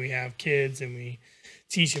procreate and we have kids and we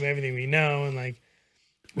teach them everything we know, and like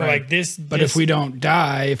like this. But if we don't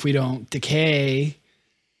die, if we don't decay,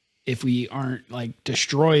 if we aren't like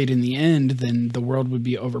destroyed in the end, then the world would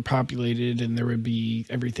be overpopulated and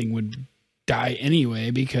everything would die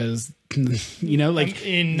anyway, because you know, like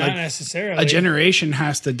not necessarily a generation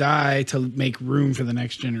has to die to make room for the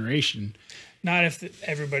next generation. Not if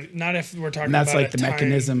we're talking and that's about like the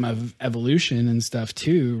mechanism of evolution and stuff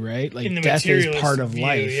too, right? Like death is part of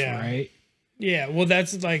life, right? Yeah, well,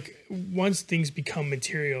 that's like once things become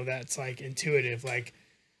material, that's like intuitive, like.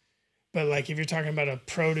 But like if you're talking about a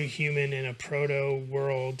proto-human in a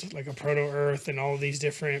proto-world, like a proto-Earth and all these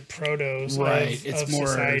different protos of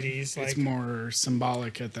societies. It's more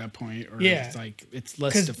symbolic at that point. Or it's like it's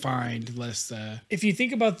less defined, less... if you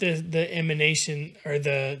think about the emanation or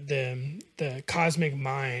the cosmic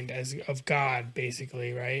mind as of God,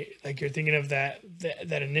 basically, right? Like you're thinking of that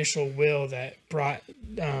initial will that brought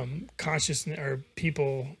consciousness or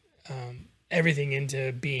people... everything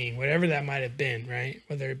into being, whatever that might have been, right?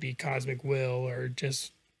 Whether it be cosmic will or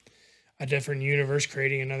just a different universe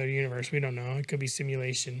creating another universe. We don't know. It could be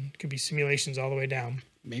simulation. It could be simulations all the way down.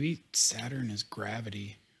 Maybe Saturn is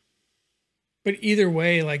gravity. But either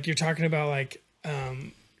way, like you're talking about like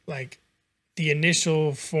the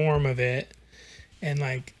initial form of it. And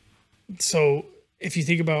like, so if you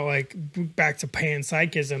think about like back to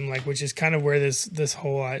panpsychism, like, which is kind of where this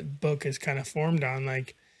whole book is kind of formed on,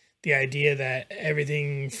 like, the idea that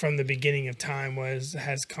everything from the beginning of time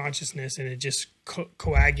has consciousness, and it just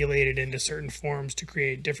coagulated into certain forms to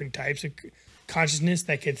create different types of consciousness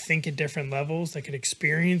that could think at different levels, that could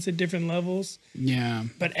experience at different levels. Yeah.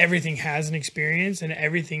 But everything has an experience, and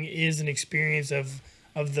everything is an experience of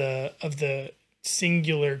the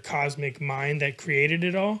singular cosmic mind that created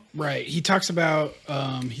it all. Right. He talks about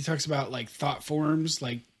like thought forms,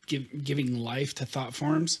 like giving life to thought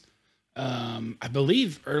forms. I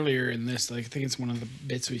believe earlier in this, like I think it's one of the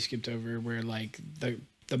bits we skipped over, where like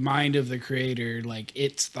the mind of the creator, like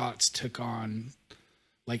its thoughts took on,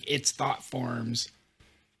 like its thought forms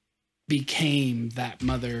became that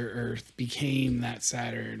Mother Earth, became that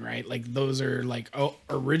Saturn, right? Like those are like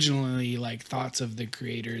originally like thoughts of the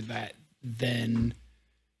creator that then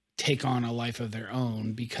take on a life of their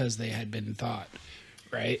own because they had been thought.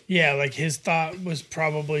 Right. Yeah, like his thought was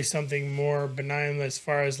probably something more benign as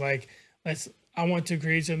far as like, I want to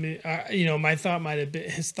create something. You know, his thought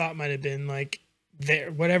might have been like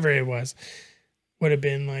whatever it was, would have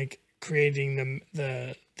been like creating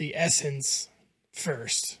the essence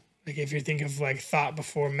first. Like if you think of like thought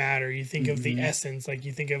before matter, you think of the essence. Like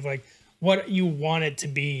you think of like what you want it to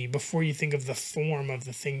be before you think of the form of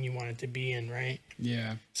the thing you want it to be in, right?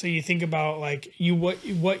 Yeah. So you think about like what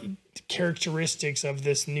characteristics of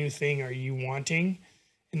this new thing are you wanting?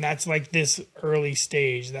 And that's like this early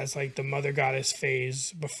stage. That's like the mother goddess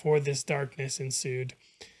phase before this darkness ensued.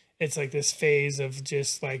 It's like this phase of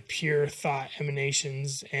just like pure thought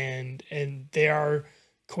emanations, and they are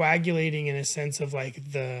coagulating in a sense of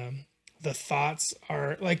like the thoughts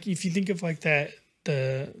are like, if you think of like that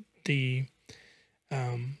the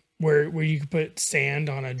where you could put sand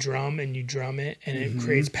on a drum and you drum it and it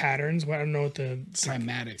creates patterns. Well, I don't know what the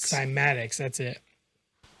cymatics. That's it.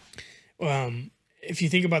 If you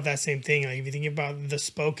think about that same thing, like if you think about the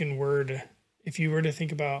spoken word, if you were to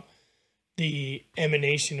think about the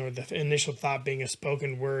emanation or the initial thought being a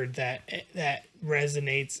spoken word that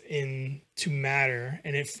resonates into matter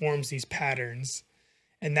and it forms these patterns,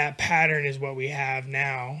 and that pattern is what we have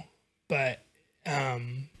now. But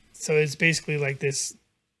so it's basically like this.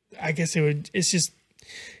 I guess it's just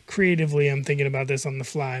creatively I'm thinking about this on the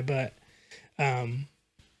fly, but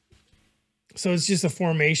so it's just a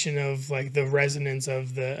formation of like the resonance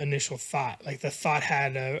of the initial thought. Like the thought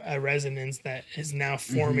had a resonance that is now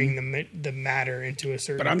forming the matter into a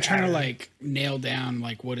certain. But I'm pattern. trying to like nail down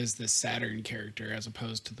like what is the Saturn character as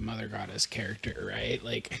opposed to the Mother Goddess character, right?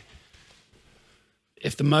 Like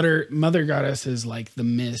if the Mother Goddess is like the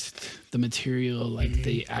mist, the material, like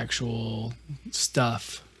the actual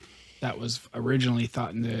stuff that was originally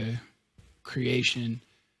thought into creation.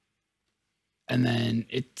 And then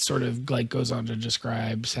it sort of like goes on to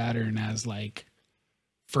describe Saturn as like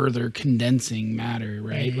further condensing matter,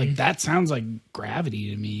 right? Like that sounds like gravity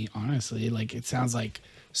to me, honestly. Like it sounds like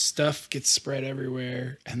stuff gets spread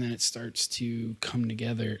everywhere and then it starts to come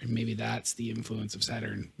together. And maybe that's the influence of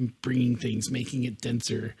Saturn, bringing things, making it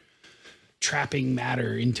denser, trapping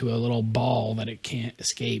matter into a little ball that it can't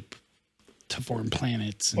escape to form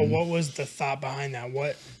planets. But what was the thought behind that?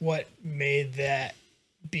 What made that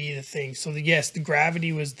be the thing? So yes, the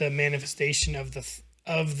gravity was the manifestation of the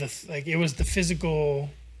like it was the physical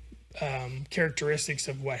characteristics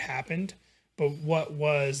of what happened, but what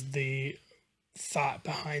was the thought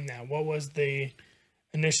behind that? What was the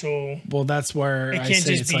initial? Well, that's where I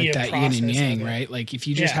say it's like that yin and yang, right? Like if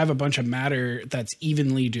you just have a bunch of matter that's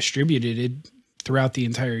evenly distributed throughout the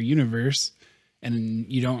entire universe and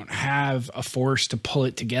you don't have a force to pull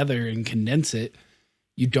it together and condense it,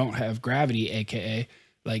 you don't have gravity, aka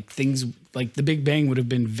like things like the Big Bang would have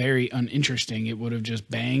been very uninteresting. It would have just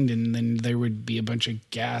banged and then there would be a bunch of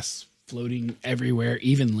gas floating everywhere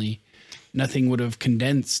evenly. Nothing would have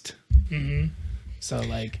condensed. So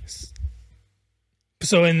like,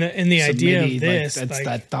 so in the idea of this, like, that's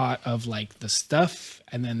that thought of like the stuff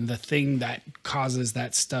and then the thing that causes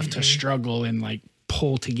that stuff to struggle and like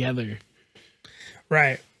pull together.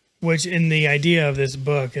 Right. Which in the idea of this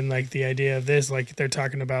book and like the idea of this, like they're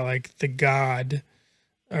talking about like the God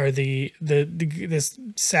or this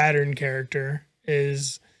Saturn character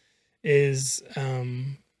is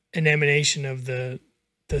an emanation of the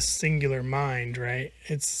singular mind, right?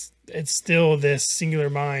 It's still this singular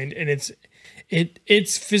mind, and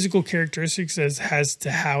its physical characteristics as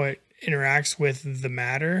to how it interacts with the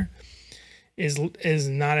matter is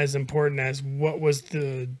not as important as what was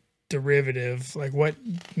the derivative, like what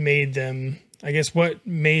made them, I guess what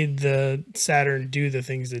made the Saturn do the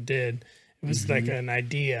things it did. It was like an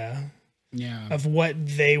idea of what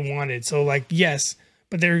they wanted. So like, yes,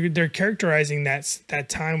 but they're characterizing that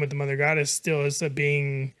time with the Mother Goddess still as a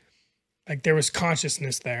being like there was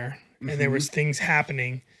consciousness there and there was things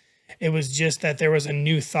happening. It was just that there was a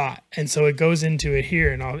new thought. And so it goes into it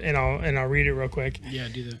here and I'll read it real quick. Yeah,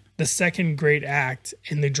 do that. The second great act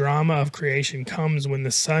in the drama of creation comes when the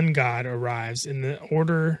sun god arrives in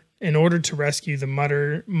order to rescue the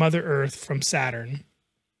Mother Earth from Saturn.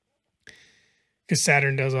 Because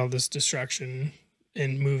Saturn does all this destruction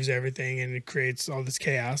and moves everything and it creates all this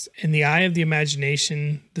chaos. In the eye of the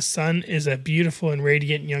imagination, the sun is a beautiful and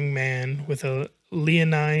radiant young man with a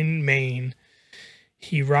leonine mane.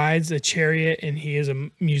 He rides a chariot and he is a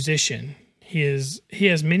musician. He has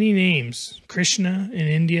many names: Krishna in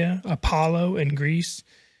India, Apollo in Greece.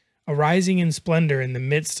 Arising in splendor in the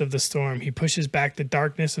midst of the storm, he pushes back the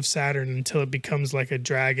darkness of Saturn until it becomes like a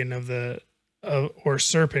dragon or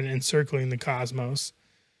serpent encircling the cosmos.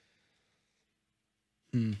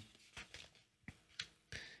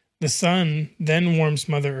 The sun then warms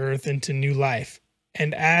Mother Earth into new life,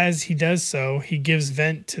 and as he does so, he gives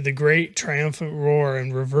vent to the great triumphant roar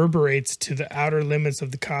and reverberates to the outer limits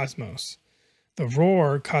of the cosmos. The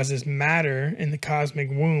roar causes matter in the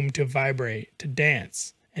cosmic womb to vibrate, to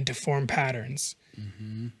dance, and to form patterns.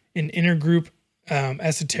 In intergroup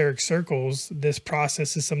esoteric circles, this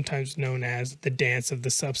process is sometimes known as the dance of the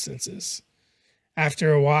substances.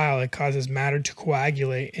 After a while, it causes matter to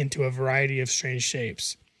coagulate into a variety of strange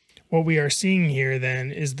shapes. What we are seeing here,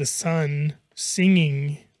 then, is the sun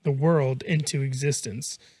singing the world into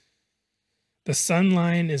existence. The sun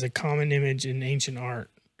line is a common image in ancient art.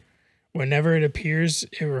 Whenever it appears,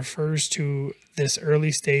 it refers to this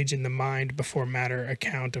early stage in the mind before matter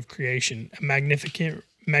account of creation, a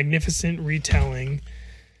magnificent retelling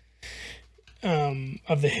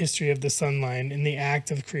of the history of the sunline and the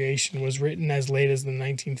act of creation was written as late as the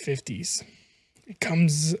 1950s. It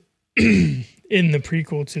comes in the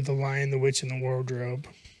prequel to The Lion, the Witch, and the Wardrobe,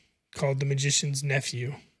 called The Magician's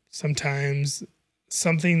Nephew. Sometimes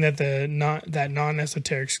something that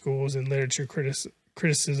non-esoteric schools and literature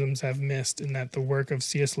criticisms have missed, in that the work of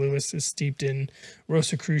C.S. Lewis is steeped in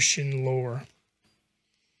Rosicrucian lore.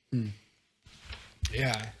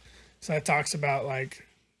 Yeah. So that talks about like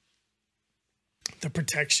the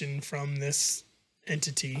protection from this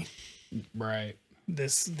entity, Right.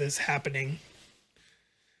 this happening.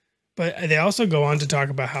 But they also go on to talk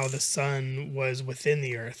about how the sun was within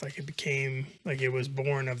the earth, like it was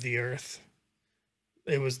born of the earth.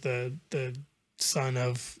 It was the son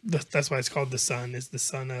of that's why it's called the sun, is the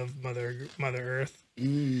son of Mother Earth.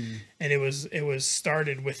 And it was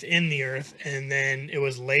started within the earth, and then it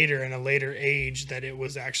was later, in a later age, that it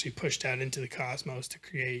was actually pushed out into the cosmos to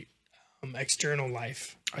create external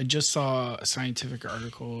life. I just saw a scientific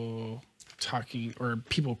article talking, or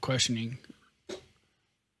people questioning,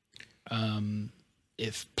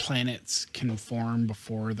 if planets can form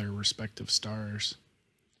before their respective stars.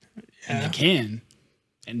 Yeah. And they can.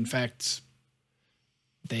 In fact,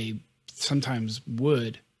 they sometimes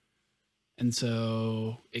would. And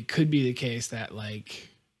so it could be the case that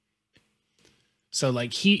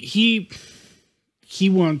he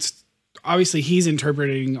wants, obviously he's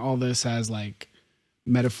interpreting all this as like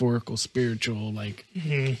metaphorical, spiritual, like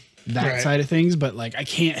that side of things. But like, I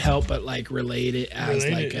can't help but like relate it as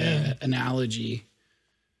an analogy,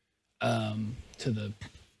 to the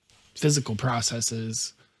physical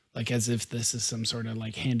processes, like as if this is some sort of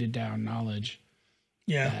like handed down knowledge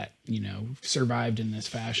that, survived in this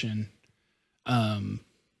fashion.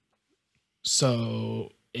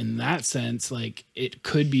 So in that sense, like it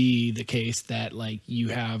could be the case that like you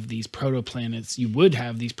would have these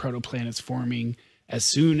protoplanets forming as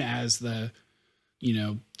soon as the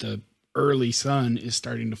early sun is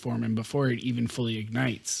starting to form and before it even fully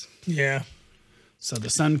ignites. Yeah. So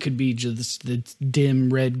the sun could be just the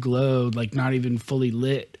dim red glow, like not even fully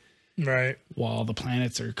lit. Right. While the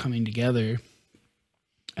planets are coming together.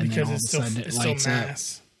 And because then all of a sudden it lights up.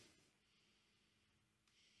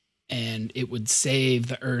 And it would save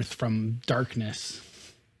the earth from darkness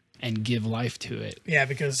and give life to it. Yeah,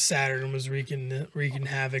 because Saturn was wreaking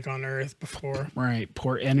havoc on Earth before. Right.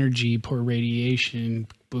 Pour energy, pour radiation,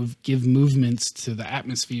 give movements to the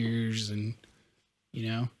atmospheres, and,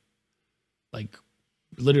 like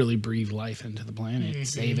literally breathe life into the planet,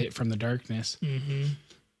 save it from the darkness.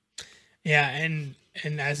 Yeah, and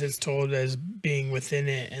as it's told as being within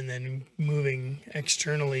it and then moving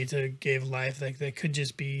externally to give life, like that could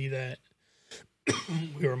just be that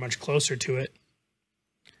we were much closer to it,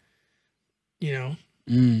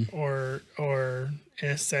 or in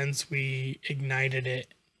a sense we ignited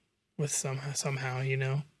it with somehow,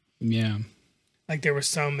 Yeah. Like there was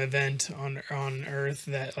some event on Earth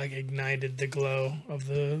that like ignited the glow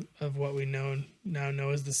of what we now know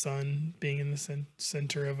as the sun being in the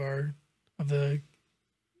center of the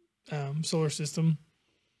solar system.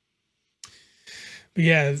 But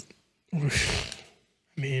yeah, I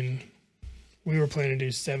mean, we were planning to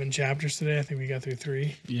do 7 chapters today. I think we got through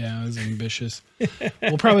 3. Yeah, it was ambitious.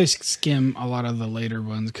 We'll probably skim a lot of the later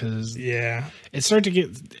ones because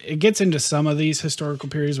it gets into some of these historical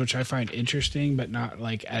periods, which I find interesting, but not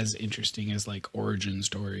like as interesting as like origin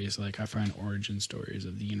stories. Like I find origin stories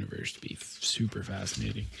of the universe to be super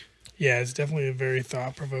fascinating. Yeah, it's definitely very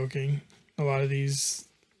thought-provoking. A lot of these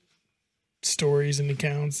stories and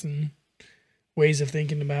accounts and ways of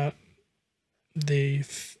thinking about the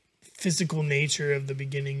physical nature of the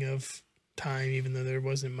beginning of time, even though there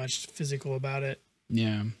wasn't much physical about it.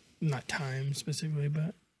 Yeah. Not time specifically,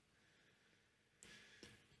 but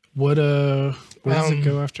where does it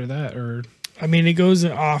go after that? Or I mean, it goes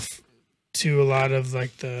off to a lot of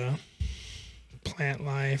like the plant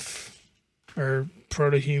life or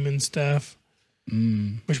proto-human stuff.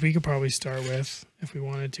 Which we could probably start with if we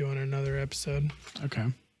wanted to on another episode. Okay.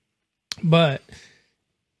 But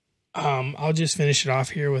I'll just finish it off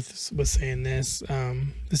here with saying this.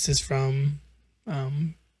 This is from a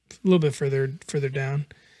little bit further down.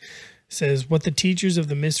 It says, what the teachers of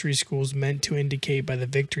the mystery schools meant to indicate by the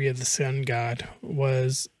victory of the sun god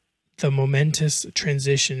was the momentous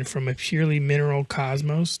transition from a purely mineral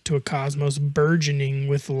cosmos to a cosmos burgeoning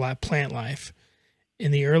with plant life.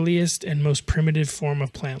 In the earliest and most primitive form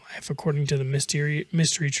of plant life, according to the mystery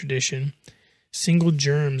tradition, single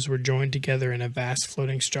germs were joined together in a vast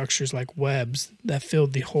floating structures like webs that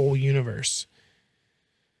filled the whole universe.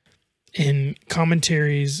 In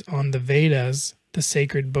commentaries on the Vedas, the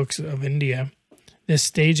sacred books of India, This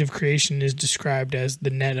stage of creation is described as the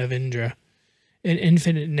net of Indra, an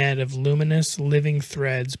infinite net of luminous, living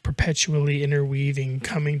threads perpetually interweaving,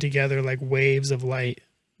 coming together like waves of light,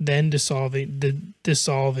 then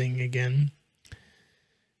dissolving again.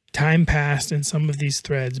 Time passed, and some of these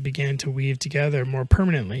threads began to weave together more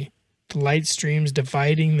permanently, the light streams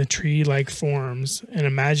dividing the tree-like forms. An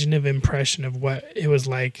imaginative impression of what it was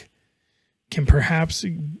like can perhaps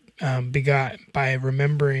be got by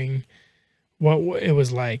remembering what it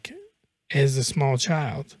was like as a small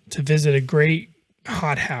child to visit a great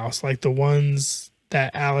hothouse like the ones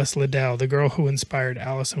that Alice Liddell, the girl who inspired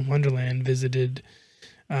Alice in Wonderland, visited,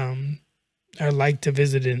 or liked to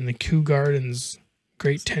visit in the Kew Gardens.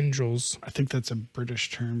 Great tendrils. I think that's a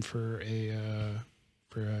British term for a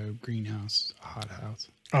greenhouse, a hothouse.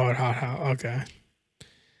 Oh, a hothouse. Okay.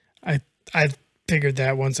 I figured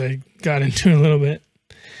that once I got into it a little bit.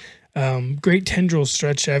 Great tendrils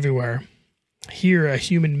stretch everywhere. Here, a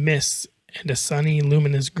human mist and a sunny,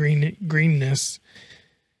 luminous greenness.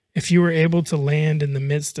 If you were able to land in the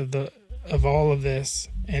midst of all of this,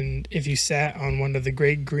 and if you sat on one of the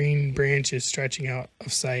great green branches stretching out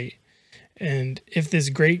of sight, and if this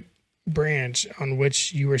great branch on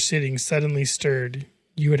which you were sitting suddenly stirred,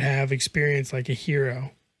 you would have experience like a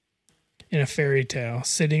hero in a fairy tale,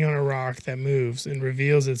 sitting on a rock that moves and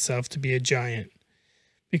reveals itself to be a giant.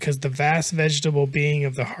 Because the vast vegetable being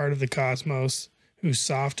of the heart of the cosmos, whose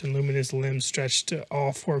soft and luminous limbs stretched to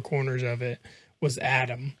all four corners of it, was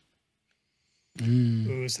Adam.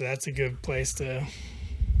 Ooh, so that's a good place to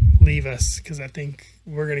leave us, because I think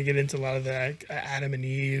we're going to get into a lot of that Adam and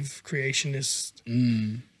Eve creationist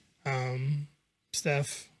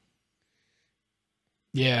stuff.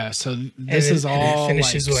 Yeah, so this is all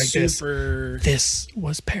finishes like super. This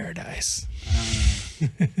was paradise.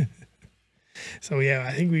 So yeah,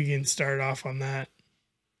 I think we can start off on that.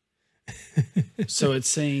 So it's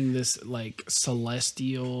saying this like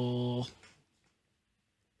celestial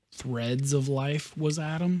threads of life was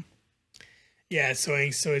Adam. Yeah, so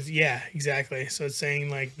it's yeah, exactly. So it's saying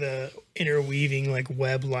like the interweaving, like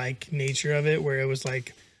web-like nature of it, where it was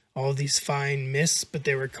like all these fine mists, but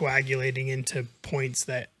they were coagulating into points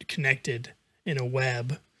that connected in a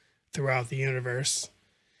web throughout the universe.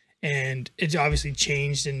 And it obviously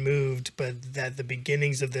changed and moved, but that the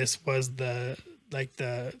beginnings of this was the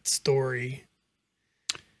story.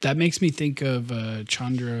 That makes me think of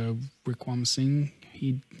Chandra Wickramasinghe.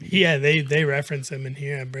 They reference him in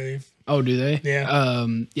here, I believe. Oh, do they? Yeah.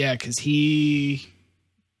 Yeah, because he's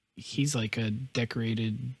like a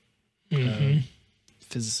decorated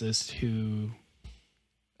physicist who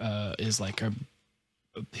is like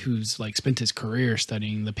who's like spent his career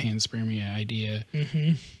studying the panspermia idea,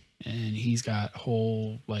 and he's got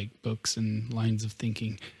whole like books and lines of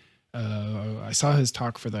thinking. I saw his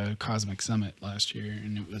talk for the Cosmic Summit last year,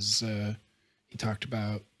 and it was he talked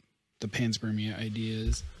about the panspermia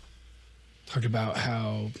ideas. Talked about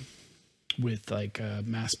how with like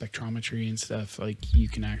mass spectrometry and stuff, like you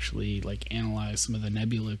can actually like analyze some of the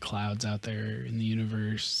nebula clouds out there in the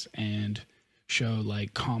universe and show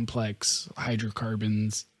like complex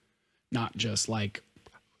hydrocarbons, not just like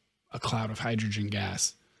a cloud of hydrogen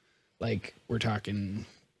gas. Like we're talking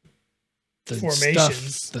the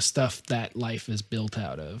formations, the stuff that life is built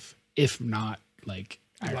out of, if not like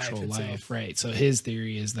actual life, right? So his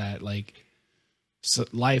theory is that like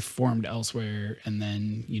life formed elsewhere, and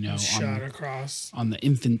then shot across on the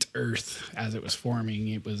infant Earth as it was forming.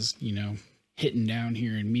 It was hitting down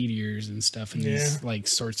here in meteors and stuff, and these like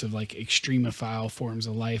sorts of like extremophile forms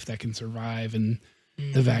of life that can survive in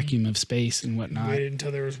the vacuum of space and whatnot. Waited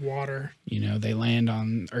until there was water. They land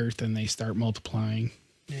on Earth and they start multiplying.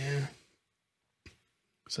 Yeah.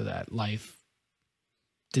 So that life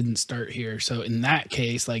didn't start here. So in that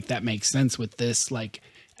case, like that makes sense with this like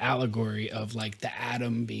allegory of like the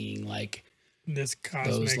atom being like this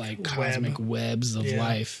those like cosmic webs of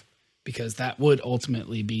life, because that would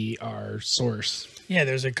ultimately be our source. Yeah,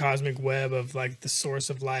 there's a cosmic web of like the source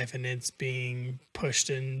of life, and it's being pushed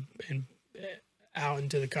in and out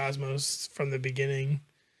into the cosmos from the beginning.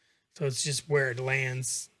 So it's just where it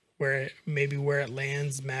lands, where it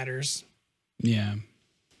lands matters. Yeah.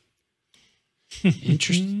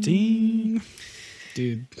 Interesting.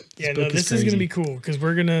 Dude. Yeah, no, this is going to be cool, because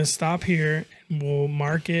we're going to stop here and we'll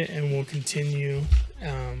mark it and we'll continue.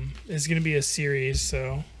 It's going to be a series,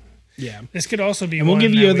 so yeah. This could also be, and we'll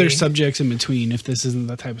give you other subjects in between if this isn't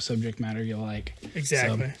the type of subject matter you like.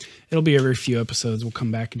 Exactly. So it'll be every few episodes. We'll come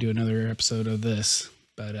back and do another episode of this.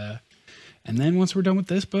 But and then once we're done with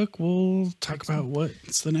this book, we'll talk about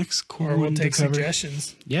what's the next cool or we'll one take to cover.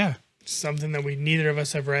 Suggestions. Yeah. something that neither of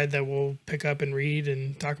us have read that we'll pick up and read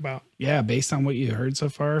and talk about. Yeah, based on what you heard so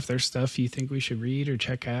far, if there's stuff you think we should read or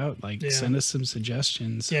check out, like send us some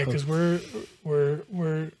suggestions. Yeah, because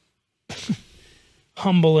we're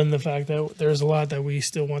humble in the fact that there's a lot that we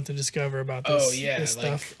still want to discover about this. This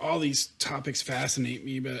stuff. All these topics fascinate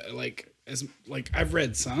me, but I've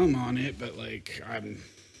read some on it, but I'm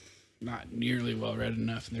not nearly well read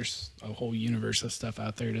enough, and there's a whole universe of stuff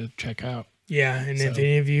out there to check out. Yeah, and if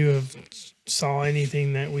any of you have saw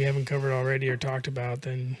anything that we haven't covered already or talked about,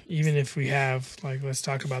 then even if we have, let's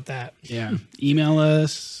talk about that. Yeah, email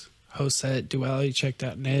us,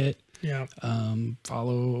 hosts@dualitycheck.net. Yeah.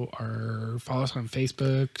 Follow us on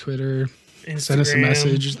Facebook, Twitter. Instagram, send us a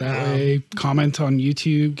message that way. Comment on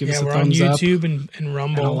YouTube. Give us a thumbs up. Yeah, we're on YouTube and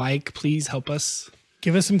Rumble. And please help us.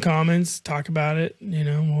 Give us some comments. Talk about it.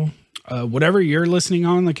 Whatever you're listening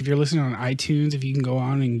on, if you're listening on iTunes, if you can go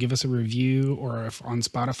on and give us a review, or if on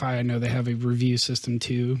Spotify, I know they have a review system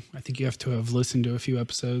too. I think you have to have listened to a few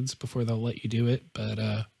episodes before they'll let you do it.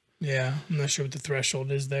 But yeah, I'm not sure what the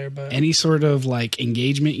threshold is there, but any sort of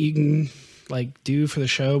engagement you can do for the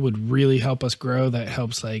show would really help us grow. That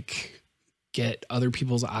helps get other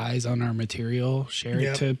people's eyes on our material. Share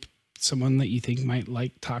it to someone that you think might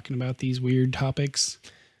like talking about these weird topics.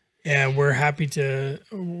 Yeah, we're happy to,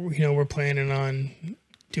 we're planning on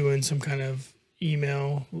doing some kind of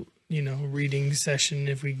email, reading session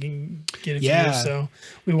if we can get a few. So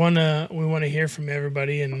we want to hear from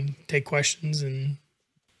everybody and take questions and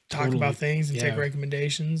talk about things and take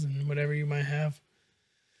recommendations and whatever you might have.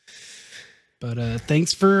 But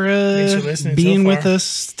thanks for listening being with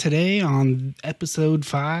us today on episode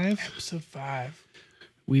 5. Episode 5.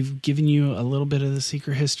 We've given you a little bit of the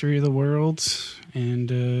secret history of the world, and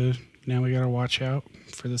now we got to watch out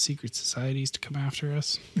for the secret societies to come after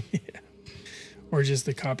us. Or just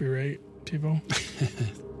the copyright people.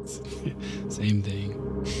 Same thing.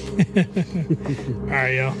 All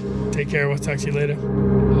right, y'all. Take care. We'll talk to you later.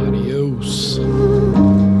 Adios.